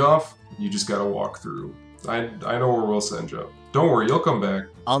send you off. You just gotta walk through. I know where we'll send you. Don't worry, you'll come back.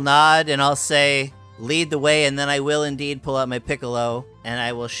 I'll nod and I'll say, lead the way, and then I will indeed pull out my piccolo, and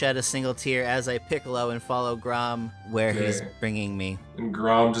I will shed a single tear as I piccolo and follow Grom where he's bringing me. And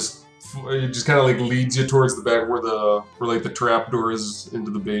Grom just kind of like leads you towards the back where like the trap door is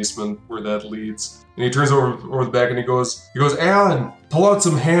into the basement, where that leads. And he turns over the back and he goes, Alan, pull out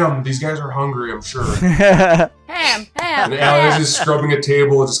some ham. These guys are hungry, I'm sure. Ham. And Alan is just scrubbing a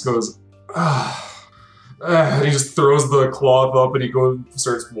table and just goes, and he just throws the cloth up and he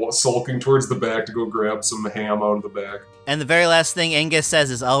starts sulking towards the back to go grab some ham out of the back. And the very last thing Ingus says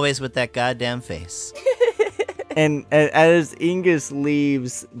is always with that goddamn face. And as Ingus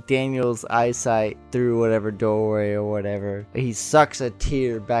leaves Daniel's eyesight through whatever doorway or whatever, he sucks a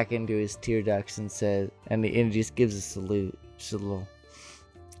tear back into his tear ducts and he just gives a salute. Just a little.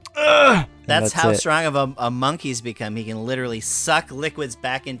 That's how strong of a monkey's become. He can literally suck liquids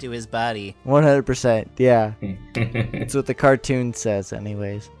back into his body. 100%, yeah. It's what the cartoon says,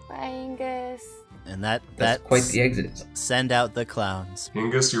 anyways. Bye, Ingus. And that's quite the exit. Send out the clowns.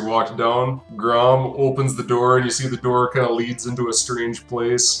 Ingus, you're walking down. Grom opens the door, and you see the door kind of leads into a strange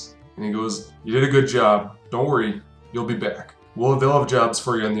place. And he goes, you did a good job. Don't worry, you'll be back. They'll have jobs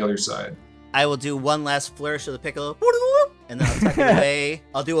for you on the other side. I will do one last flourish of the piccolo, and then I'll tuck it away.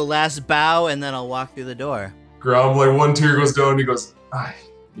 I'll do a last bow, and then I'll walk through the door. Grom, like, one tear goes down, and he goes,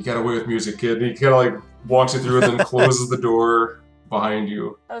 you got away with music, kid. And he kind of, like, walks you through and then closes the door behind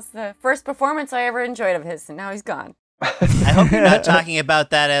you. That was the first performance I ever enjoyed of his, and now he's gone. I hope you're not talking about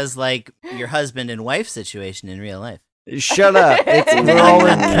that as, like, your husband and wife situation in real life. Shut up. We're all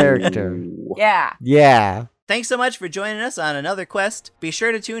in character. Yeah. Yeah. Thanks so much for joining us on another quest. Be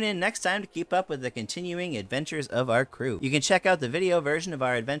sure to tune in next time to keep up with the continuing adventures of our crew. You can check out the video version of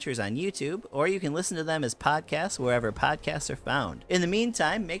our adventures on YouTube, or you can listen to them as podcasts wherever podcasts are found. In the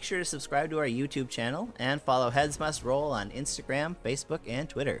meantime, make sure to subscribe to our YouTube channel and follow Heads Must Roll on Instagram, Facebook, and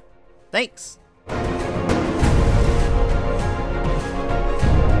Twitter. Thanks!